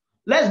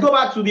 let's go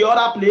back to the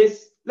other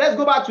place. Let's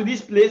go back to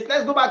this place.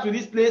 Let's go back to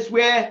this place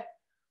where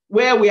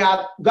we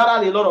have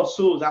gathered a lot of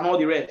souls and all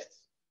the rest.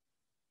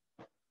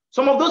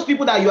 Some of those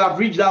people that you have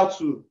reached out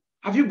to,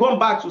 have you gone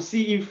back to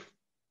see if,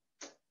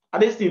 are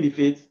they still in the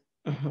faith?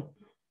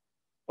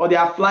 Or they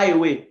are fly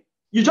away?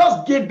 You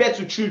just gave birth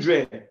to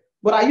children,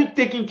 but are you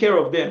taking care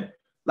of them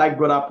like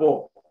Brother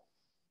Paul?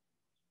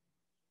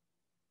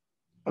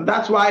 And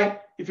that's why,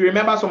 if you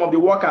remember some of the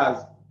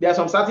workers, there are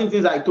some certain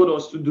things I told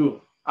us to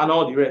do and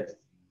all the rest.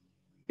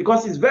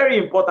 Because it's very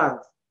important.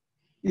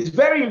 It's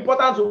very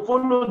important to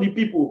follow the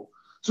people,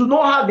 to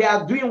know how they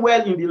are doing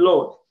well in the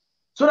Lord,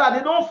 so that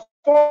they don't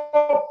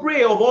fall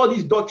prey of all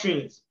these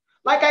doctrines.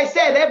 Like I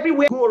said,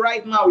 everywhere we go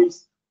right now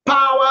is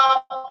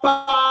power,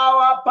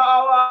 power,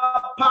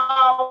 power,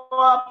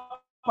 power,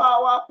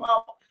 power,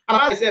 power. And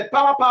I said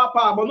power, power,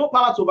 power, but no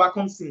power to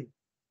overcome sin.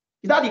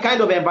 Is that the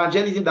kind of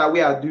evangelism that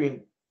we are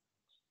doing?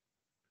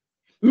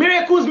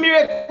 Miracles,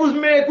 miracles,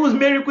 miracles,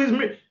 miracles,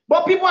 miracles.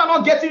 But people are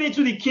not getting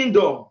into the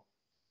kingdom.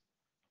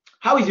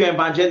 How is your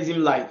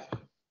evangelism life?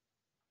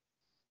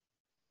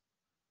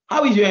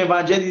 How is your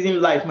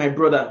evangelism life, my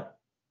brother?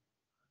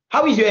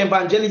 How is your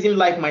evangelism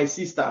life, my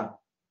sister?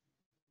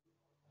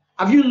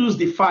 Have you lost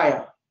the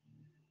fire?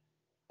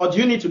 Or do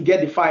you need to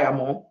get the fire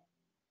more?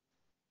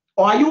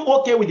 Or are you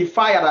okay with the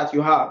fire that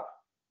you have?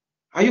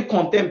 Are you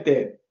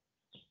contented?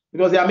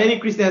 Because there are many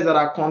Christians that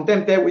are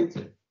contented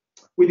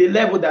with the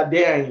level that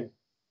they are in.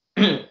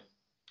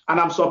 And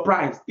I'm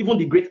surprised, even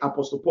the great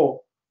Apostle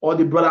Paul or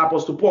the brother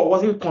Apostle Paul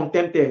wasn't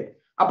contented.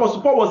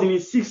 Apostle Paul was in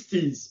his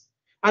 60s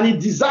and he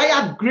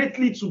desired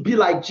greatly to be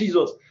like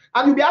Jesus.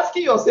 And you'll be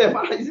asking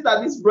yourself, is it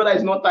that this brother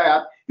is not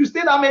tired? You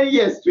stayed how many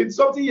years?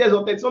 20-something years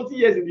or 30-something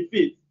years in the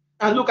faith.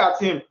 And look at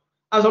him.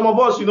 And some of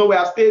us, we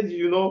have stayed,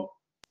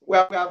 we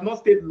have not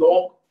stayed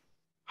long.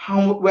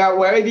 We're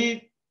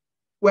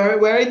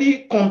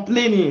already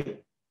complaining.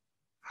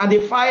 And the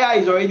fire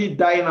is already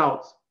dying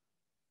out.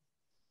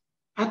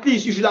 At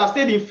least you should have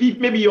stayed in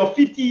maybe your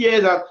 50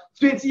 years and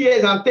 20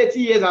 years and 30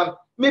 years. And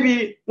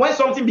maybe when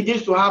something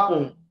begins to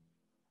happen,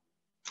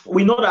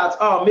 we know that,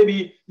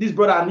 maybe this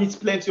brother needs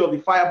plenty of the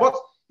fire. But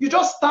you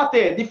just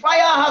started. The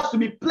fire has to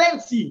be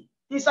plenty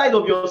inside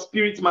of your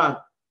spirit, man.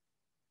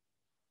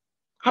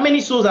 How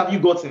many souls have you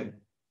gotten?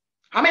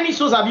 How many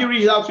souls have you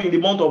reached out to in the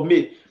month of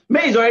May?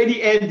 May is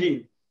already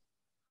ending.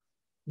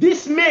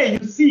 This May,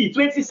 you see,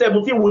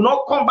 2017 will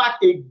not come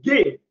back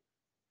again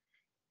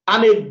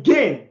and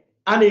again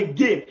and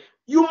again.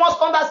 You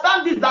must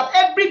understand this, that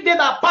every day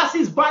that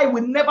passes by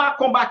will never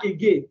come back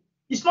again.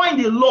 It's not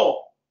in the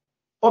law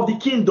of the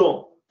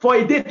kingdom for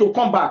a day to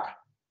come back.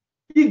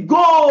 It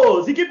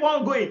goes. It keeps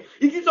on going.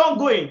 It keeps on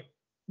going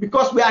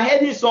because we are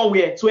heading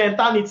somewhere to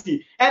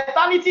eternity.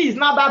 Eternity is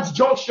not that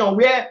junction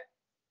where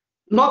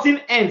nothing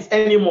ends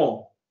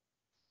anymore.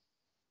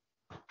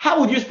 How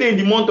would you stay in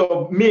the month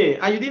of May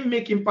and you didn't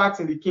make impact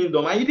in the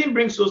kingdom and you didn't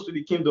bring souls to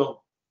the kingdom?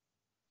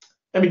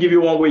 Let me give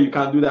you one way you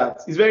can do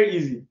that. It's very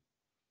easy.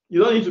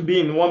 You don't need to be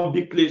in one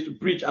big place to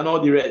preach and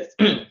all the rest.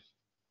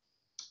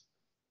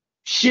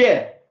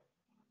 Share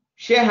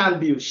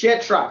handbills, share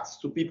tracts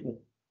to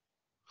people.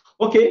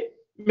 Okay,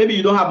 maybe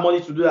you don't have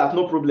money to do that,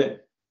 no problem.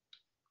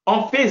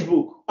 On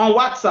Facebook, on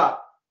WhatsApp.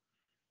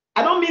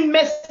 I don't mean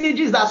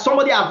messages that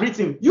somebody have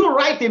written. You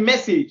write a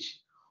message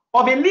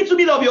of a little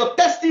bit of your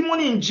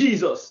testimony in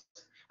Jesus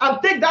and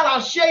take that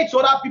and share it to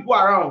other people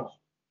around.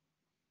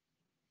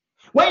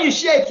 When you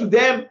share it to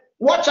them,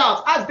 watch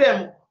out, ask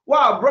them,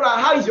 wow, brother,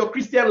 how is your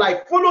Christian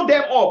life? Follow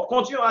them up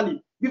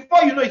continually.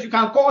 Before you know it, you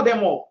can call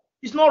them up.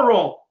 It's not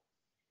wrong.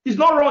 It's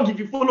not wrong if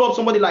you follow up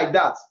somebody like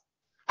that.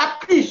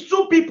 At least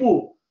 2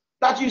 people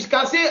that you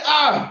can say,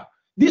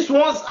 these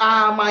ones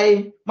are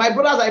my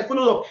brothers I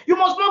followed up. You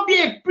must not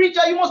be a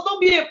preacher. You must not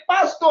be a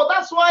pastor.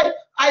 That's why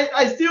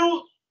I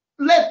still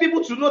let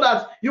people to know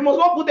that you must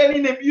not put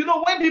any name.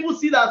 When people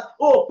see that,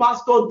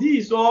 pastor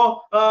this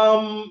or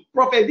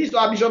prophet this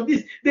or bishop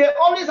this, they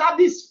always have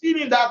this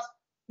feeling that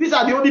these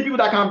are the only people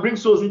that can bring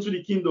souls into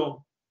the kingdom.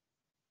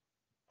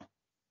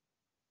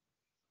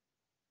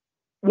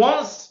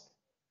 Once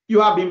you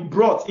have been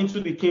brought into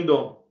the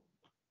kingdom,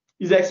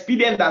 it's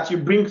expedient that you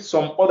bring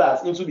some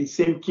others into the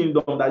same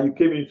kingdom that you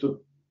came into.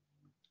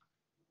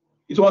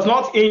 It was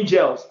not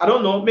angels. I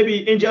don't know.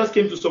 Maybe angels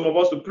came to some of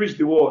us to preach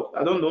the word.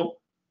 I don't know.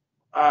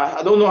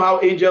 I don't know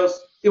how angels.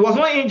 It was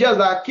not angels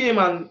that came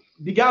and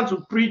began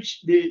to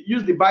preach. They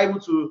used the Bible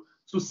to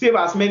save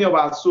as many of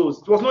our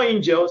souls. It was not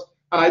angels,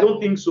 and I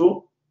don't think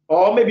so.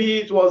 Or maybe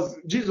it was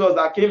Jesus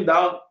that came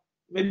down.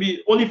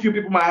 Maybe only few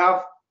people might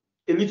have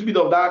a little bit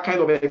of that kind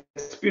of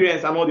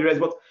experience and all the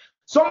rest. But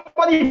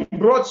somebody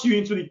brought you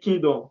into the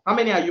kingdom. How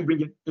many are you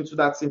bringing into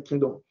that same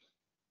kingdom?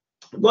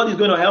 God is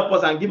going to help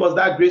us and give us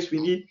that grace we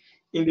need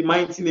in the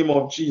mighty name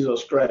of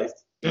Jesus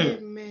Christ.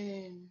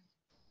 Amen.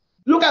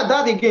 Look at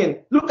that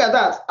again. Look at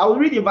that. I will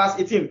read in verse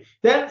 18.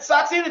 Then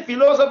certain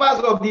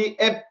philosophers of the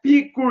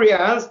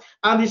Epicureans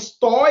and the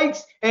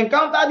Stoics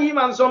encountered him,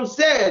 and some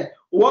said,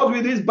 what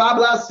will this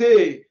babbler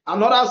say?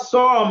 Another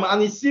some,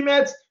 and he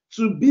seemed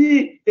to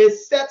be a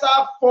setter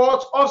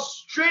forth of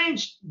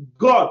strange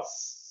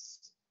gods.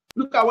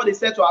 Look at what they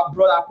said to our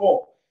brother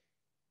Paul.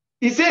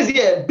 He says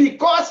here,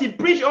 because he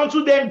preached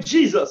unto them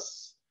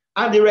Jesus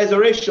and the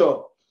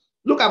resurrection.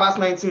 Look at verse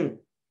 19.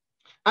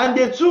 And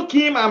they took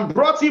him and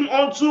brought him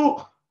unto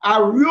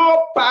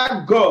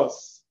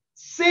Areopagus,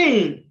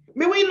 saying,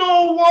 may we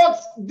know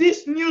what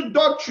this new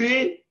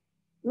doctrine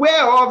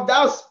whereof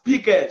thou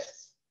speakest.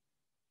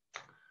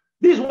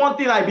 This is one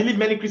thing I believe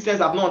many Christians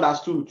have not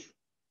understood.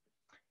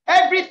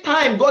 Every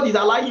time God is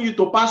allowing you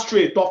to pass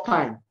through a tough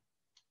time,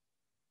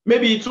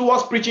 maybe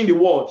towards preaching the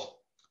word,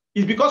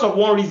 it's because of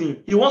one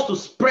reason. He wants to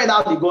spread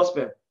out the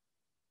gospel.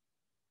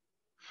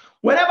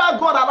 Whenever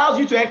God allows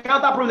you to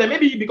encounter problem,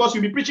 maybe because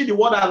you'll be preaching the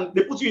word and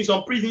they put you in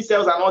some prison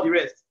cells and all the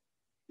rest,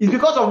 it's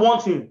because of one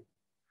thing.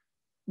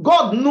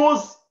 God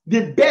knows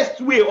the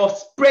best way of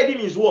spreading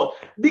his word.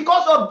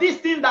 Because of this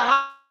thing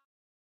that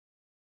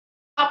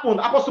happened,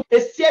 Apostle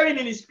is sharing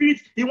in his spirit,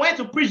 he went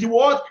to preach the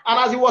word, and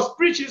as he was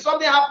preaching,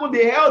 something happened,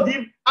 they held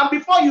him, and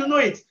before you know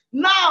it,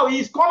 now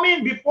he's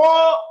coming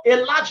before a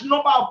large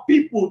number of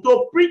people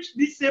to preach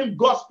this same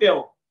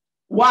gospel.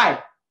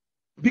 Why?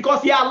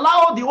 Because he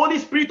allowed the Holy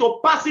Spirit to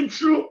pass him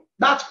through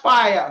that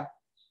fire.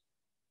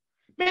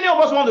 Many of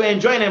us want to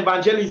enjoy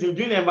evangelism,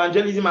 doing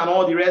evangelism and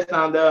all the rest,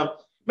 and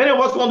many of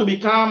us want to be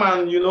calm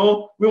and,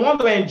 we want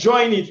to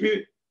enjoy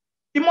it.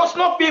 It must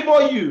not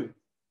favor you.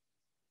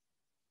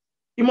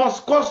 It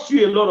must cost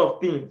you a lot of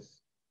things.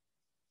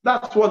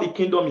 That's what the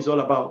kingdom is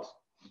all about.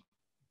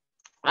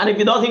 And if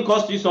it doesn't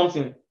cost you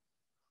something,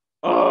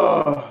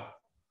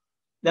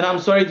 then I'm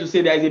sorry to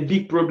say there is a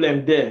big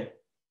problem there.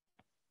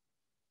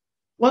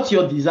 What's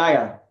your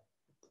desire?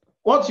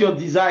 What's your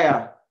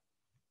desire?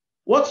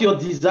 What's your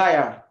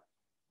desire?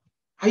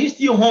 Are you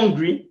still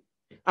hungry?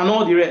 And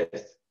all the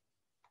rest.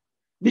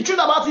 The truth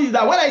about it is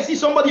that when I see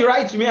somebody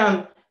write to me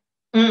and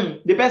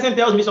the person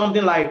tells me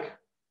something like,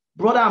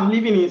 brother, I'm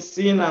living in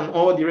sin and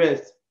all the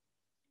rest,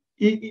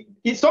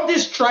 it something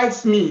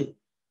strikes me,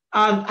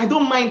 and I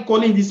don't mind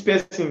calling this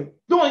person.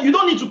 You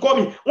don't need to call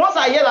me. Once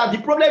I hear that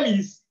the problem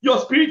is your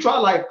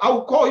spiritual life, I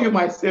will call you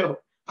myself.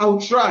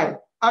 I'll try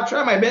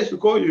my best to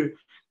call you.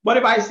 But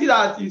if I see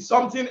that it's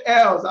something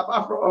else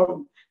apart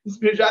from the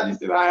spiritual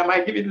distance, I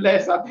might give it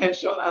less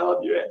attention and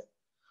all the rest.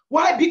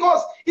 Why?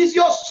 Because it's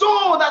your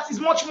soul that is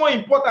much more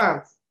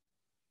important.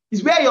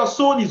 It's where your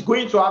soul is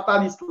going to after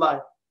this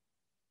life.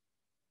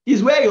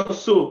 It's where your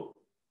soul.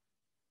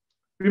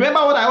 Remember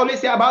what I always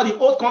say about the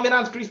old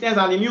covenant Christians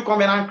and the new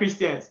covenant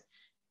Christians.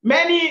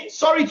 Many,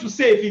 sorry to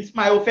say if it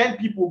might offend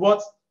people,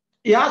 but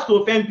it has to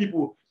offend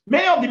people.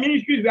 Many of the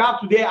ministries we have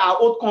today are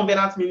old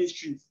covenant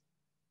ministries.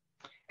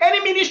 Any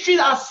ministry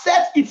that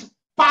sets its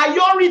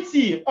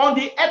priority on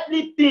the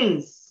earthly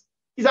things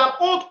is an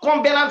old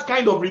covenant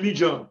kind of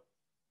religion.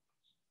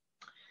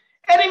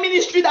 Any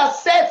ministry that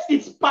sets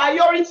its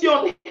priority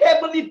on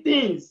heavenly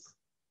things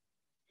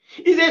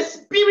is a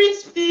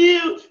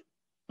spirit-filled,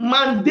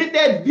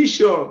 mandated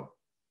vision.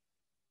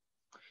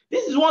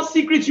 This is one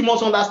secret you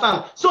must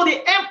understand. So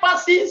the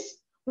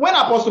emphasis, when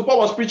Apostle Paul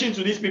was preaching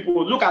to these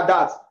people, look at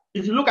that.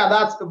 If you look at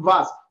that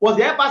verse, was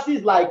the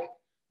emphasis like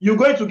you're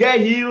going to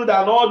get healed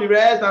and all the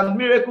rest and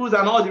miracles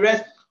and all the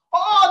rest?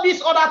 All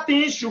these other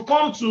things should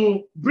come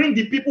to bring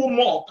the people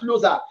more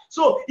closer.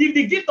 So if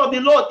the gift of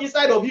the Lord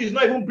inside of you is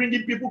not even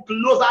bringing people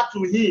closer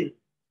to him,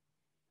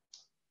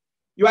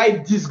 you are a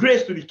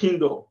disgrace to the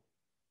kingdom.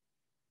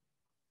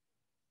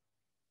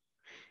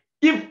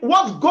 If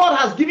what God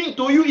has given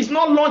to you is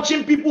not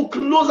launching people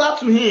closer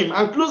to him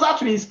and closer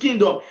to his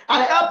kingdom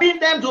and helping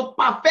them to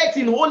perfect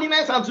in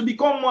holiness and to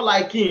become more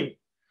like him,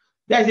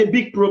 there's a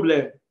big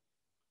problem.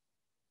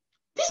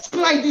 This is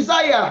my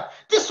desire.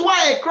 This is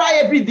why I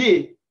cry every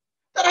day.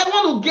 That I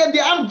want to get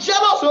there. I'm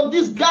jealous of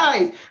these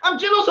guys. I'm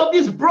jealous of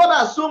these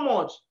brothers so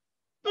much.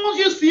 Don't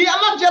you see?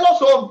 I'm not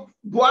jealous of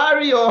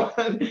Buhari or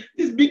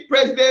these big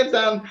presidents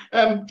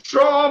and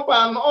Trump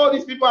and all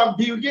these people and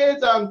Bill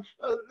Gates and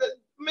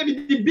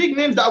maybe the big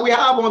names that we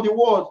have on the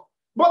world.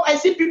 But I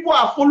see people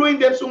are following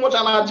them so much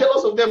and are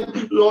jealous of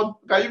them. Lord,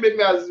 can you make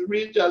me as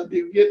rich as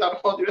Bill Gates and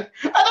all the rest?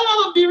 I don't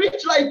want to be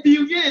rich like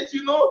Bill Gates,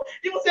 you know.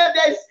 People say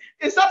there's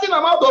a certain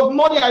amount of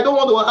money I don't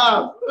want to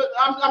have.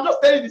 I'm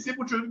just telling the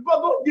simple truth.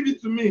 God, don't give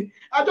it to me.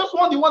 I just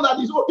want the one that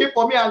is okay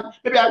for me and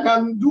maybe I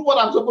can do what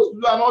I'm supposed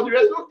to do and all the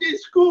rest. Okay,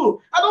 it's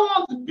cool. I don't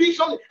want to be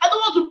something. I don't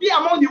want to be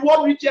among the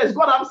world richest.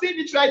 God, I'm saying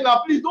it right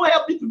now. Please don't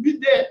help me to be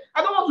there.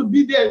 I don't want to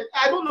be there.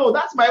 I don't know.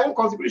 That's my own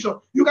consecration.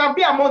 You can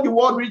be among the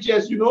world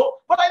richest, you know,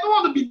 but I don't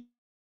want to be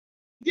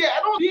there. I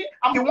don't want to be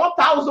among the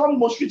 1,000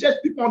 most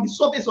richest people on the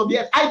surface of the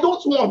earth. I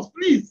don't want.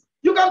 Please.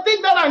 You can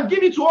take that and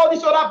give it to all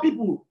these other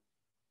people.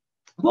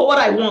 But what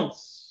I want,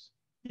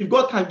 if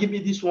God can give me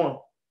this one,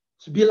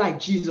 to be like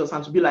Jesus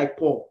and to be like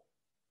Paul,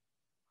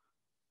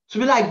 to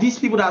be like these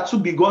people that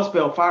took the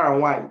gospel far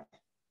and wide,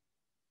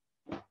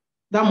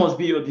 that must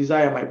be your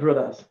desire, my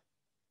brothers.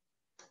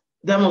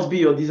 That must be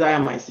your desire,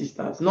 my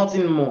sisters.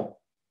 Nothing more.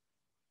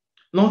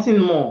 Nothing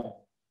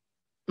more.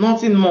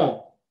 Nothing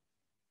more.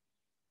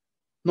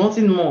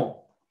 Nothing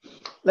more.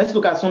 Let's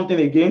look at something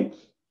again.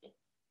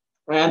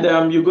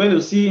 And you're going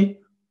to see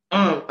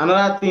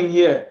another thing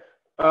here.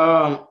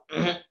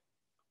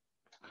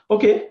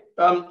 Okay,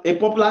 a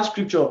popular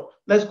scripture.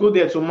 Let's go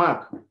there to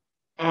Mark.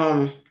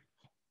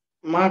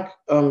 Mark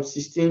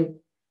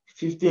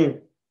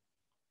 16:15.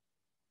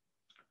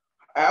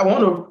 I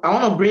want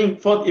to bring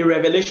forth a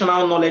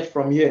revelational knowledge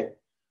from here.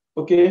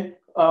 Okay.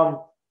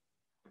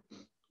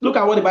 Look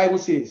at what the Bible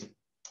says.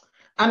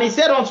 And he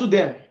said unto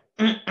them,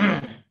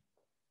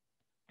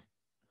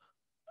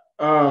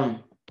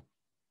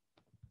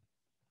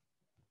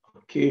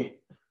 okay.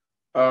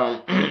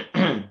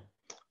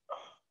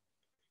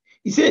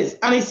 He says,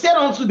 and he said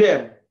unto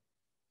them,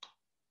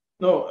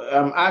 no,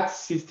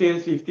 Acts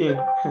 16:15.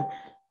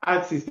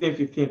 Acts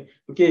 16:15.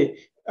 Okay.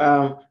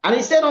 And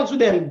he said unto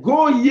them,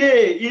 go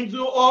ye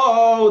into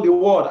all the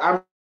world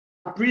and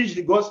preach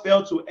the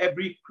gospel to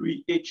every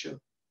creature.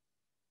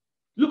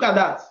 Look at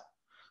that.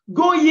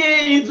 Go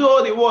ye into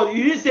all the world.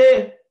 You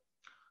say,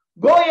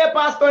 go ye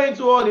pastor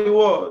into all the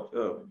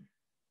world.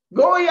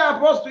 Go ye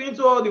apostle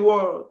into all the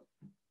world.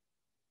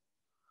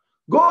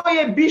 Go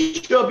ye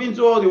bishop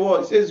into all the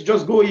world. It says,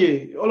 just go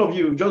ye. All of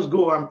you, just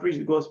go and preach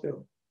the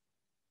gospel.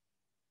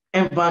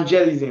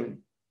 Evangelism.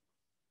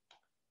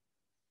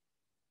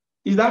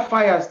 Is that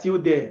fire still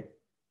there?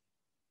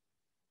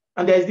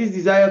 And there's this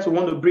desire to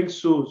want to bring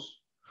souls.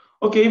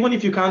 Okay, even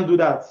if you can't do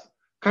that,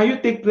 can you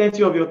take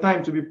plenty of your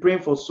time to be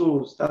praying for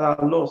souls that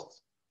are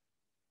lost?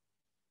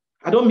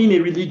 I don't mean a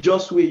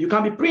religious way. You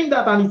can be praying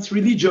that and it's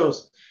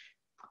religious.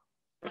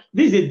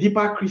 This is a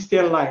deeper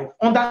Christian life.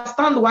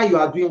 Understand why you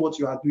are doing what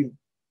you are doing.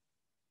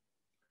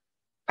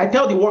 I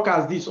tell the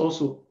workers this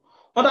also.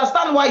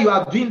 Understand why you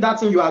are doing that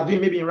thing you are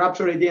doing, maybe in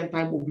Rapture, Ready, and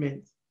Time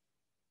movement.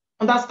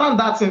 Understand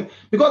that thing,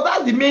 because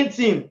that's the main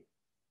thing.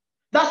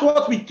 That's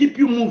what will keep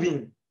you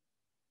moving.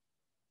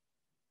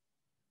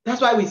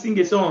 That's why we sing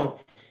a song.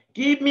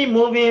 Keep me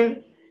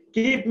moving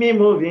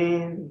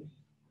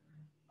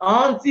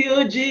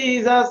until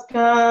Jesus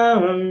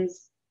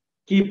comes.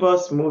 Keep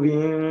us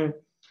moving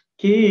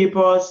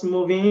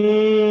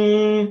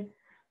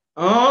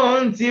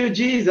until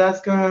Jesus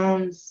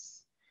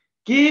comes.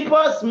 Keep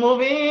us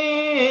moving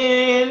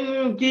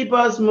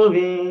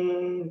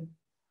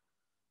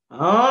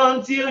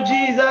until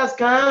Jesus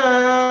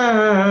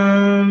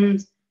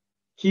comes.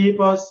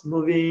 Keep us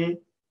moving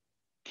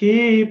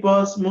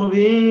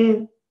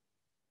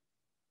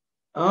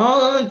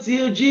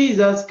until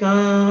Jesus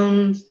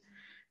comes.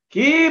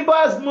 Keep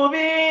us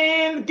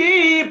moving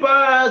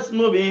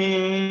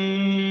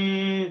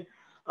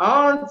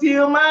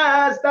until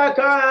Master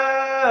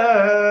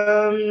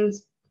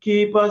comes.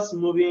 Keep us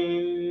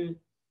moving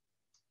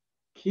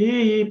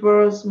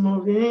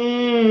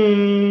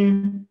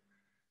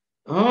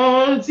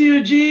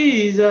until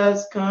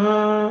Jesus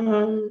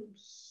comes.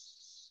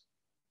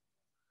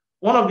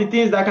 One of the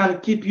things that can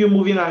keep you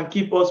moving and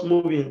keep us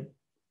moving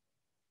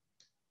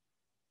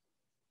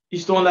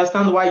is to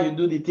understand why you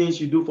do the things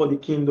you do for the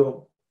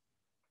kingdom.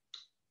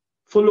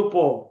 Follow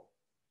Paul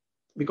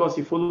because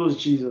he follows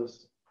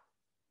Jesus.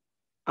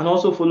 And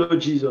also follow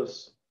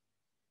Jesus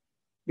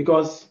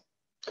because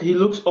he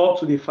looks up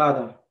to the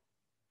Father.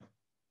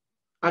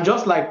 And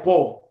just like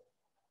Paul,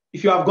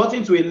 if you have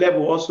gotten to a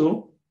level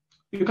also,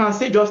 you can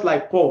say just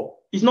like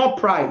Paul, it's not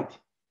pride.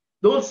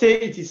 Don't say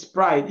it is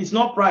pride. It's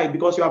not pride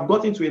because you have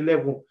gotten to a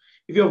level.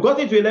 If you have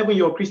gotten to a level in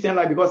your Christian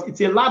life, because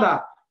it's a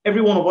ladder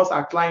every one of us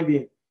are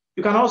climbing,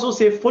 you can also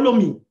say, follow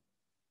me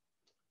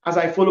as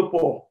I follow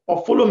Paul,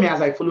 or follow me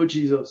as I follow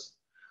Jesus.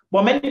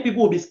 But many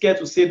people will be scared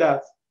to say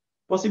that,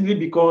 possibly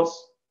because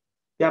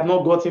they have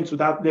not gotten to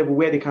that level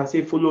where they can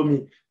say, follow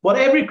me. But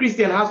every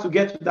Christian has to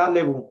get to that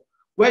level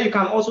where you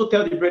can also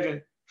tell the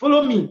brethren,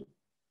 follow me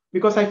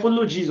because I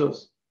follow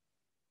Jesus.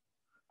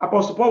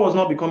 Apostle Paul was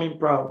not becoming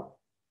proud.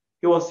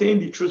 He was saying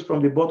the truth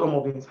from the bottom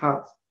of his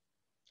heart.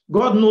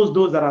 God knows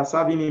those that are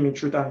serving him in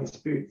truth and in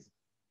spirit.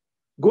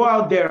 Go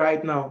out there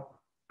right now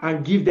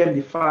and give them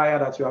the fire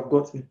that you have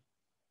gotten.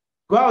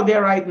 Go out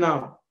there right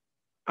now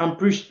and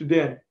preach to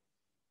them.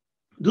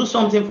 Do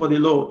something for the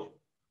Lord.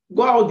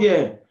 Go out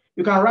there.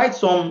 You can write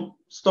some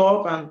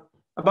stuff and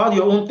about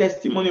your own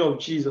testimony of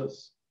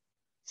Jesus.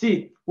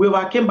 See, we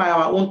overcame by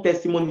our own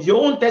testimonies.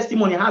 Your own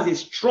testimony has a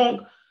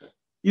strong,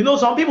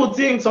 some people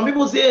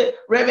say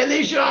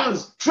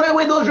revelations. Throw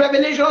away those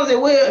revelations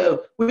away.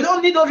 We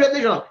don't need those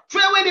revelations.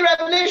 Throw away the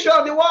revelation,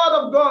 the word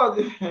of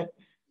God.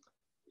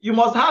 You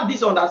must have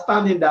this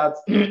understanding that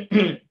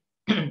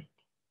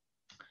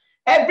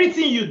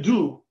everything you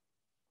do,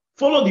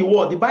 follow the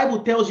word. The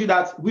Bible tells you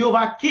that we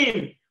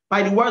overcame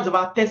by the words of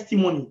our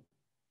testimony.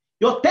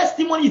 Your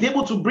testimony is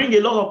able to bring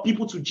a lot of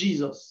people to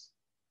Jesus.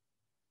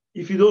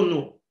 If you don't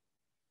know,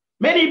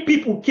 many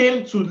people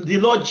came to the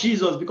Lord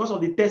Jesus because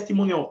of the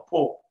testimony of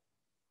Paul.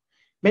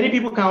 Many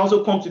people can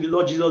also come to the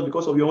Lord Jesus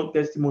because of your own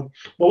testimony.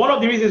 But one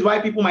of the reasons why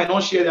people might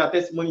not share their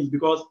testimony is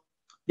because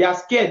they are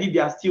scared if they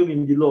are still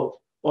in the Lord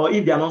or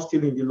if they are not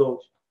still in the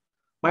Lord.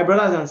 My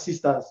brothers and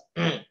sisters,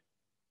 this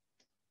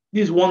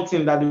is one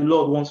thing that the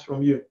Lord wants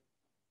from you.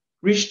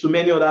 Reach to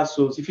many other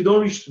souls. If you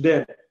don't reach to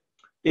them,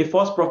 a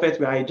false prophet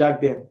will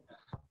hijack them.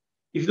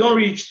 If you don't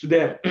reach to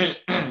them,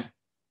 if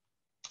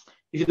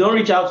you don't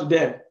reach out to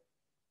them,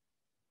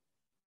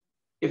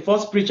 a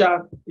false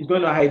preacher is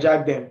going to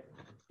hijack them.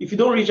 If you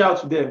don't reach out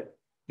to them,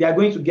 they are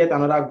going to get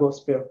another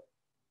gospel.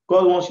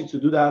 God wants you to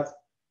do that.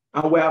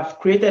 And we have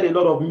created a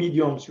lot of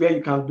mediums where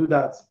you can do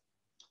that.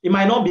 It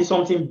might not be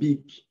something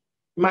big.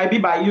 It might be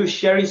by you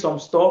sharing some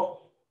stuff,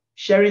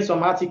 sharing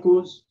some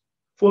articles,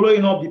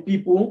 following up the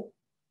people.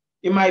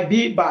 It might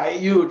be by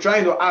you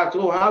trying to ask,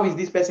 oh, how is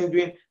this person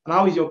doing? And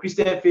how is your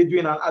Christian faith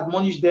doing? And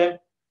admonish them.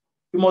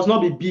 You must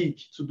not be big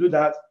to do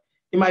that.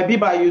 It might be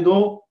by,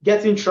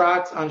 getting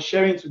tracts and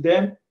sharing to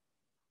them.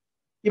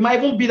 It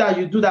might even be that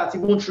you do that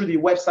even through the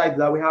website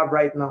that we have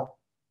right now.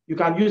 You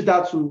can use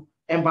that to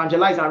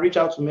evangelize and reach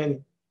out to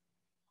many.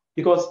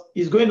 Because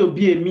it's going to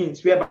be a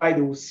means whereby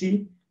they will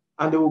see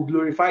and they will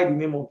glorify the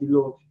name of the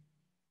Lord.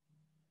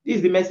 This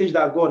is the message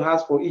that God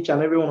has for each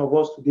and every one of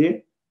us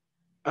today.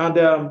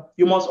 And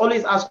you must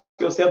always ask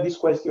yourself this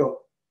question.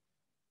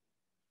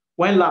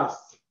 When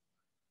last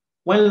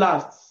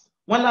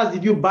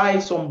did you buy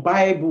some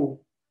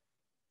Bible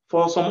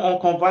for some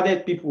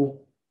unconverted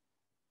people?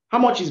 How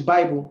much is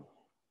Bible?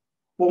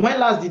 But when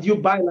last did you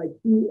buy like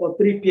 2 or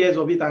 3 pairs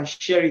of it and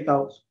share it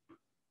out?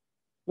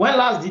 When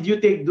last did you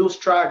take those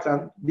tracts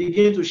and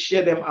begin to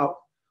share them out?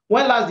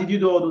 When last did you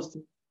do all those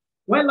things?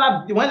 When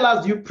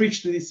last did you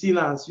preach to the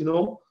sinners,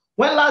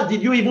 When last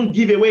did you even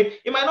give away?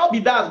 It might not be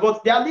that,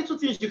 but there are little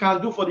things you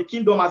can do for the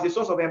kingdom as a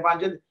source of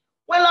evangelism.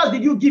 When last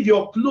did you give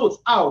your clothes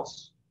out?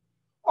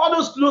 All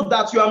those clothes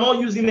that you are not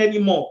using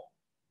anymore.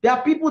 There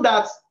are people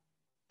that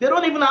they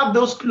don't even have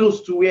those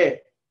clothes to wear.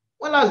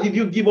 When last did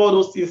you give all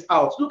those things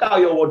out? Look at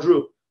your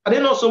wardrobe. Are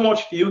they not so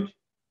much filled?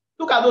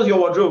 Look at your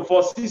wardrobe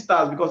for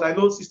sisters, because I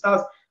know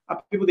sisters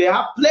are people, they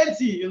have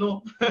plenty,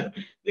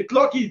 they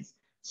clock it.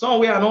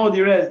 somewhere and all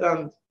the rest.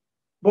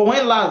 But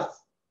when last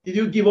did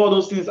you give all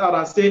those things out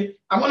and say,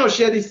 I'm going to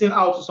share this thing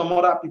out to some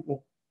other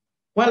people?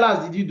 When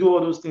last did you do all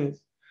those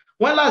things?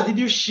 When last did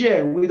you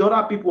share with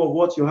other people of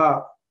what you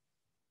have?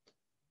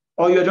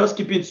 Or you're just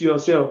keeping to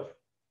yourself?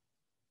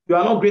 You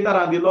are not greater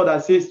than the Lord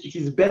that says it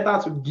is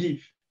better to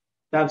give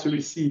than to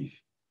receive.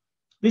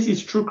 This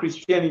is true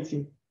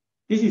Christianity.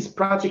 This is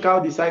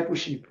practical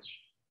discipleship.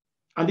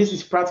 And this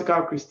is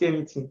practical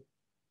Christianity.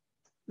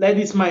 Let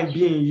this mind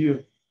be in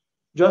you,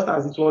 just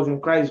as it was in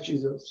Christ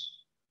Jesus.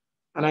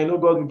 And I know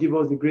God will give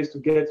us the grace to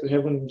get to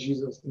heaven in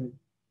Jesus' name.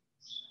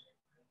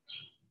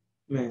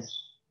 Amen.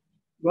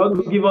 God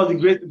will give us the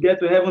grace to get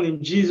to heaven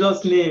in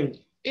Jesus' name.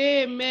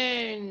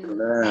 Amen.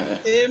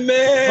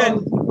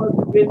 Amen. God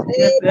will give us the grace to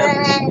get to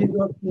heaven in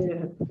Jesus'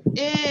 name.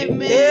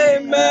 Amen.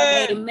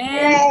 Amen.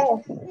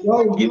 Amen.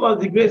 God will give us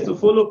the grace to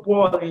follow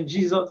Paul in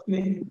Jesus'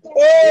 name.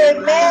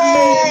 Amen.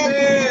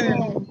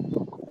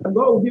 And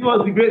God will give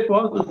us the grace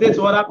for us to say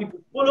to other people,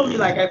 follow me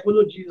like I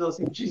follow Jesus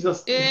in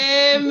Jesus'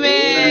 name.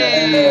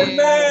 Amen.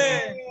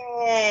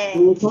 Amen.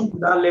 We will come to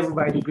that level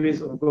by the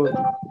grace of God.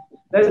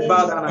 Let's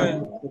bow down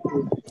and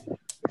pray.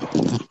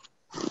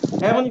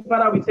 Heavenly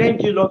Father, we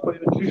thank you, Lord, for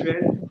your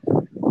children.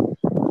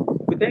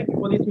 We thank you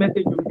for this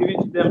message you've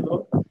given to them,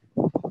 Lord.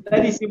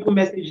 Let this simple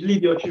message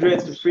lead your children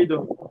to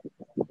freedom.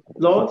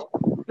 Lord,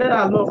 let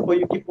our love for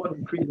you keep on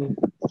increasing.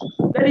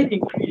 Let it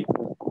increase,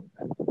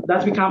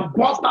 that we can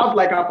burst out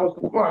like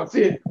Apostle Paul and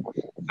say,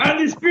 and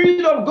the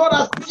Spirit of God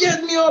has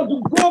stirred me up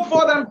to go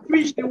forth and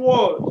preach the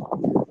word.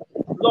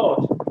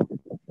 Lord,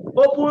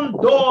 open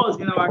doors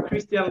in our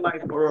Christian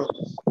life for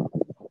us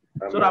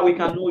so that we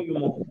can know you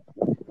more.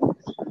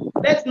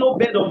 Let no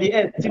bed of the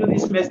earth steal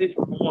this message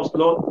from us,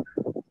 Lord.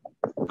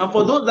 And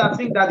for those that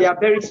think that they are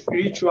very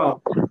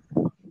spiritual,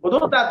 for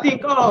those that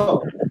think,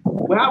 oh,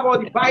 we have all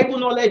the Bible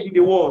knowledge in the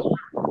world,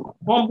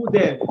 humble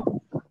them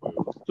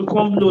to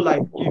come low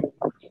like you.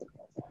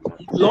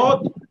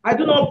 Lord, I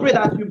do not pray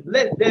that you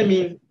bless them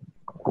in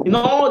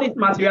all these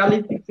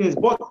materialistic things,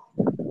 but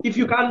if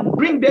you can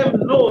bring them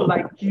low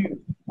like you,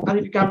 and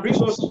if you can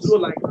bring us low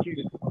like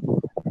you,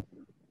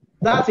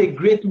 that's a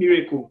great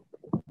miracle.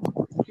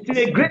 It's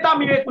a greater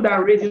miracle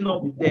than raising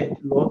up the dead,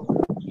 Lord.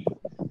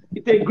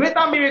 It's a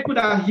greater miracle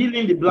than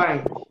healing the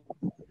blind.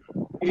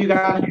 If you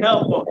can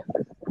help us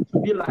to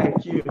be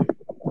like you,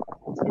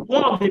 it's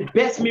one of the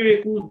best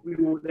miracles we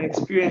will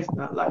experience in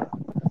our life.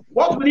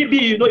 What will it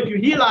be, if you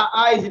heal our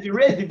eyes, if you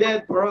raise the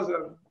dead for us,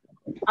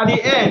 at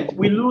the end,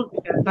 we lose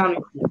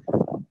eternity.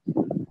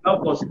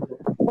 Help us,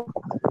 Lord.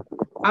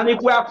 And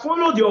if we have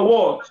followed your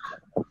word,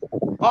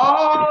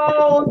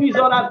 all these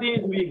other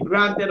things will be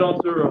granted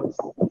unto us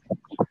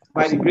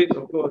by the grace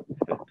of God.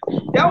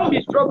 There won't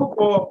be struggle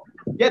for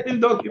getting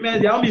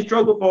documents. There won't be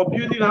struggle for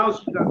building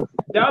houses.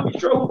 There won't be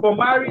struggle for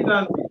marriage.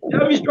 And there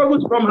won't be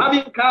struggles from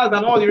having cars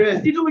and all the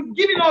rest. It will be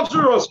given unto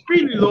us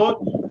freely, Lord,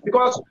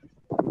 because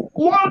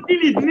one thing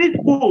is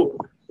needful.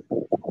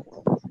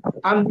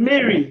 And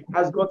Mary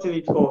has gotten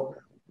it all.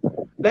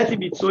 Let it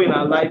be so in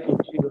our life in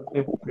Jesus'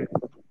 name we pray.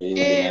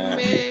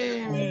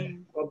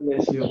 Amen. God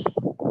bless you.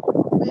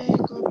 May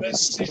God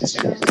bless you,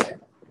 sister.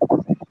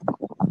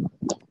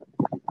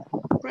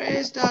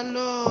 Praise the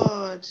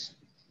Lord.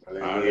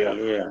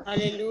 Hallelujah.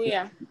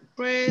 Hallelujah.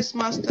 Praise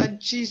Master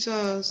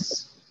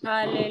Jesus.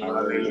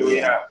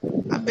 Hallelujah.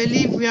 I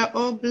believe we are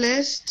all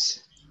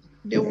blessed.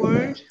 The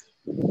word.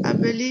 I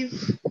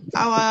believe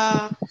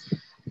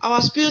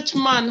our spirit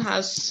man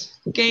has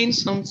gained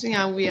something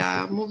and we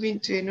are moving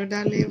to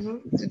another level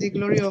to the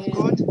glory of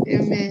God.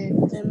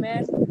 Amen.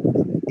 Amen.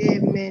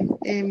 Amen.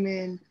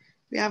 Amen.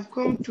 We have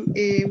come to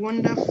a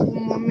wonderful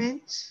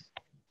moment,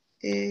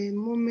 a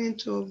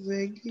moment of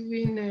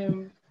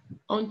giving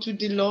unto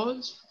the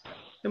Lord,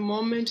 a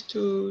moment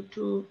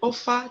to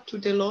offer to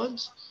the Lord.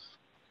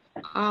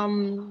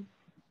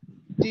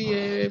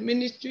 The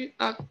ministry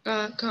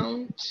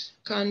account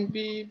can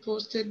be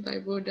posted by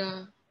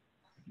Brother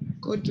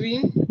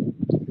Godwin,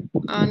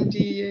 and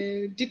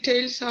the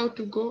details how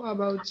to go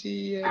about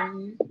the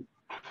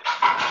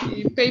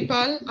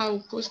PayPal, I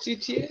will post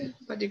it here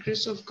by the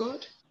grace of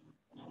God.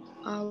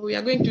 We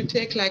are going to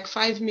take like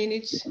 5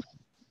 minutes.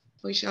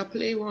 We shall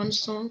play one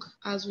song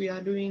as we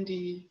are doing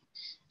the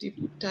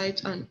tithe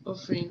and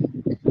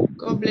offering.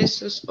 God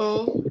bless us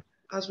all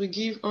as we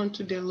give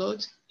unto the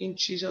Lord in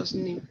Jesus'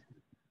 name.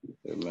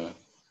 Amen.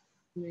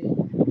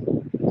 Amen.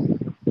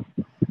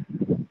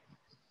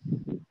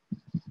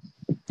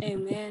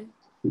 Amen.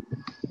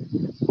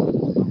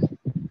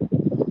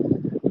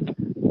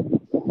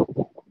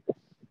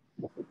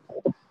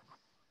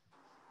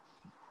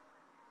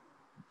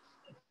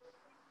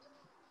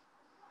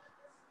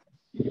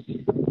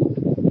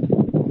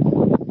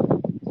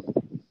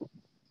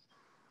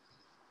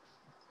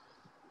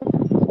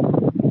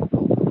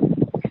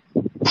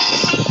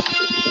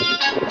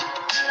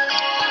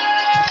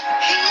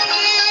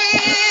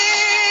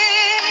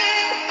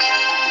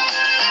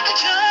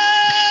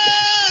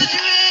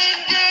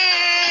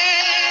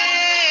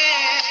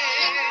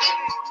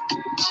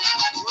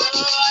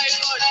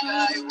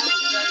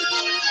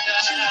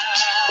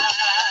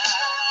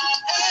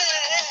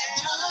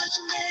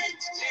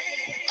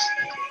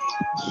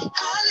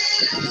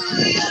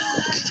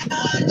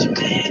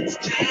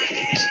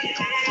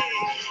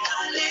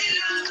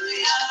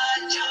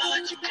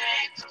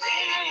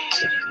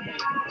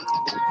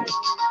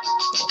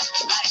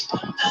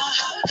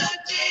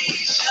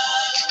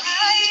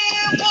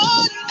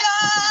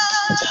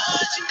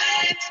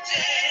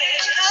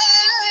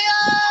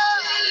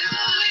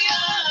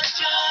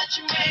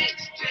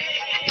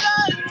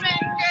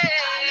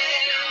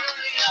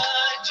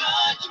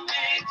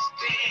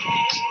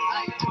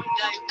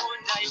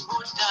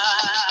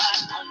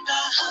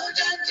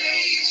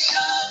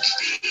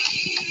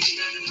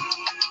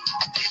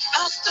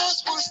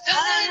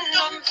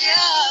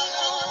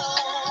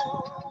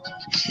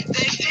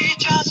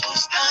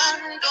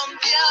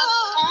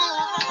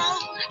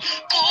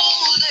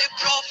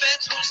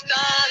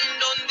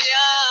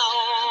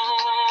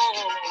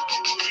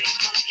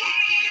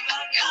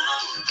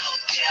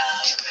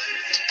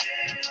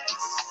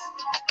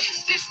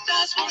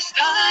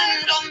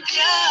 stand on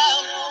their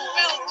own.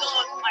 Well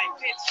done, my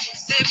faithful.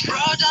 Say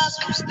brothers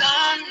will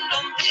stand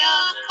on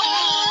their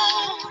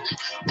own.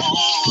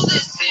 All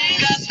the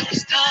singers will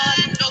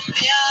stand on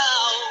their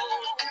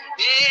own.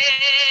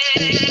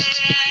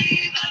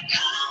 Give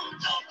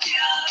account of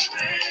their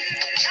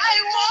praise.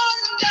 I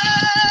wonder.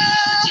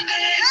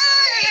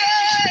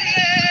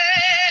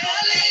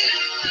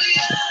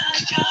 Hallelujah,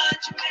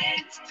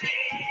 judgment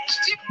day.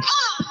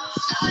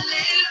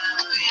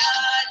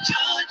 Hallelujah,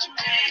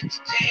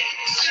 judgment day.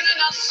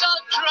 Sinners shall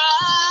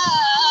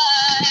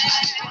cry.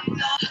 I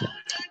wonder how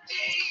that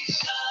day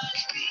shall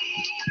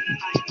be.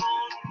 I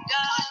wonder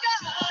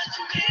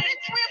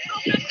judgment we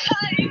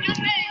prophesy in your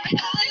name.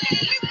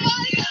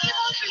 Hallelujah,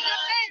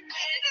 judgment.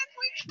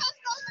 We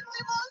cast out the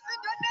demons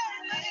in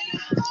your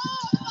name.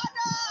 Oh,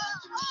 Father,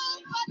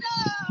 oh,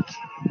 Father.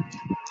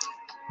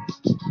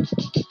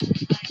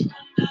 I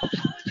wonder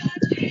how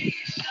that day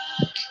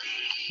shall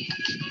be.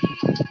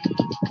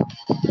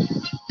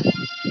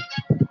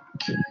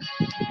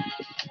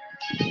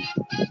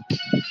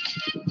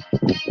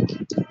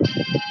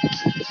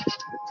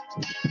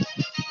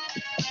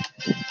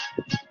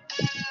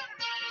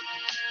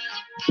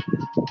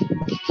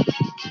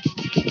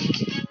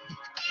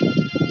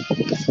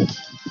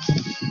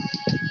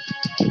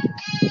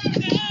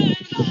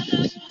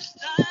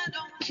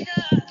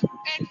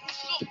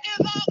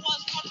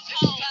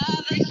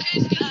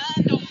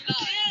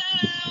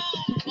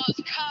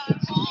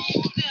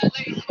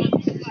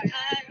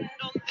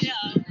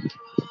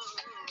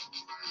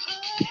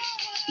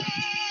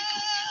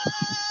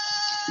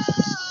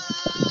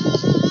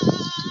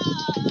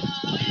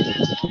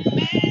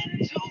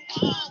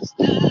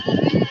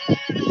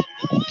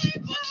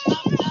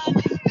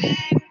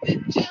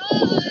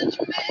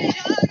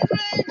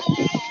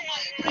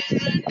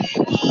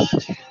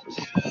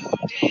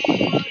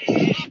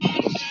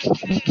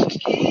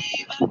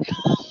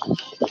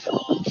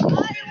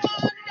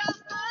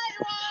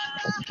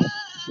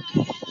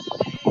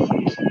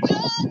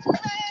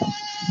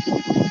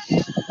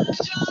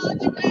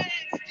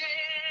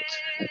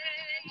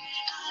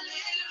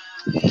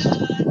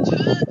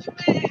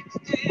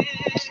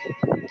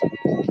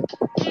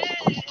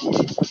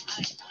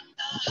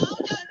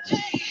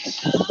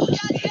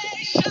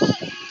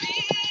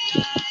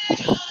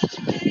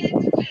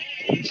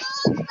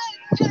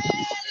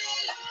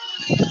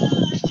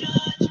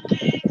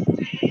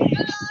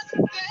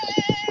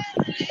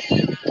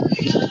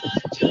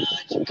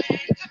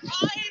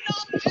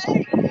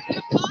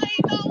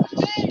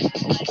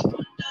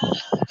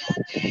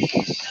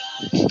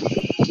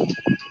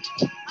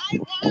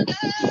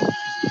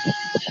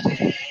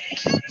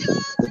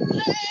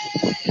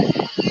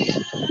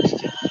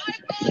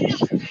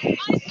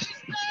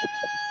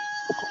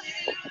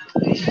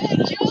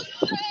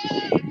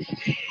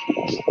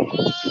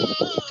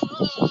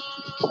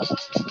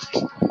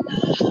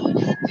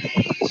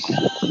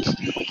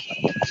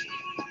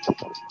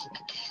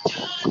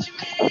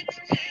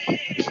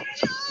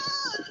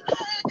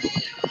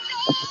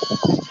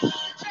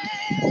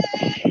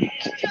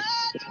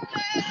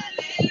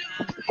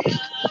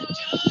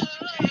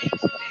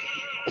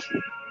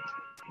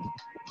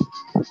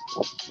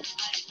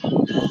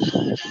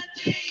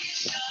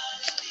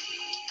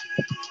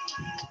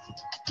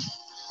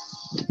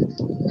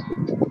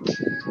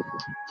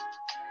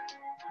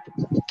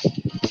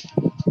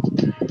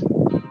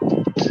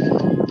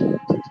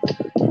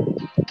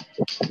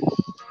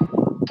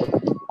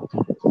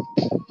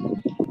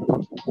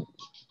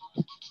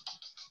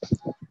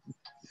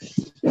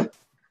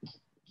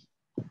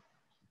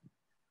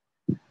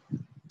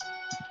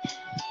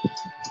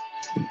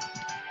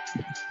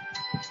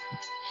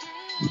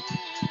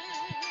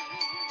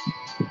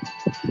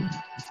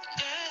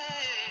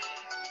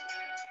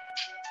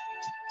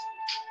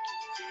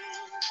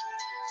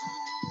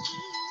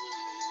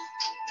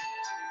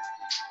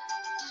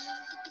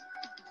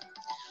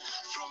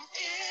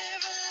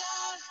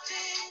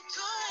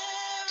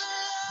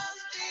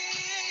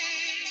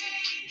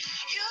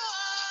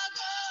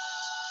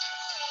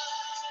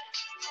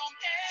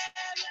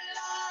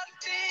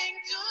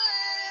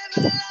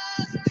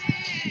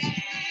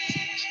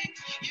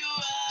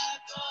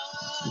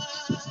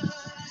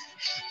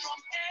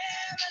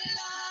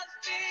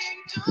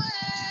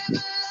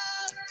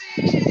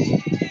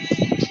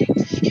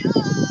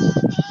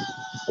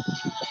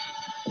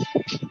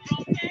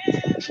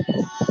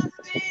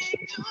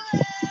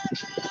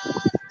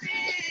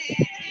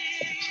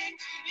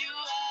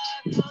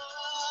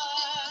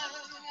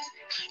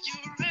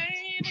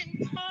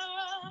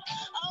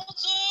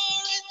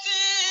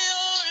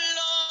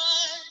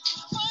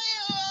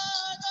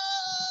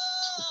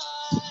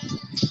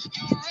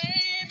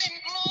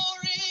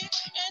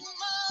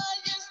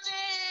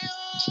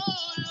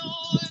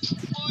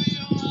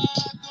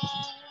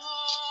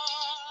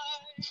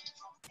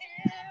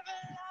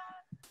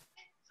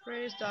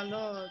 Praise the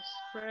Lord.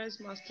 Praise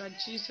Master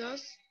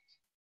Jesus.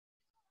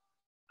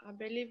 I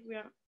believe we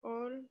have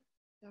all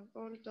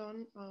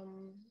done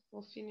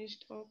or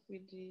finished up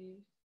with the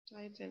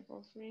tithe and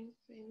offering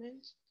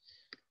payment.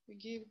 We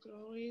give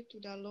glory to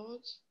the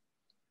Lord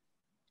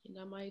In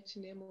the mighty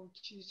name of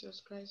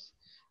Jesus Christ.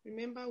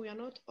 Remember, we are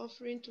not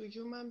offering to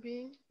human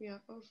beings, we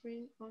are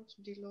offering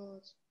unto the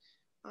Lord.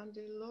 And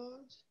the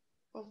Lord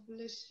of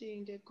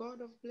blessing, the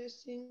God of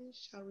blessing,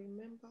 shall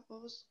remember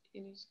us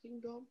in his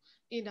kingdom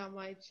in the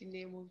mighty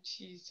name of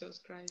Jesus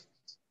Christ.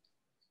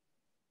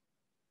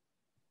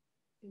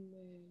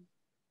 Amen.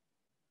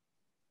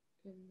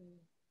 Amen.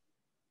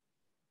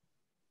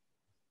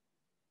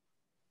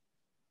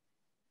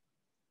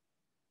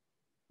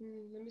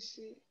 Let me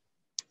see.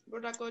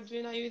 Brother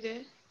Godwin, are you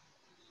there?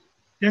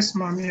 Yes,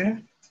 ma'am, yeah.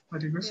 By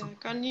the grace of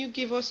Can you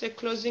give us a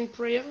closing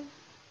prayer?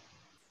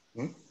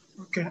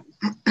 Okay.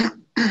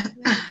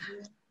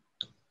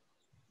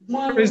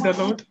 Praise the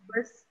Lord.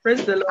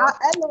 Praise the Lord.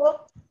 Hello.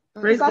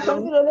 Praise the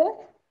Lord.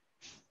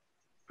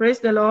 Praise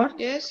the Lord.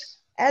 Yes.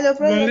 Hello,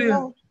 praise the Hallelujah.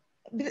 Lord.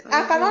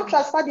 I cannot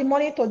transfer the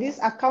money to this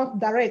account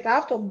direct. I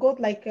have to go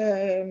like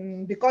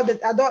because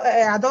I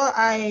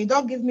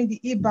don't give me the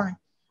IBAN.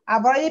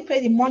 I've already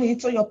paid the money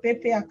into your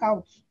PayPay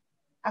account.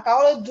 I can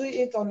always do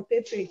it on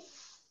PayPay.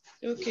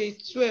 Okay,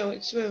 it's well.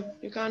 It's well.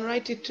 You can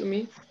write it to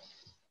me.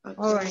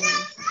 All right.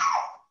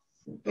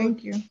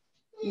 Thank you.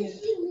 Yeah.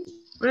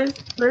 Praise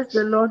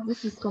the Lord.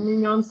 This is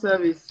communion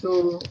service.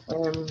 So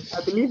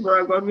I believe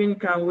Brother Godwin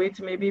can wait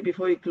maybe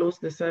before he close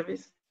the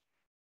service.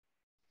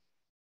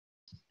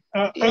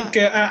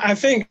 Okay, I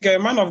think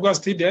man of God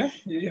still there.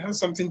 You have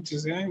something to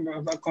say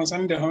about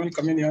concerning the Holy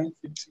Communion.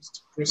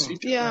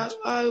 Proceed. Yeah,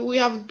 we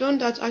have done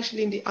that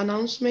actually in the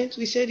announcement.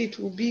 We said it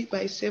will be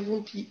by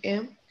 7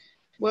 p.m.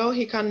 Well,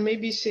 he can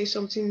maybe say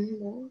something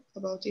more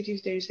about it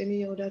if there is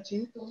any other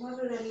thing.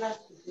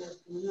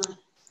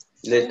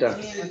 Later.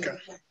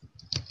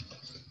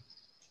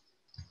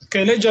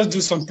 Okay, let's just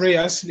do some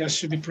prayers. There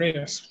should be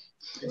prayers.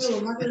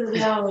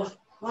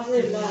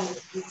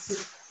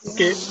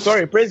 Okay,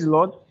 sorry, praise the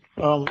Lord.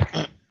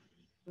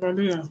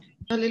 Hallelujah.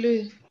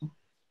 Hallelujah.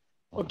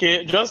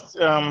 Okay, just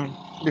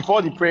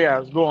before the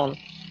prayers go on,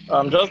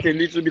 just a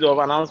little bit of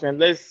announcement.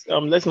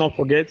 Let's not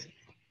forget,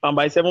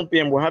 by 7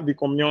 p.m. we'll have the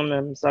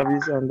communion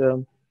service,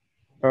 and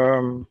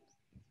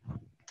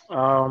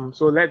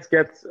so let's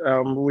get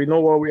we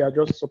know what we are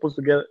just supposed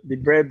to get: the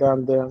bread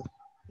and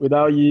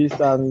without yeast,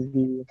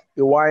 and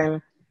the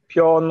wine,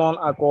 pure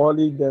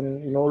non-alcoholic,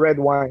 then red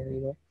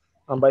wine,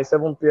 and by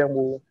 7 p.m.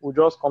 we'll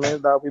just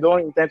commence that. We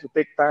don't intend to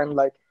take time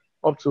like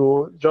up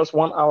to just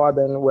 1 hour,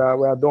 then we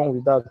are done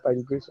with that by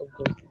the grace of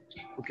God.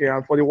 Okay,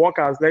 and for the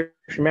workers,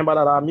 let's remember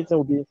that our meeting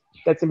will be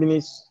 30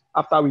 minutes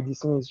after we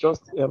dismiss,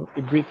 just a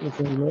brief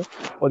meeting,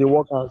 for the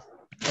workers.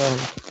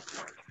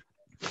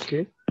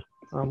 Okay.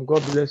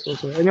 God bless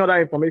also. Any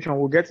other information,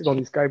 we'll get it on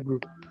the Skype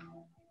group.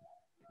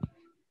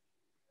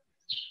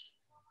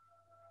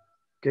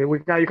 Okay,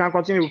 you can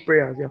continue with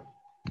prayers, yeah.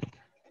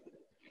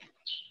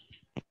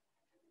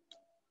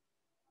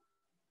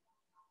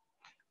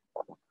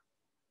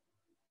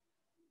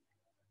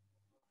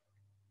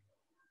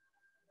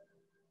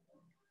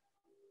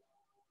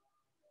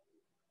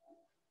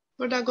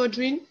 Brother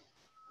Godwin?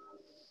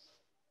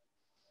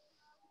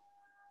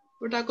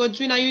 Brother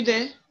Godwin, are you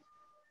there?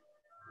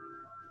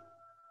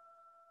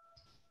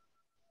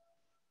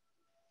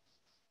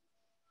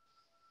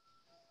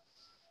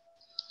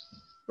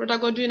 Brother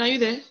Godwin, are you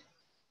there?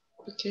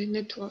 Okay,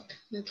 network.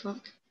 It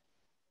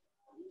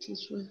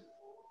is well.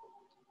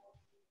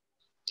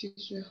 It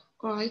is well.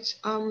 All right.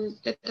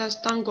 Let us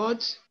thank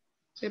God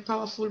for a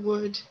powerful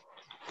word.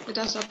 Let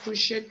us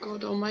appreciate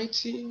God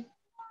Almighty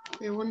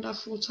for a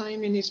wonderful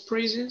time in His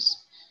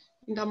presence.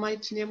 In the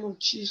mighty name of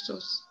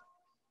Jesus.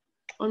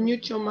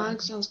 Unmute your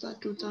mics and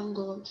start to thank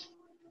God.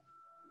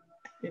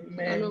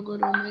 Amen. Lord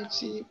God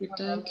Almighty, we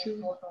thank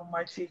you.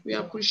 We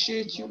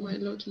appreciate you, my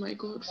Lord, my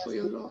God, for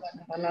your love,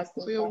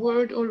 for your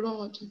word, O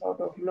Lord. Lord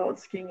of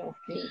Lords, King of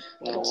Kings.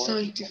 That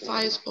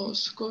sanctifies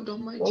us. God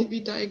Almighty,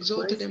 be thou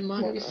exalted and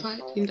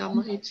magnified in the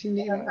mighty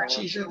name of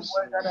Jesus.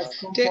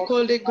 Take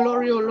all the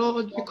glory, O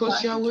Lord,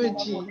 because you are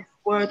worthy.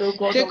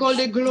 Take all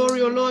the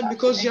glory, O Lord,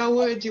 because you are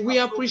worthy. We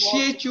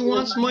appreciate you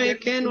once more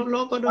again, O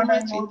Lord God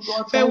Almighty,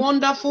 for a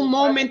wonderful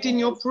moment in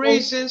your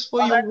presence,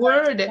 for your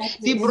word,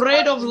 the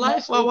bread of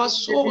life for our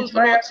souls, O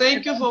Lord.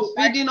 Thank you for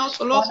feeding us,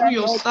 O Lord, through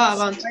your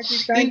servant,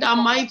 in the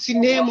mighty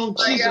name of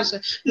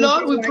Jesus.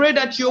 Lord, we pray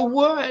that your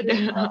word,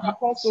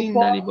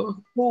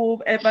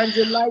 who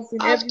evangelize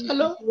in every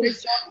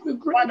situation. We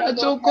pray that,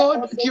 oh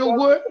God, that your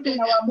word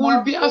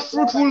will be a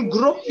fruit, will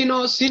grow in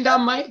us in the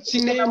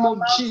mighty name of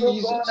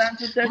Jesus.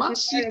 In the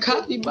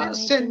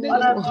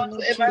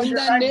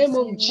name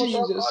of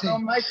Jesus.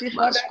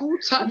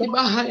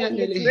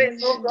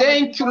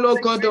 Thank you,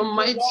 Lord God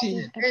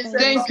Almighty.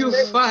 Thank you,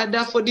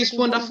 Father, for this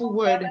wonderful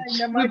word.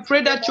 We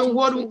pray that your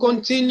word will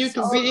continue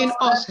to be in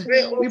us.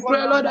 We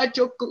pray, Lord, that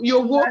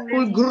your word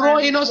will grow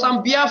in us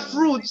and bear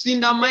fruits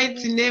in the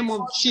mighty name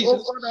of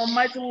Jesus.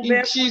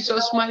 In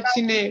Jesus'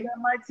 mighty name.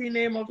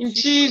 In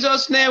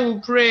Jesus' name we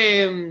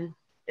pray.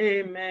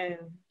 Amen.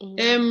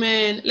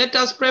 Amen. Let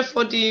us pray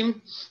for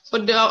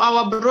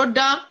our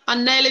brother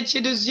Anaele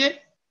Chiedozie.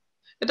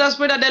 Let us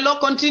pray that the Lord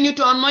continue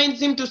to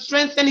anoint him, to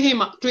strengthen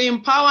him, to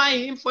empower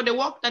him for the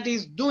work that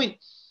he's doing.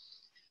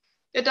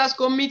 Let us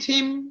commit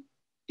him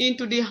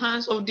into the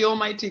hands of the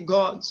Almighty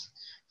God.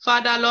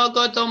 Father, Lord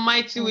God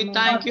Almighty, we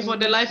thank you for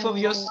the life of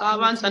your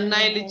servant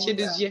Anaele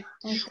Chiedozie.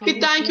 We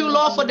thank you,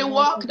 Lord, for the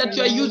work that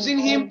you are using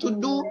him to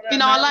do in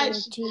our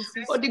lives.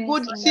 For the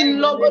good thing,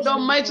 Lord God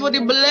Almighty, for the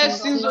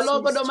blessings, oh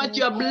Lord God Almighty,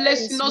 you are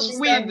blessing us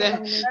with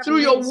through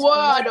your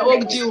word, oh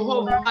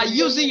Jehovah,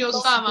 using your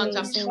servant.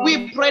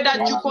 We pray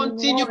that you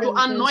continue to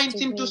anoint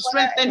him, to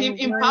strengthen him,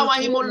 empower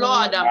him, oh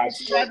Lord,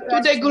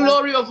 to the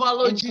glory of our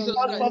Lord Jesus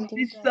Christ.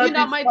 In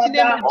the mighty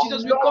name of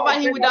Jesus, we cover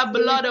him with the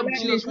blood of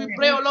Jesus. We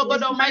pray, oh Lord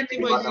God Almighty,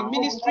 for his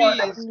ministry,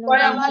 his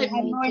prayer life,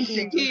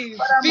 his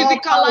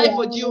physical life,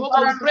 oh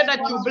Jehovah. We pray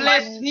that you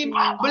bless him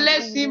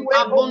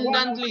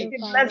abundantly.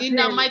 In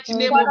the mighty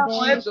name of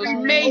Jesus,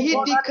 may he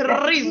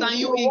decrease and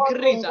you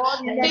increase.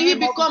 May he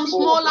become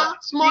smaller,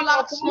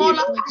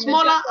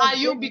 and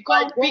you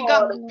become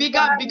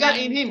bigger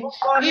in him.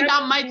 In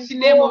the mighty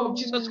name of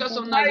Jesus Christ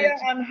of Nazareth.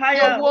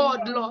 Your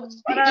word, Lord,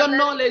 your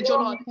knowledge,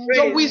 oh Lord,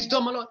 your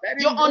wisdom, oh Lord,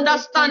 your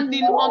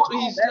understanding unto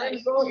his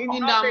life. In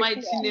the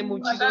mighty name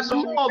of Jesus,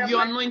 more of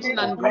your anointing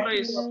and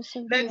grace.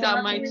 In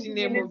the mighty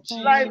name of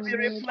Jesus.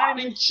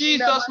 In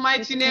Jesus'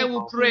 mighty name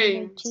we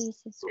pray.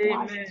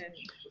 Amen.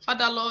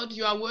 Father, Lord,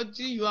 you are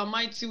worthy, you are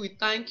mighty. We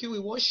thank you, we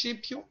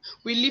worship you.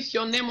 We lift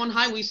your name on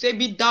high. We say,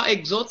 be thou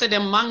exalted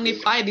and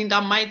magnified in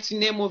the mighty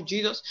name of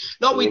Jesus.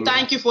 Lord, we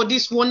thank you for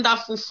this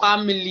wonderful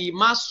family.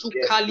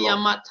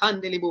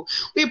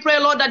 We pray,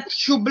 Lord,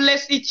 that you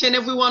bless each and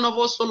every one of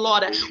us, oh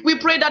Lord. We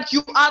pray that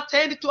you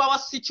attend to our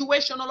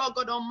situation, oh Lord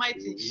God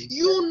Almighty.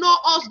 You know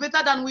us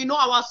better than we know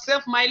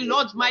ourselves, my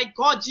Lord, my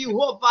God,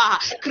 Jehovah,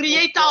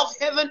 creator of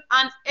heaven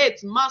and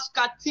earth.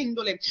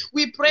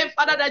 We pray,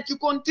 Father, that you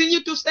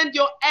continue to send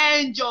your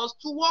angels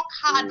to work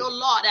hard, oh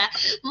Lord.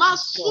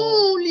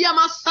 Masulia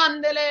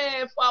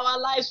masandele for our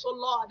lives, oh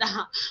Lord.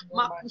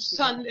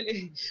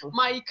 Makusandele,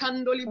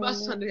 maikandoli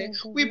basandele.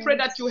 We pray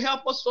that you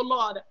help us, oh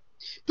Lord,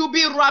 to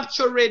be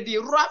rapture ready.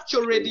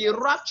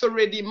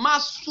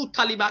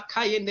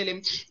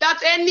 That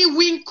any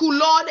winkle,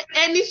 Lord,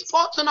 any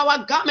spots on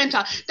our garment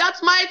that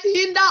might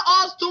hinder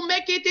us to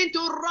make it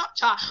into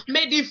rapture,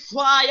 may the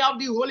fire of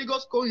the Holy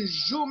Ghost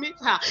consume it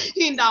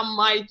in the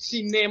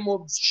mighty name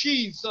of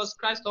Jesus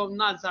Christ of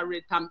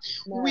Nazareth.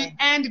 We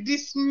end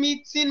this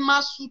meeting,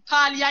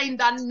 Masutalia, in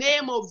the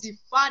name of the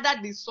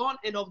Father, the Son,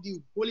 and of the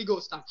Holy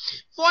Ghost.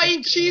 For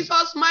in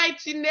Jesus'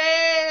 mighty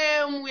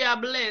name we are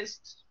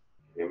blessed.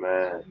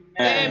 Amen.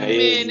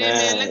 Amen.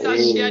 Let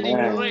us share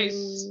the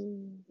grace.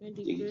 The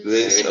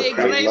grace The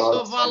grace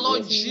of our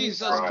Lord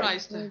Jesus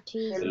Christ, the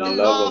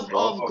love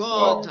of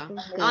God,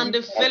 and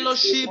the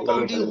fellowship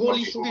of the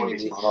Holy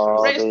Spirit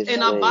rest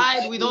and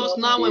abide with us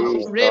now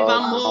and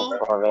forevermore.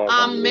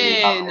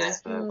 Amen.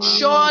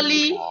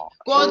 Surely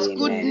God's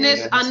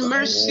goodness and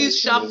mercies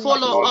shall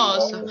follow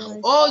us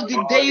all the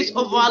days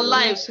of our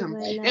lives,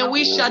 and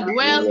we shall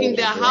dwell in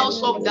the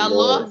house of the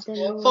Lord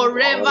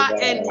forever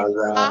and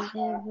ever.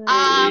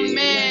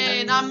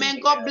 Amen. Amen.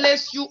 God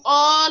bless you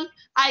all.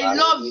 I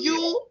love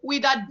you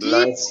with a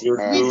deep,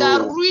 with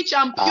a rich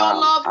and pure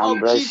love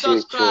of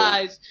Jesus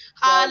Christ.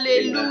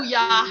 Hallelujah.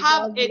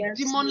 Have a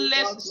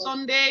demonless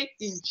Sunday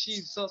in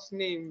Jesus'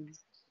 name.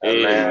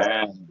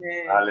 Amen.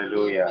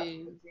 Hallelujah.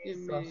 Amen.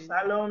 Amen.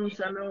 Shalom,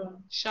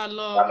 shalom.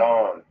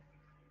 Shalom.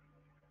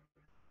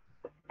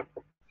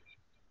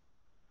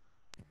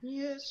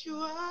 Yes, you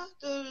are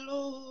the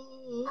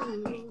Lord.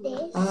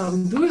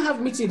 Do we have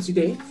meeting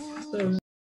today?